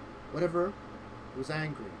 Whatever, it was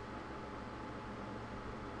angry.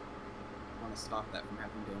 Want to stop that from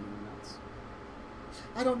happening to anyone else?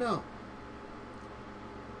 I don't know.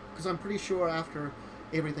 Because I'm pretty sure after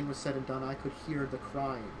everything was said and done, I could hear the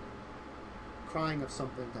crying. Crying of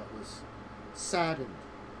something that was saddened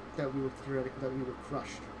that we were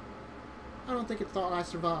crushed. I don't think it thought I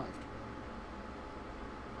survived.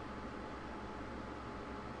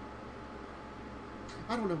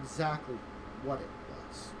 I don't know exactly what it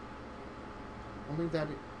was. Only that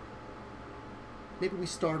it... Maybe we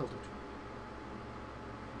startled it.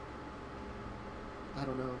 I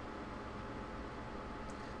don't know.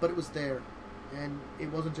 But it was there. And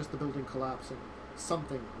it wasn't just the building collapsing.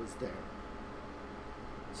 Something was there.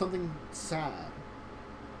 Something sad.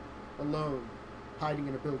 Alone. Hiding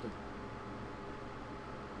in a building.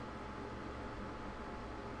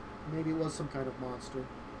 Maybe it was some kind of monster.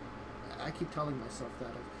 I keep telling myself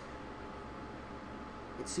that.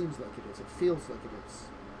 It seems like it is. It feels like it is.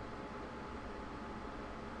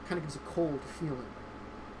 Kind of gives a cold feeling.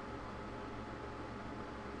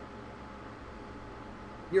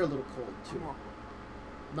 You're a little cold, too.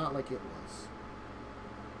 Not like it was.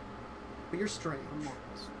 But you're strange. One more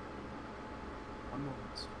question. One more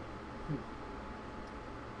question.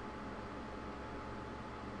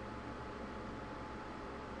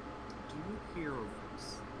 Do you hear a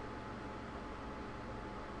voice?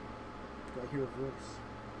 Do I hear a voice?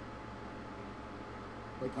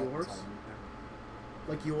 Like Like yours? inside of me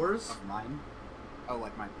there? Like yours? Of mine? Oh,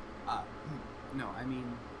 like mine. No, I mean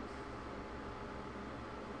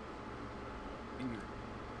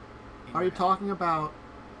in Are you talking about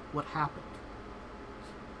what happened?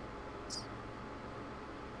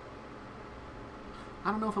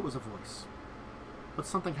 I don't know if it was a voice, but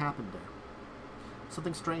something happened there.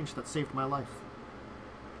 Something strange that saved my life.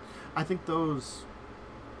 I think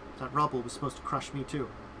that rubble was supposed to crush me too.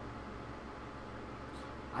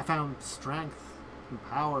 I found strength and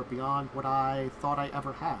power beyond what I thought I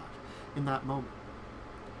ever had in that moment.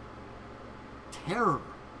 Terror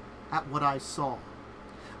at what I saw.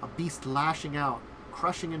 A beast lashing out,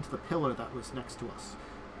 crushing into the pillar that was next to us,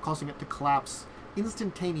 causing it to collapse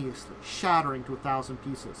instantaneously, shattering to 1,000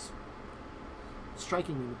 pieces.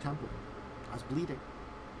 Striking me in the temple. I was bleeding.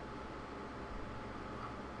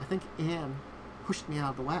 I think Anne pushed me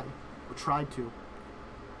out of the way, or tried to,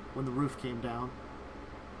 when the roof came down.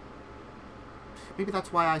 Maybe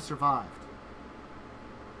that's why I survived.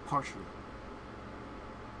 Partially.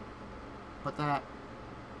 But that...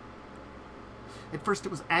 At first it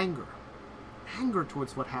was anger. Anger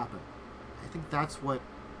towards what happened. I think that's what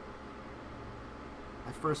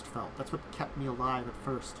I first felt. That's what kept me alive at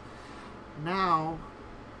first. Now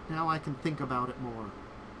I can think about it more.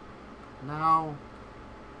 Now,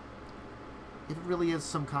 it really is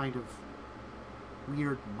some kind of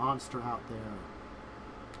weird monster out there.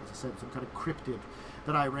 As I said, some kind of cryptid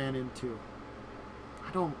that I ran into.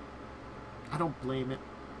 I don't blame it.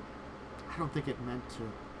 I don't think it meant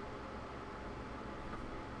to.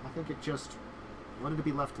 I think it just wanted to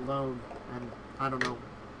be left alone, and I don't know.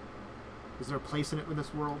 Is there a place in it in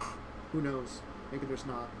this world? Who knows? Maybe there's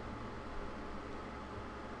not.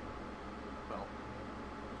 Well.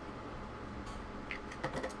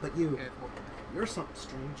 But you're something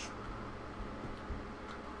strange.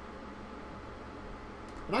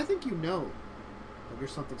 And I think you know that you're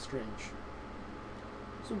something strange.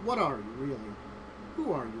 So what are you really?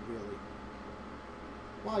 Who are you really?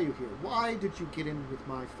 Why are you here? Why did you get in with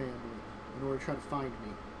my family in order to try to find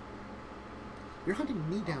me? You're hunting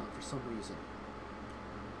me down for some reason.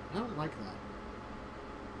 I don't like that.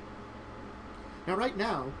 Now, right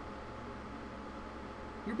now,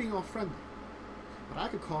 you're being all friendly. But I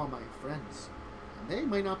could call my friends, and they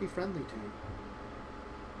might not be friendly to you.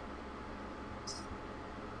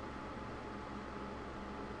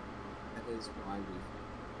 That is why we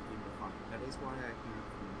came to find. That is why I came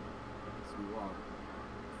from you, because you are a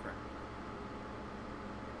friend.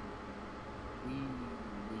 We need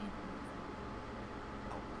you.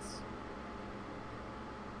 Help us.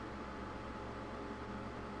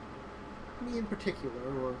 Me in particular,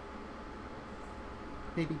 or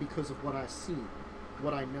maybe because of what I see,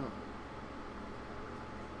 what I know.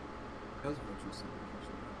 Because of what you see,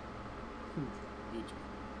 Egypt.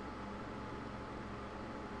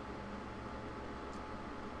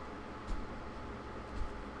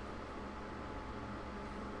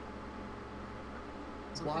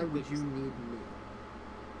 Why would you need me?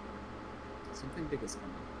 Something big is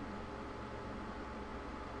coming.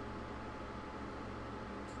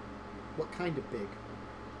 What kind of big?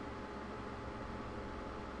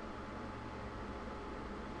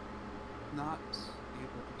 Not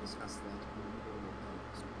able to discuss that in the middle of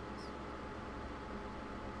the stories.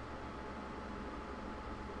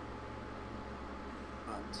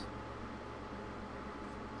 But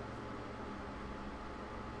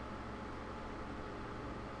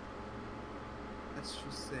let's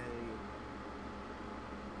just say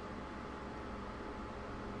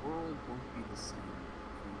the world won't be the same if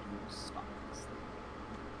we do stop this thing.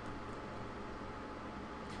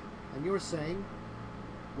 And you're saying,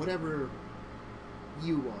 whatever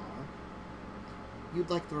you are, you'd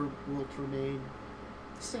like the world to remain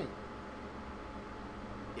the same.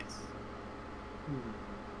 Yes.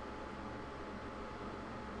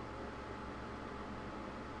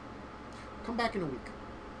 Come back in a week.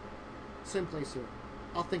 Same place here.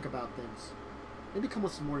 I'll think about things. Maybe come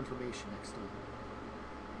with some more information next time.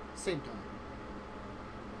 Same time.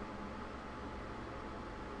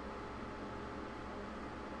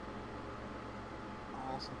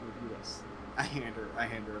 I'll also go do this. I hand her a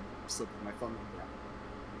slip of my thumb down.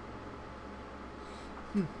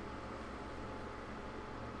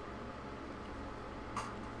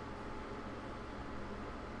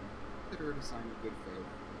 Consider it a sign of good faith.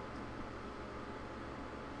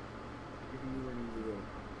 Giving you any real.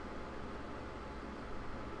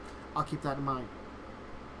 I'll keep that in mind.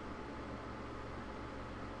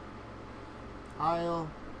 I'll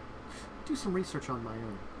do some research on my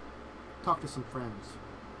own. Talk to some friends.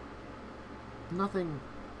 Nothing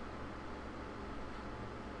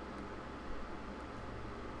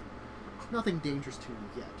dangerous to me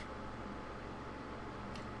yet.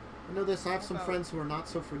 I know this, I have some friends who are not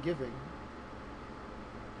so forgiving.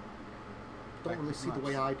 don't really see the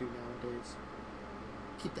way much. I do nowadays.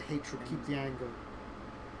 Keep the hatred, keep the anger.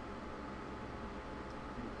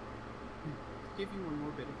 Give you one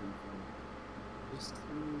more bit of info. Just to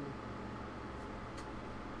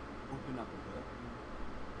open up a bit.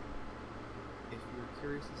 If you're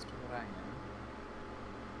curious as to what I am,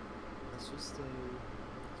 let's just say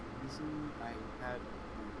the reason I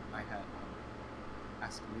had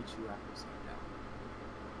asked to meet you after sundown.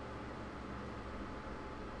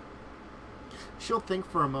 She'll think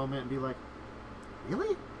for a moment and be like,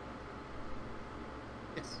 really?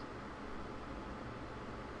 Yes.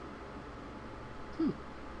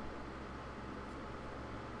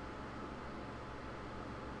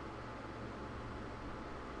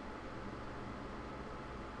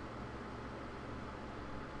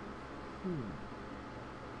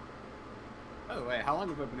 By the way, how long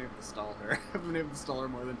have I been able to stall her? I've been able to stall her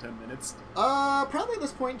more than 10 minutes. Probably at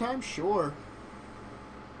this point in time, sure.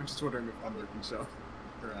 I'm just wondering if Thunder can show.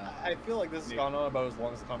 Or, I feel like this has gone on about as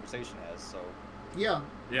long as the conversation has, so... Yeah.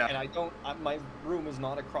 yeah. And my room is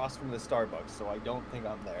not across from the Starbucks, so I don't think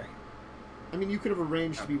I'm there. I mean, you could have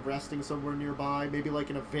arranged to be resting somewhere nearby, maybe like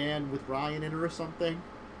in a van with Ryan in it or something.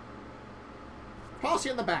 Toss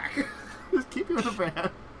you in the back. Just keep you in the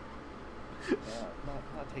van. Yeah,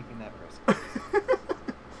 not taking that risk.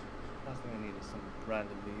 Last thing I need is some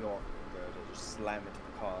random New York girl to just slam into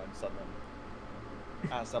the car and suddenly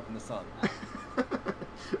ass up in the sun.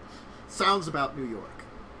 Sounds about New York.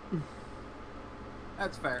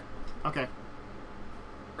 That's fair. Okay.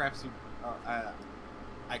 Perhaps you,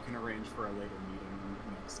 I can arrange for a later meeting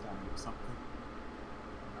next time or something.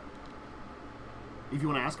 If you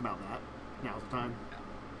want to ask about that, now's the time.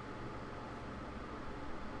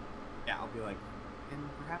 Yeah, I'll be like, and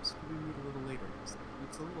perhaps we meet a little later. It's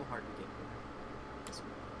a little hard to get here.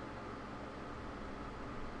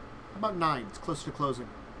 About 9. It's close to closing.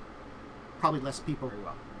 Probably less people. Very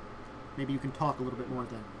well. Maybe you can talk a little bit more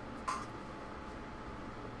then.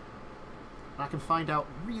 I can find out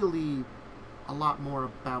really a lot more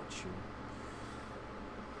about you.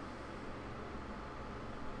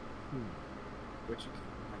 Which you can.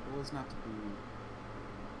 My goal is not to be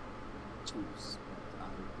choose, but I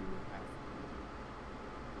do have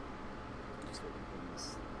certain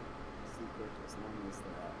things secret as long as they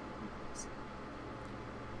are secret.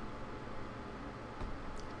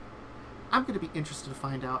 I'm going to be interested to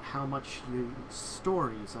find out how much the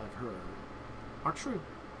stories I've heard are true.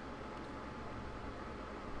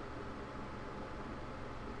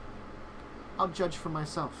 I'll judge for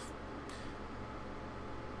myself.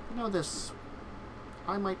 You know this,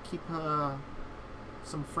 I might keep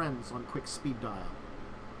some friends on quick speed dial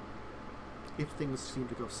if things seem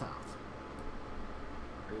to go south.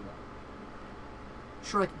 Very well.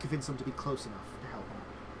 Sure, I can convince them to be close enough to help out.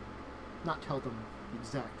 Not tell them the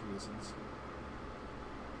exact reasons.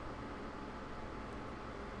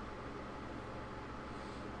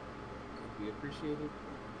 Could be appreciated.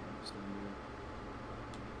 Understand your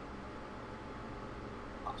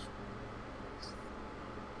posture.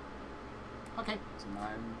 Okay. So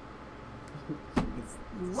I'm.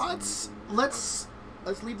 Let's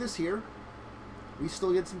leave this here. We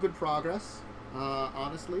still get some good progress,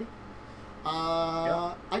 honestly.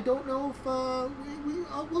 I don't know if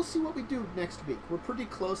we'll see what we do next week. We're pretty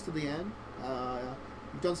close to the end.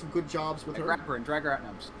 You've done some good jobs with her. Grab her and drag her out. No,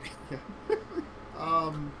 I'm just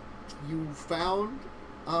kidding. You found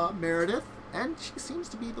Meredith, and she seems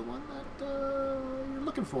to be the one that you're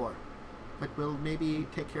looking for. But we'll maybe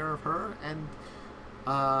take care of her and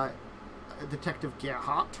Detective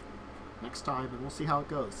Gerhardt next time, and we'll see how it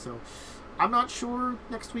goes. So I'm not sure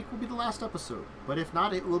next week will be the last episode, but if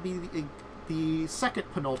not, it will be the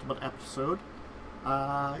second penultimate episode.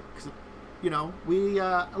 Because, you know, we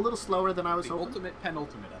a little slower than I was hoping. Ultimate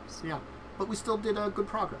penultimate episode. Yeah, but we still did good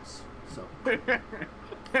progress. So,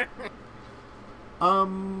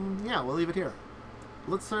 yeah, we'll leave it here.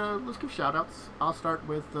 Let's give shout-outs. I'll start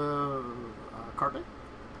with Carpe.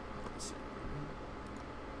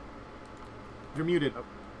 You're muted. Oh,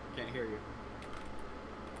 can't hear you.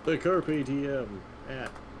 The Carpe DM at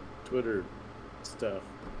Twitter stuff.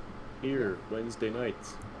 Here, Wednesday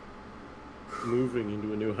nights. Moving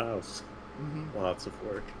into a new house. Mm-hmm. Lots of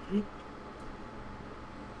work.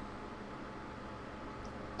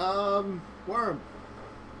 Worm.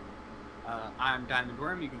 I'm Diamond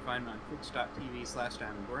Worm. You can find me on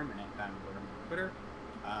twitch.tv/DiamondWorm and at Diamond Worm on Twitter.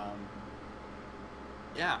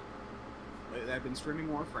 Yeah. I've been streaming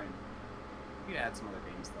Warframe. You could add some other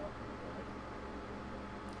games, though.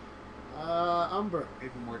 Umber.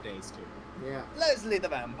 Maybe more days, too. Yeah. Leslie the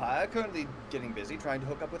Vampire, currently getting busy trying to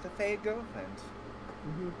hook up with a Fade girlfriend.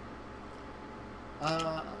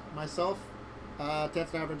 Mm-hmm. Myself,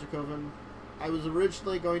 10th Tavern, Dracovin. I was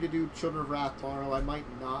originally going to do Children of Wrath tomorrow. I might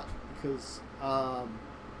not, because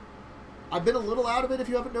I've been a little out of it, if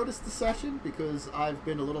you haven't noticed the session, because I've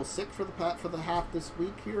been a little sick for the half this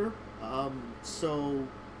week here. So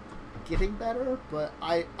getting better, but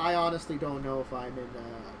I honestly don't know if I'm in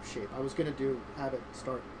shape. I was going to have it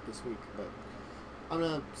start this week, but I'm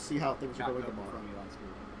going to see how things are going tomorrow. From me last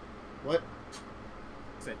week. What?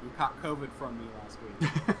 I said you caught COVID from me last week.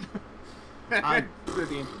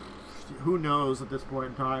 Who knows at this point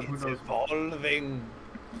in time? It's Who knows? evolving.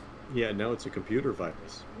 Yeah, now it's a computer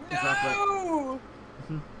virus. No!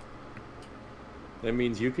 That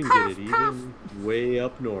means you can get it even way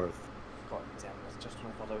up north. God damn, that's just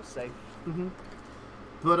when I thought I was safe.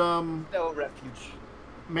 But No refuge.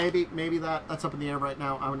 maybe that's up in the air right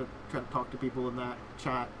now. I'm gonna try to talk to people in that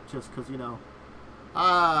chat just because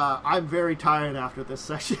I'm very tired after this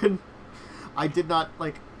session. I did not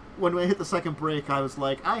when I hit the second break. I was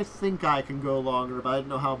like, I think I can go longer, but I didn't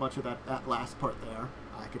know how much of that last part there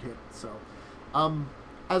I could hit. So,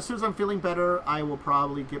 as soon as I'm feeling better, I will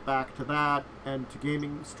probably get back to that and to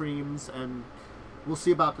gaming streams, and we'll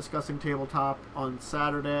see about discussing tabletop on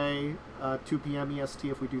Saturday, 2 p.m. EST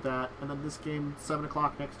if we do that, and then this game 7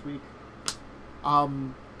 o'clock next week.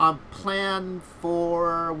 Plan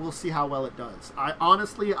for, we'll see how well it does.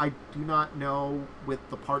 I do not know with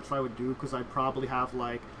the parts I would do, because I'd probably have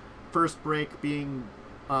first break being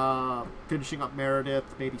finishing up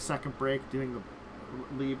Meredith, maybe second break doing the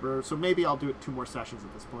Lieber, so maybe I'll do it 2 more sessions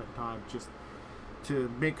at this point in time, just to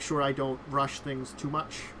make sure I don't rush things too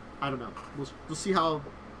much. I don't know. We'll see how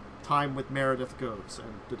time with Meredith goes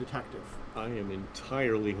and the detective. I am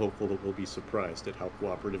entirely hopeful that we'll be surprised at how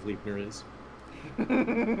cooperative Liebner is.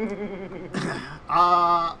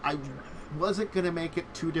 I wasn't going to make it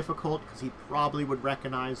too difficult, because he probably would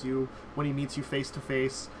recognize you when he meets you face to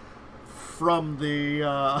face from the,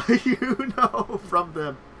 from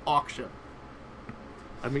the auction.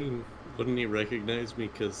 I mean, wouldn't he recognize me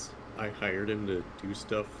because I hired him to do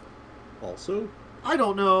stuff also? I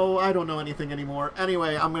don't know. I don't know anything anymore.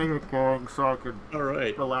 Anyway, I'm going to get going so I can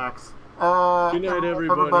relax. Good night,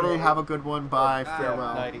 everybody. Everybody, have a good one. Bye.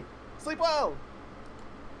 Farewell. Nighty. Sleep well!